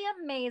really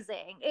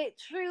amazing. It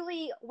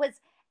truly was.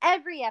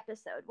 Every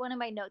episode, one of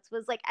my notes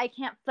was like, I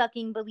can't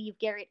fucking believe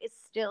Garrett is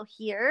still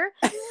here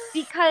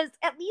because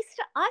at least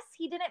to us,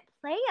 he didn't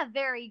play a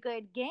very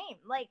good game.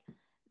 Like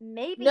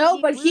maybe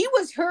he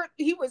was hurt.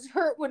 He was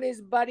hurt when his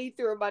buddy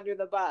threw him under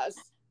the bus.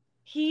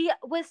 He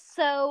was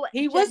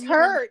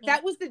hurt.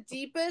 That was the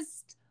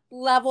deepest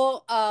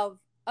level of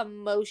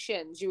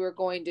emotions you were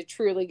going to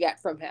truly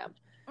get from him.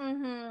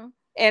 Mm-hmm.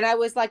 And I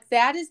was like,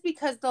 that is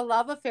because the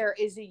love affair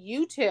is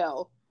you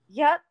two.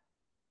 Yep.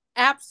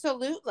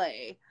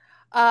 Absolutely.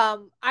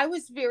 I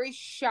was very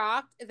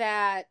shocked who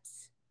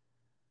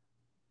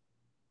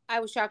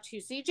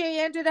CJ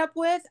ended up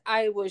with.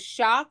 I was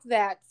shocked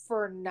that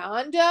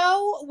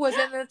Fernando was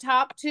in the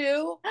top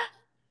 2.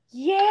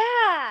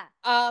 Yeah.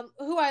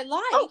 Who I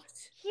liked. Oh,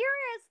 here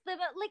is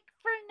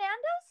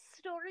Fernando's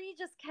story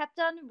just kept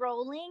on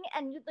rolling,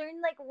 and you learn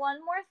like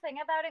one more thing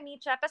about him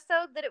each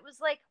episode, that it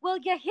was like, well,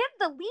 you hit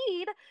the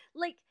lead.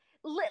 Like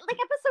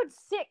episode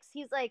 6,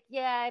 he's like,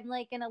 yeah, I'm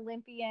like an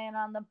Olympian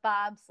on the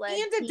bobsled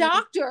and team. a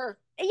doctor.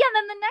 Yeah, and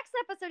then the next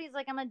episode, he's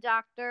like, I'm a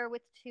doctor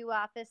with 2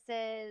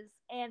 offices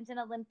and an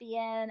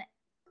Olympian.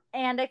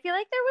 And I feel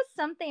like there was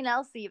something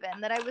else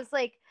even that I was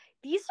like,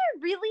 these are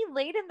really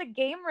late in the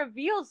game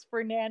reveals,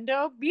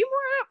 Fernando. Be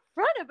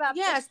more upfront about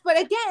Yes, this. but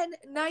again,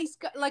 nice,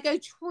 like a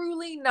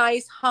truly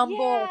nice, humble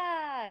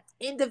Yeah.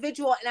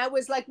 individual. And I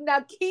was like,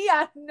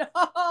 Nakia,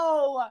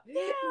 no,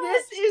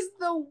 this is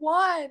the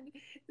one.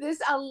 This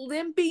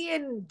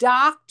Olympian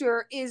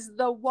doctor is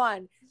the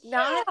one,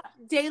 not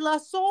De La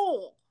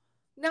Soul,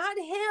 not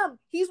him.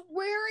 He's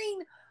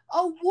wearing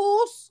a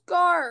wool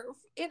scarf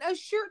in a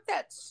shirt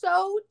that's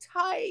so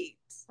tight.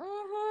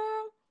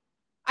 Mm-hmm.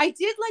 I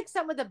did like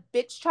some of the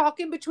bitch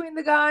talking between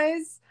the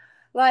guys.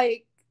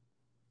 Like,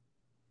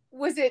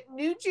 was it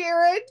New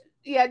Jared?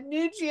 Yeah,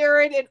 New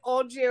Jared and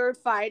old Jared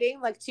fighting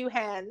like two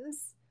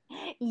hens.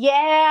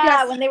 Yeah,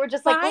 Just when they were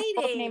just like, we're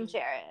both fighting. named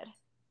Jared.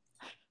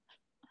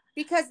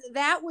 Because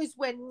that was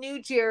when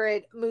New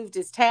Jared moved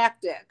his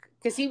tactic.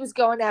 Because he was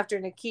going after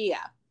Nakia.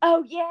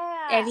 Oh,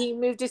 yeah. And he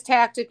moved his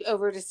tactic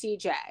over to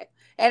CJ.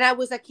 And I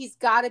was like, he's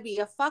got to be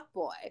a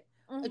fuckboy.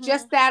 Mhm.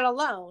 Just that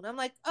alone. I'm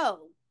like,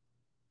 oh.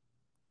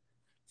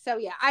 So,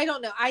 yeah, I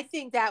don't know. I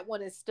think that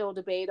one is still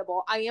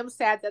debatable. I am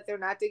sad that they're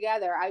not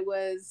together. I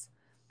was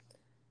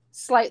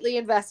slightly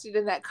invested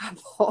in that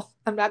couple.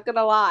 I'm not going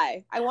to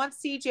lie. I want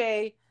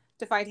CJ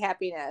to find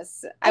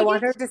happiness. I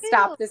want her to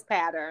stop this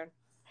pattern.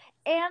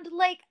 And,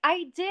 like,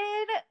 I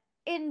did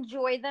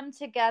enjoy them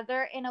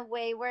together in a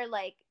way where,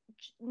 like,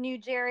 New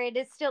Jared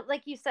is still,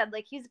 like you said,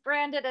 like, he's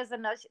branded as a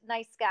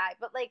nice guy,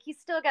 but, like, he's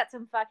still got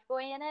some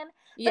fuckboy in him.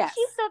 But Yes.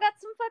 she's still got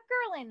some fuck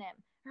girl in him.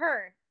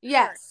 Her.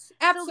 Yes,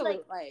 her. absolutely.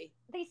 So, like,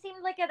 they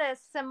seemed like at a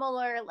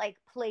similar, like,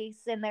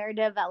 place in their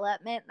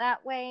development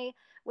that way,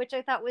 which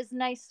I thought was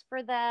nice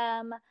for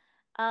them.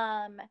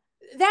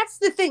 That's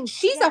the thing.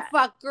 She's a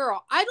fuck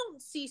girl. I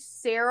don't see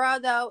Sarah,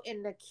 though,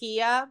 and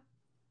Nakia.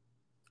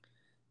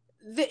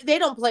 They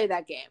don't play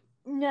that game.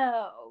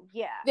 No,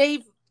 yeah.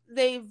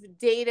 They've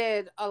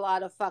dated a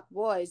lot of fuck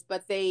boys,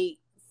 but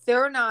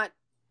they're not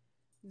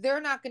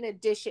going to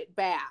dish it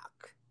back.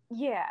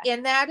 Yeah.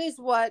 And that is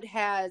what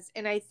has,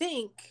 and I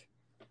think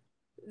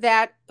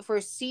that for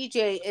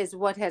CJ is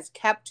what has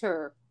kept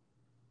her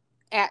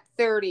at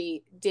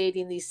 30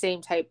 dating these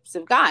same types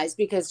of guys,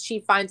 because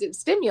she finds it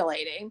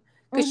stimulating,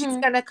 because she's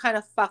going to kind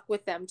of fuck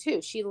with them too.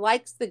 She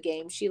likes the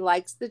game. She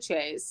likes the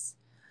chase.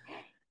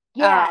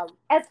 Yeah,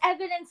 as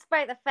evidenced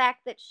by the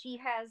fact that she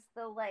has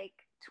the, like,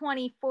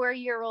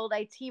 24-year-old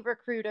IT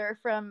recruiter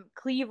from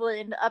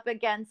Cleveland up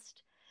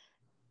against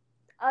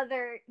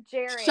other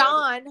Jared.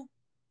 Sean.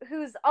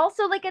 Who's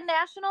also, like, a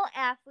national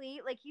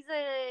athlete. Like, he's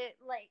a,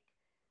 like,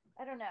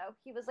 I don't know.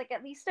 He was, like,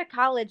 at least a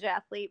college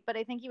athlete, but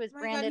I think he was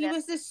branded He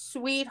was a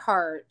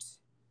sweetheart.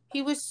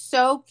 He was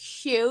so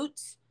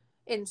cute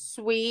and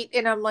sweet.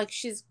 And I'm like,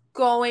 she's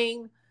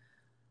going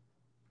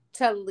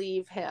to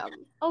leave him.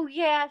 Oh,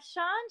 yeah.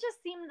 Sean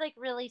just seemed, like,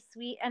 really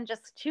sweet and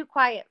just too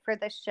quiet for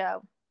this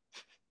show.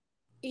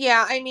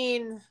 Yeah, I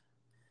mean,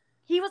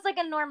 he was like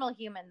a normal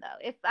human,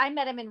 though. If I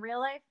met him in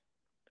real life,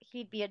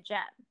 he'd be a gem.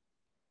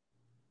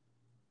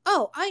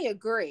 Oh, I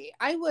agree.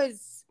 I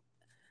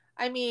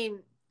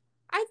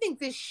think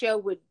this show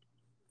would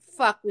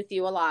fuck with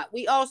you a lot.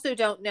 We also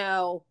don't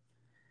know.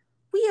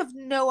 We have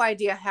no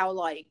idea how,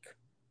 like,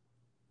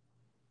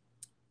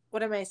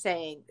 what am I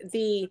saying?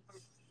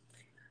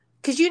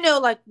 Because,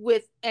 like,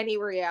 with any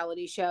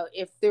reality show,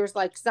 if there's,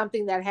 like,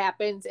 something that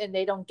happens and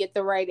they don't get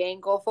the right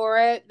angle for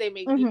it, they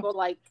make people,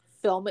 like,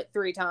 film it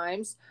 3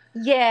 times.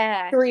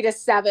 Yeah. 3 to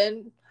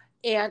 7.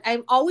 And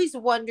I'm always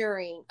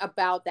wondering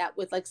about that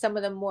with, like, some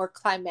of the more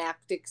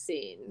climactic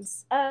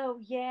scenes. Oh,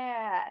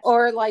 yeah.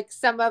 Or, like,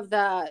 some of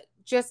the,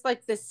 just,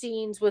 like, the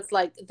scenes with,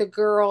 like, the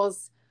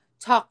girls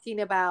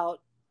talking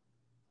about,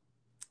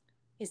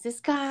 is this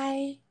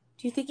guy...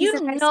 Do you think he's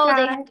a nice guy?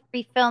 They had to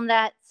refilm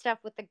that stuff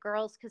with the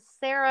girls because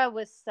Sarah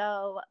was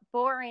so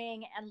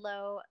boring and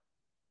low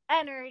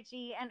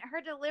energy, and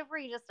her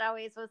delivery just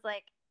always was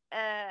like,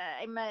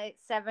 I'm a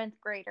 7th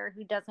grader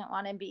who doesn't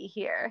want to be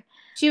here.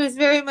 She was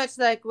very much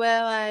like,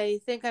 well, I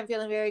think I'm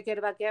feeling very good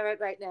about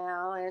Garrett right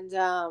now, and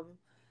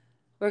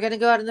we're going to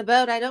go out on the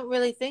boat. I don't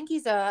really think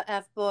he's a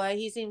F-boy.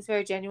 He seems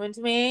very genuine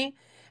to me.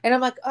 And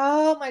I'm like,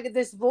 oh my God,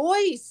 this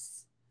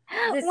voice.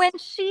 When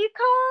she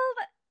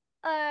called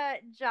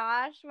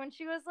Josh, when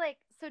she was like,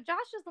 so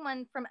Josh is the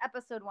one from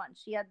episode 1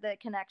 she had the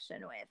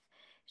connection with,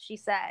 she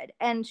said,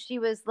 and she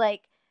was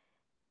like,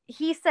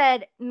 he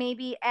said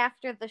maybe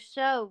after the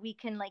show we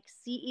can, like,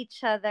 see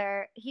each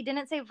other. He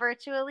didn't say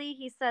virtually,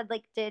 he said,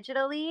 like,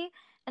 digitally.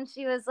 And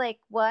she was like,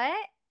 what?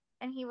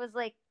 And he was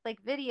like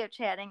video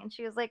chatting. And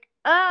she was like,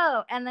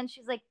 oh. And then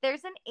she's like,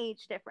 there's an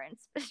age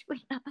difference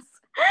between us,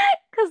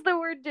 because the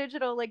word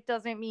digital, like,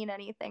 doesn't mean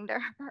anything to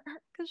her,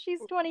 because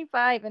she's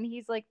 25 and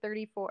he's like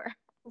 34.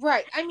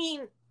 Right. I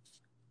mean,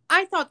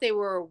 I thought they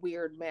were a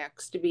weird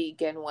mix to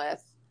begin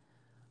with.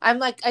 I'm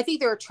like, I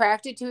think they're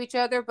attracted to each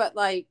other, but,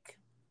 like,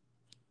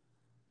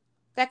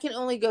 that can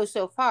only go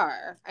so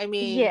far. I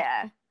mean,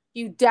 yeah,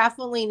 you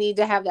definitely need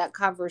to have that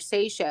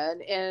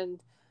conversation.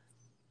 And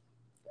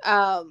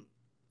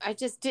I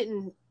just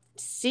didn't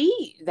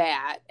see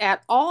that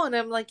at all. And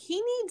I'm like,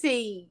 he needs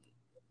a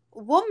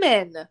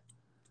woman,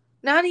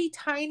 not a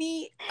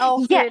tiny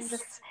elfin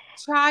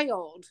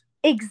child.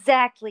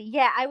 Exactly.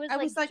 Yeah, I was I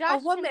like, was like, a Josh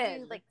can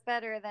woman. do like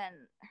better than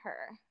her.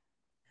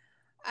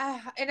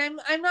 And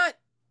I'm not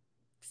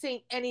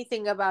saying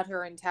anything about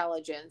her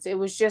intelligence. It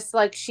was just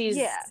like she's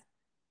Yeah.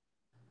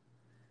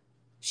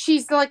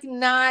 like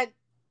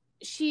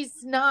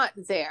she's not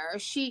there.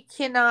 She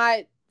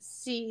cannot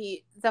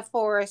see the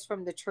forest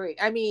from the tree.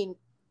 I mean,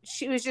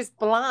 she was just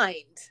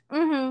blind.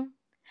 Mm-hmm.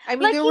 I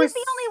mean, Like, there he's was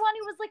the only one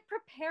who was like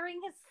preparing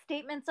his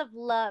statements of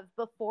love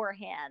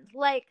beforehand.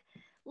 Like,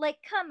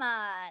 come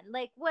on,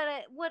 like what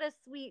a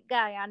sweet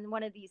guy on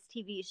one of these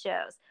TV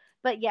shows.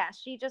 But yeah,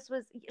 she's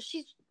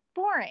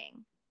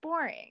boring.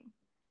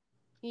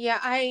 Yeah,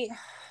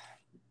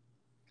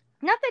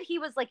 Not that he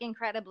was like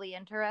incredibly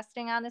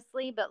interesting,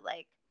 honestly, but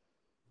like,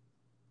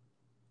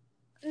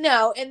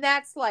 no, and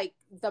that's like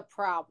the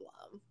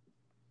problem.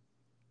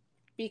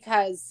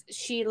 Because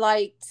she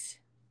liked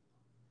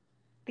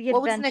the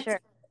what was adventure.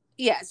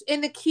 Yes,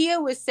 and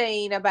Nakia was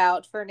saying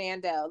about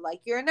Fernando,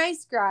 like, you're a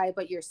nice guy,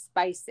 but you're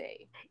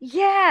spicy.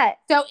 Yeah.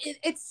 So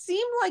it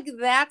seemed like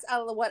that's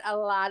what a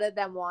lot of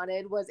them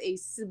wanted, was a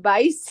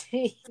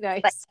spicy,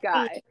 nice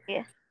guy.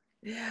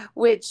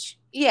 Which,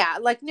 yeah,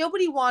 like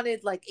nobody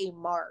wanted like a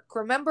Mark.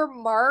 Remember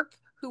Mark,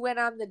 who went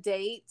on the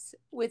date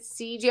with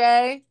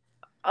CJ?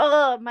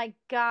 Oh my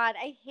God,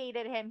 I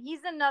hated him.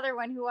 He's another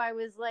one who I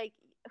was like,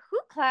 who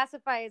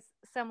classifies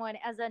someone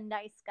as a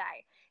nice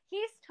guy?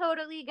 He's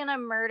totally gonna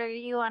murder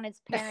you on his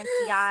parents'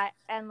 yacht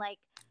and like.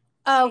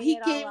 Oh, pay he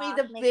it gave all me off,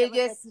 the make it look like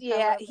biggest, he fell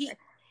yeah, over. he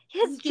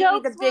His gave me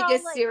the jokes were all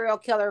biggest like serial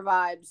killer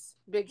vibes,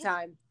 big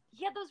time.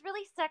 he had those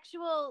really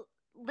sexual,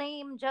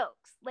 lame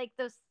jokes, like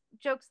those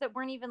jokes that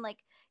weren't even like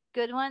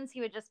good ones.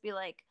 He would just be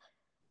like,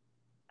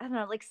 I don't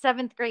know, like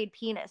 7th grade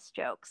penis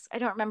jokes. I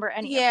don't remember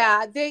any of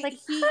them. Yeah, Like,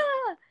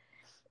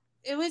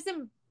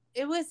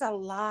 it was a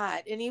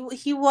lot, and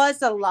he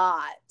was a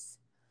lot.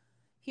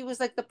 He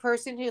was like the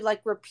person who like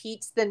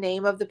repeats the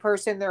name of the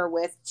person they're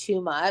with too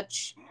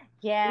much.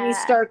 yeah. And you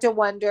start to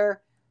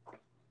wonder,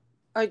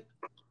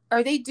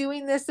 are they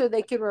doing this so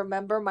they can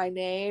remember my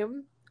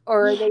name?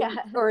 Or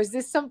or is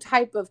this some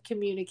type of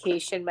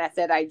communication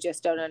method I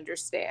just don't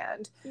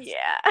understand?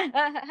 Yeah.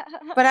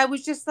 But I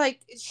was just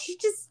like,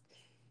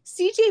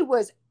 CJ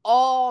was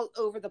all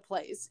over the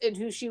place in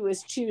who she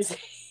was choosing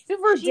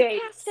for she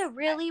dates. cast a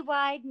really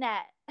wide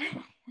net.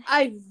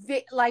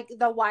 Like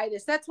the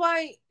widest. That's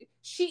why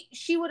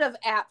she would have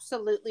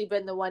absolutely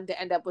been the one to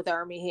end up with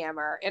Armie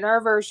Hammer in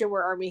our version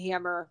where Armie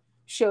Hammer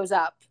shows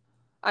up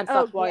on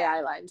Fuckboy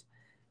Island.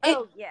 It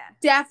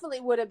definitely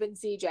would have been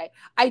CJ.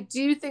 I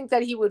do think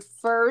that he would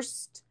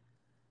first.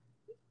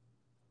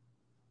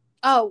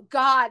 Oh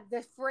God,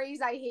 the phrase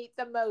I hate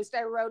the most.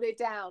 I wrote it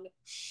down.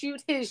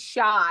 Shoot his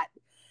shot.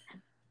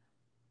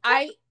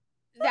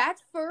 That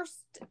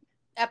first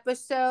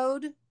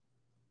episode,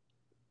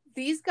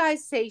 these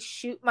guys say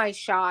shoot my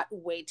shot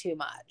way too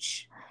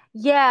much.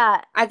 Yeah.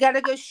 I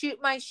gotta go shoot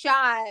my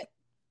shot.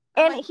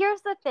 And like,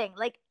 here's the thing,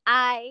 like,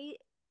 I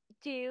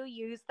do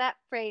use that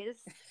phrase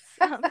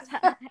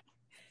sometimes.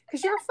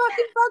 Because you're a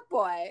fucking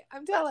fuckboy.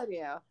 I'm telling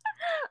you.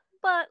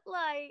 But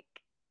like,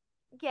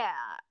 yeah.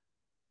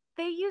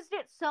 They used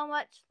it so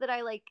much that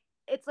I like,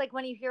 it's like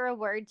when you hear a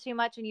word too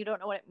much and you don't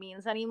know what it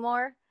means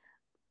anymore.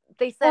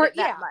 They said it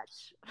that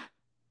much.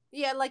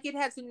 Yeah, like it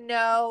has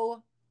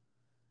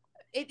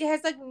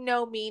like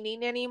no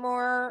meaning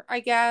anymore,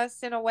 I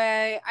guess, in a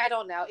way. I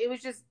don't know. It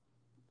was just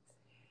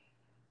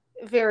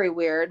very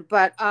weird.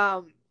 But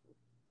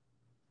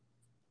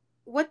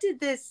let's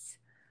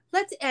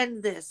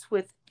end this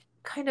with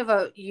kind of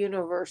a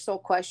universal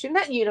question.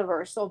 Not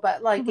universal,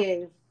 but like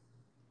a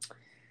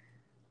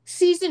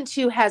season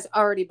 2 has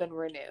already been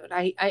renewed.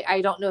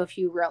 I don't know if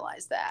you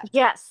realize that.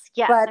 Yes.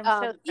 But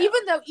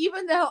even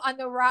though on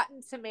the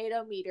Rotten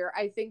Tomato meter,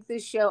 I think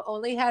this show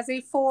only has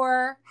a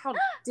 4. How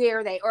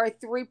dare they? Or a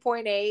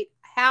 3.8.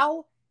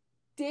 How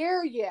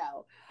dare you?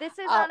 This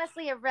is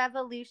honestly a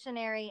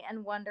revolutionary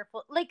and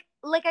wonderful. Like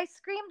I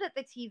screamed at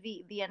the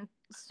TV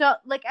so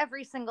like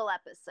every single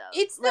episode.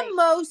 It's like,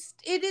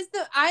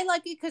 I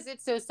like it because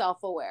it's so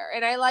self-aware,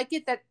 and I like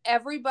it that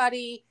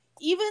everybody,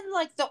 even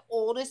like the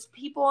oldest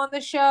people on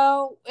the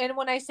show, and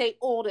when I say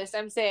oldest,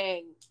 I'm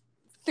saying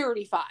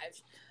 35.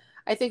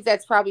 I think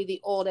that's probably the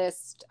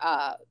oldest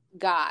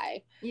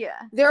guy.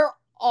 Yeah. They're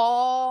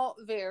all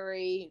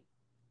very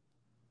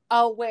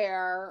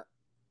aware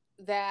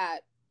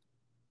that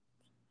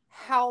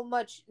how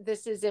much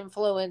this is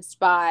influenced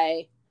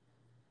by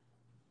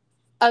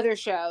other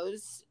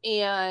shows,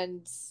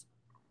 and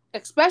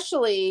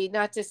especially,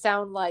 not to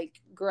sound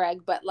like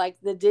Greg, but like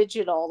the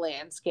digital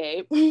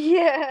landscape.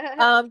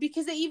 Yeah.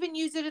 Because they even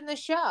use it in the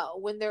show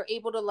when they're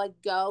able to like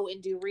go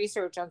and do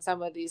research on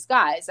some of these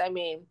guys. I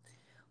mean,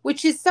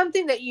 which is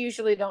something that you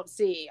usually don't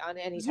see on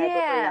any type of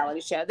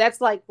reality show. That's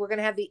like, we're going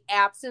to have the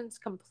absence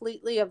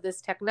completely of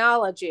this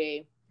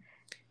technology.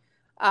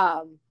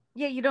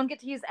 Yeah, you don't get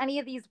to use any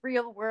of these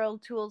real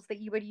world tools that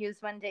you would use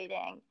when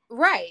dating.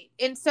 Right.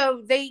 And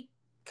so they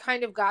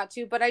kind of got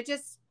to, but and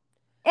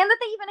that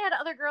they even had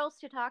other girls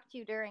to talk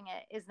to during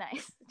it is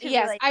nice.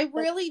 Yes, I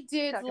really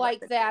did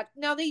like that.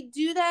 Now they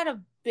do that a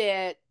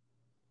bit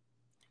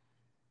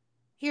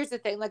here's the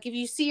thing. Like, if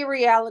you see a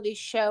reality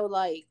show,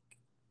 like,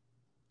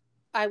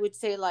 I would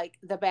say, like,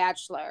 The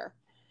Bachelor,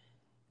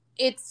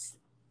 it's,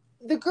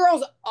 the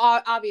girls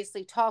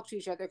obviously talk to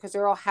each other because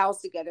they're all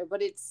housed together,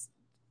 but it's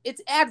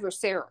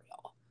adversarial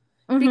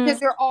because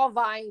they're all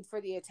vying for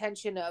the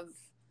attention of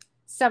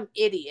some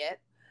idiot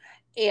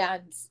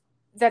and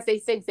that they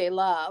think they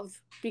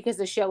love because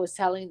the show is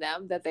telling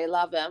them that they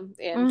love him,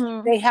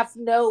 and they have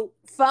no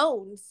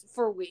phones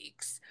for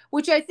weeks,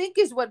 which I think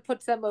is what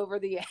puts them over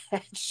the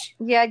edge.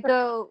 Yeah,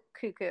 go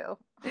cuckoo.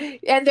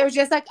 And they're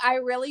just like, I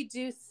really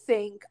do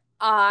think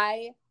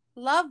I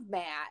love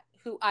Matt,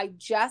 who I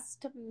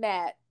just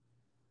met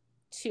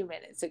 2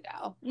 minutes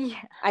ago.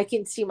 Yeah. I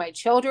can see my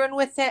children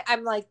with it.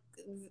 I'm like,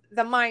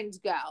 the minds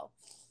go.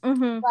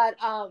 But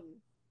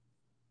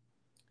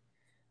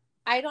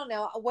I don't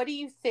know. What do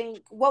you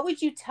think? What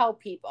would you tell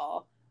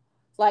people?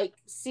 Like,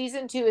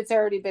 season 2, it's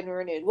already been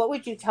renewed. What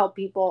would you tell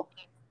people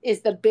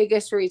is the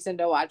biggest reason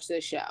to watch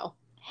this show?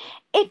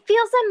 It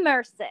feels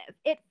immersive.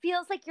 It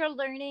feels like you're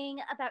learning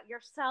about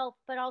yourself,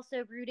 but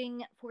also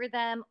rooting for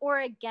them or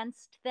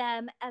against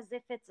them as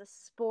if it's a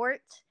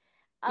sport.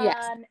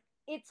 Yes.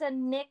 It's a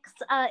mix.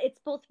 It's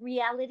both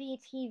reality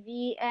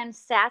TV and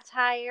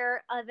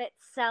satire of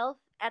itself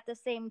at the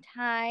same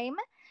time.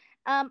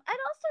 I'd also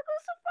go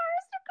so far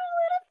as to call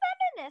it a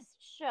feminist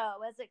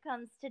show as it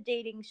comes to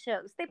dating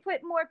shows. They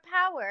put more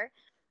power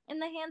in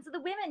the hands of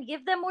the women,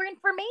 give them more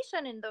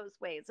information in those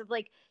ways of,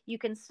 like, you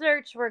can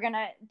search, we're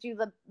gonna do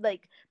the,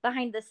 like,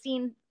 behind the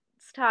scenes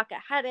talk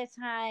ahead of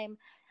time.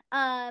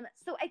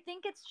 So I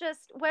think it's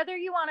just whether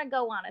you want to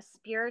go on a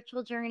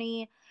spiritual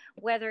journey,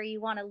 whether you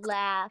want to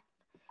laugh,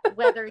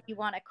 whether you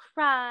want to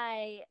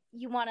cry,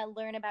 you want to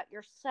learn about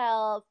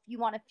yourself, you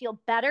want to feel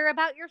better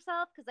about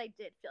yourself, because I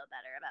did feel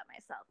better about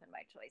myself and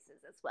my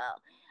choices as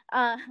well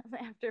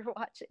after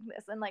watching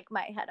this, and, like,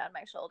 my head on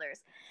my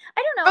shoulders.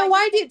 I don't know. Oh,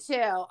 I did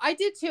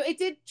too. It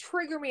did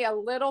trigger me a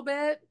little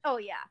bit. Oh,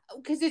 yeah.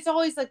 Because it's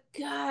always like,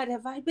 God,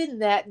 have I been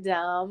that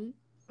dumb?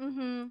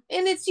 Mm-hmm.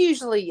 And it's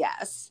usually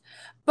yes.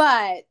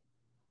 But,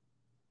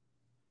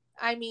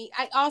 I mean,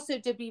 I also,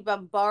 to be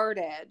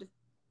bombarded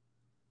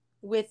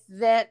with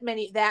that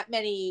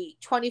many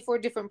 24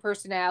 different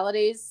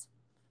personalities.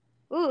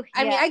 Ooh,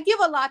 I mean, I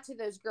give a lot to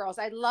those girls.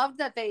 I love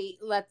that they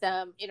let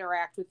them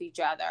interact with each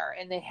other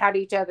and they had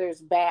each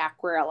other's back,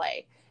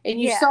 really.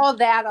 And you saw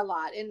that a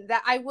lot. And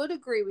that, I would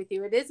agree with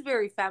you. It is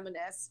very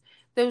feminist.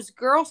 Those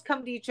girls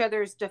come to each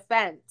other's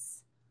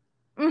defense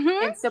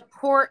and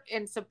support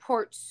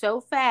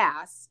so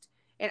fast.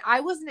 And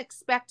I wasn't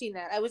expecting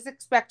that. I was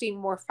expecting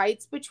more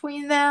fights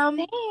between them.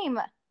 Same.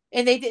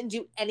 And they didn't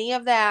do any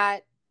of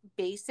that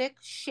basic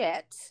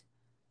shit.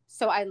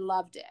 So I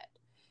loved it.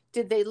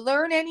 Did they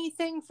learn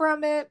anything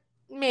from it?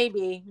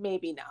 Maybe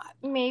not.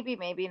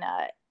 Maybe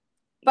not.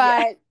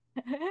 But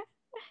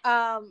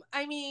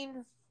I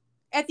mean,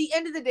 at the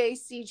end of the day,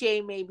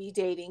 CJ may be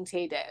dating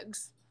Taye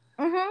Diggs.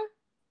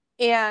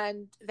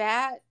 And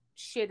that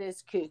shit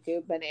is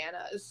cuckoo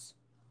bananas.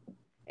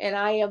 And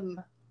I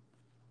am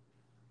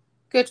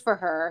good for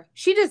her.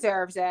 She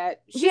deserves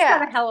it. She's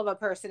got a hell of a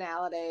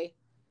personality.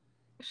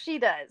 She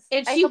does.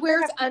 And she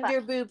wears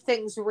underboob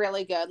things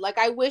really good. Like,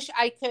 I wish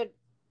I could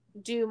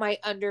do my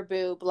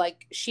underboob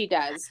like she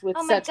does with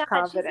such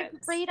confidence.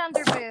 She's a great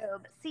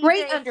underboob. CJ,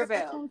 great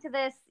underboob. Listening to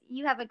this,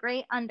 you have a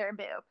great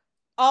underboob.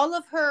 All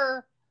of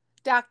her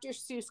Dr.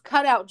 Seuss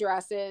cutout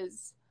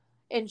dresses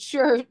and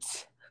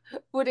shirts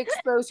would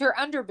expose her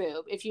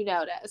underboob, if you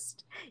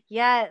noticed.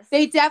 Yes.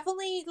 They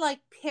definitely, like,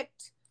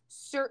 picked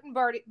certain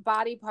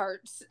body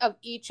parts of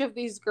each of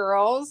these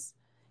girls,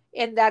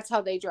 and that's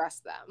how they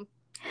dressed them.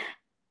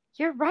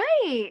 You're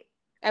right.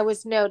 I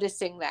was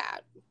noticing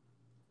that.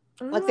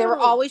 Ooh. Like, they were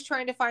always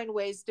trying to find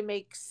ways to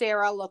make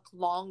Sarah look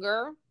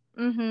longer.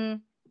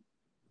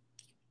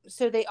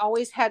 So they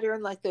always had her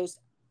in, like, those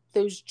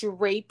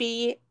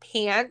drapey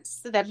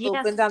pants that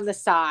opened on the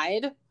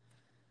side.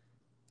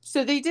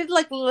 So they did,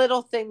 like,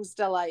 little things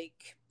to,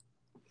 like,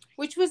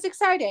 which was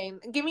exciting.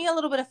 Give me a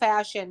little bit of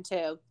fashion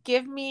too.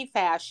 Give me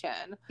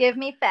fashion. Give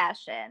me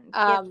fashion.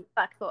 Give me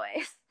fuck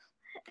boys.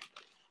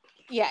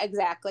 Yeah,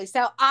 exactly.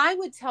 So I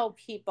would tell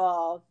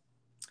people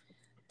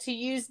to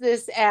use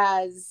this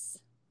as,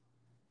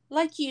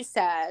 like you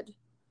said,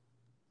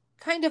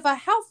 kind of a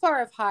how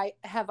far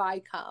have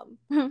I come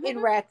in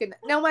reckoning.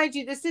 Now, mind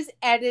you, this is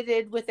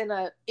edited within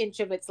an inch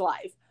of its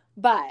life.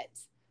 But,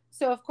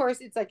 so of course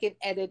it's like an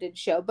edited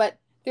show. But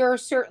there are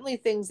certainly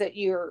things that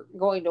you're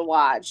going to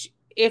watch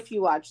if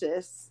you watch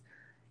this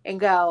and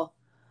go,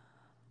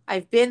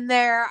 I've been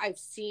there. I've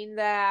seen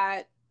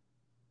that.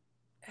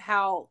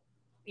 How,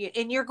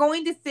 and you're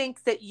going to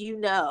think that you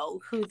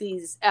know who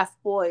these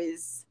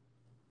F-boys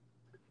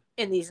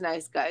and these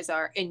nice guys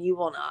are, and you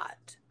will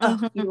not.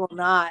 Oh, you will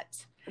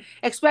not.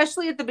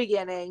 Especially at the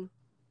beginning.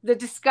 The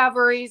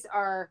discoveries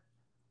are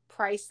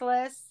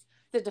priceless.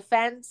 The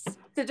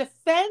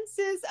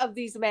defenses of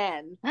these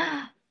men.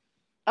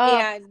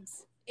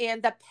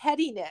 And the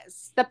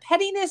pettiness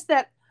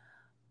that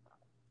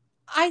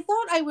I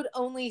thought I would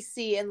only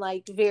see in,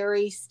 like,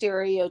 very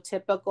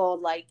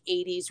stereotypical, like,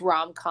 80s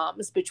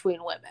rom-coms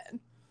between women.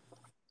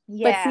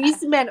 Yeah. But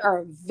these men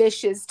are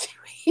vicious to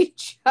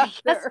each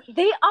Yes, other.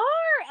 they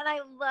are, and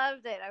I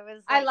loved it. I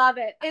was. I Like, love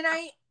it. And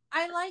I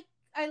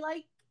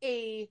like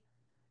a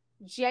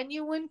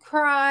genuine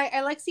cry.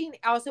 I like seeing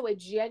also a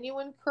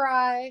genuine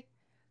cry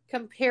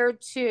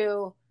compared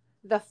to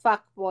the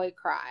fuckboy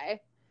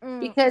cry.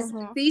 Because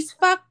these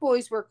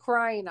fuckboys were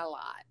crying a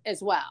lot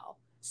as well.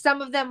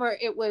 Some of them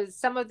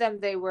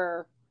they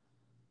were,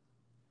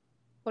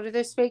 what are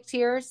those fake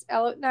tears?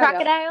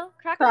 crocodile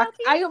tears?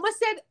 I almost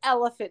said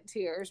elephant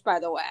tears,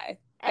 by the way.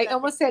 I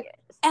almost said tears.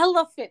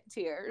 elephant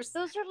tears.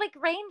 Those are like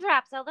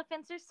raindrops.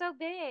 Elephants are so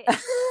big.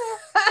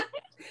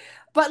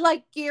 But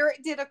like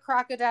Garrett did a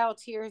crocodile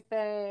tear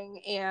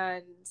thing,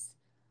 and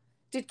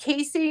did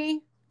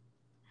Casey?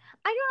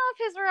 I don't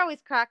know if his were always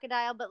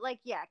crocodile, but like,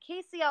 yeah,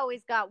 Casey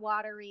always got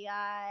watery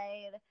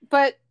eyed.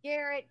 But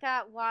Garrett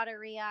got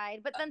watery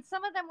eyed. But then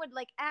some of them would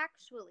like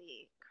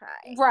actually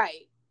cry.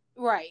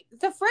 Right.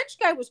 The French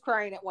guy was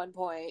crying at one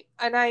point,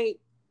 and I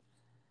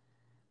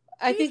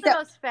He's think the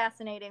most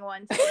fascinating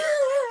one to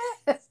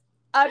me.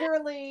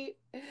 utterly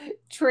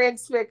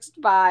transfixed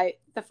by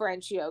the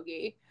French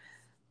yogi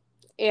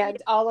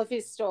and all of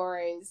his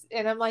stories.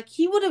 And I'm like, if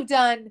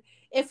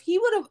he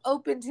would have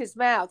opened his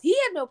mouth, he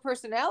had no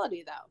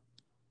personality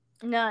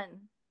though.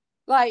 None.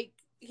 Like,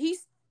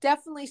 he's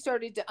definitely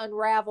started to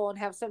unravel and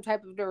have some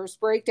type of nervous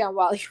breakdown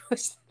while he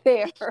was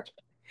there.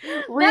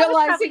 That Realizing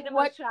was probably the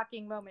most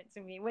shocking moment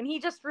to me, when he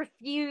just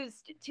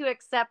refused to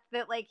accept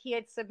that like he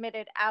had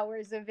submitted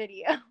hours of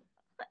video.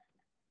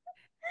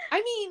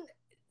 I mean,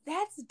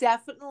 that's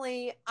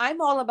definitely, I'm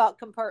all about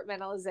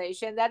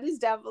compartmentalization. That is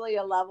definitely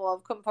a level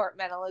of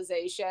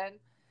compartmentalization.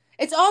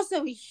 It's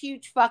also a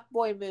huge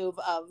fuckboy move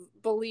of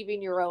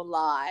believing your own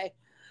lie.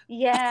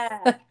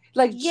 Yeah.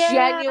 Like, Yeah.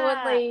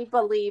 genuinely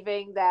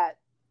believing that,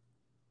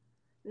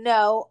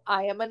 no,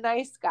 I am a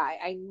nice guy.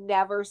 I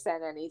never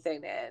sent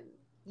anything in.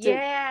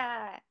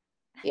 Yeah.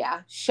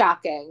 Yeah,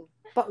 shocking,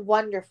 but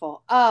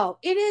wonderful. Oh,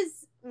 it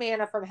is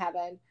manna from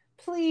heaven.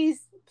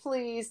 Please,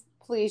 please,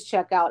 please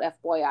check out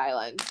F-Boy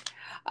Island.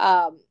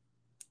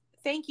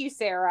 Thank you,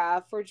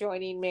 Sarah, for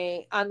joining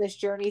me on this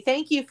journey.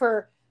 Thank you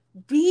for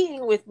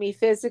being with me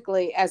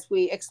physically as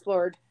we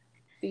explored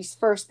these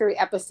first 3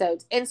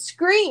 episodes and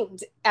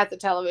screamed at the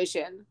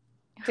television.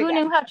 Who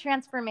knew how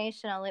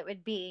transformational it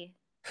would be?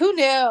 Who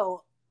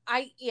knew?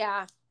 I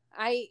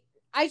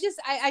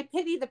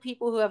pity the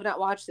people who have not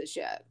watched this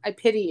yet. I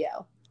pity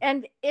you.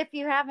 And if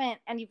you haven't,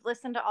 and you've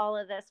listened to all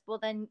of this, well,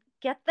 then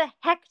get the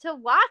heck to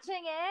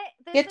watching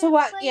it. Get to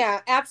watch,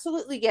 yeah,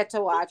 absolutely get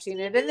to watching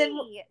it,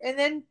 and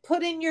then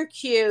put in your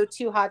queue.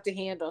 Too Hot to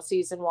Handle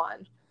season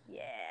 1.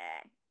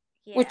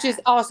 Yeah. Which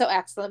is also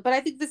excellent, but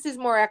I think this is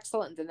more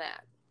excellent than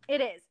that. It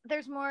is.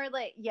 There's more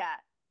like, yeah.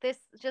 This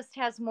just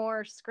has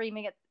more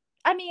screaming at.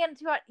 I mean,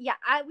 Too Hot. Yeah,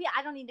 I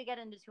don't need to get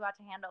into Too Hot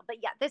to Handle, but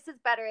yeah, this is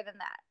better than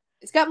that.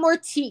 It's got more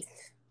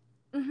teeth.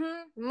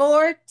 Mm-hmm.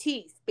 More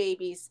teeth,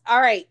 babies.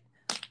 All right.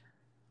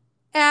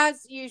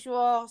 As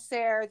usual,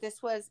 Sarah,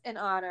 this was an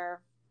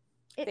honor.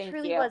 It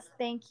truly was.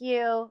 Thank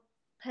you,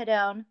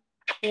 Padone.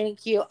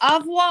 Thank you. Au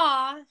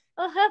revoir.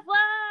 Au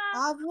revoir.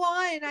 Au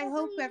revoir. And I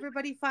hope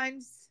everybody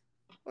finds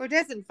or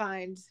doesn't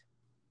find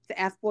the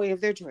F-boy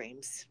of their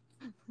dreams.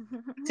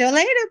 Till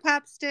later,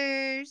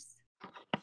 popsters.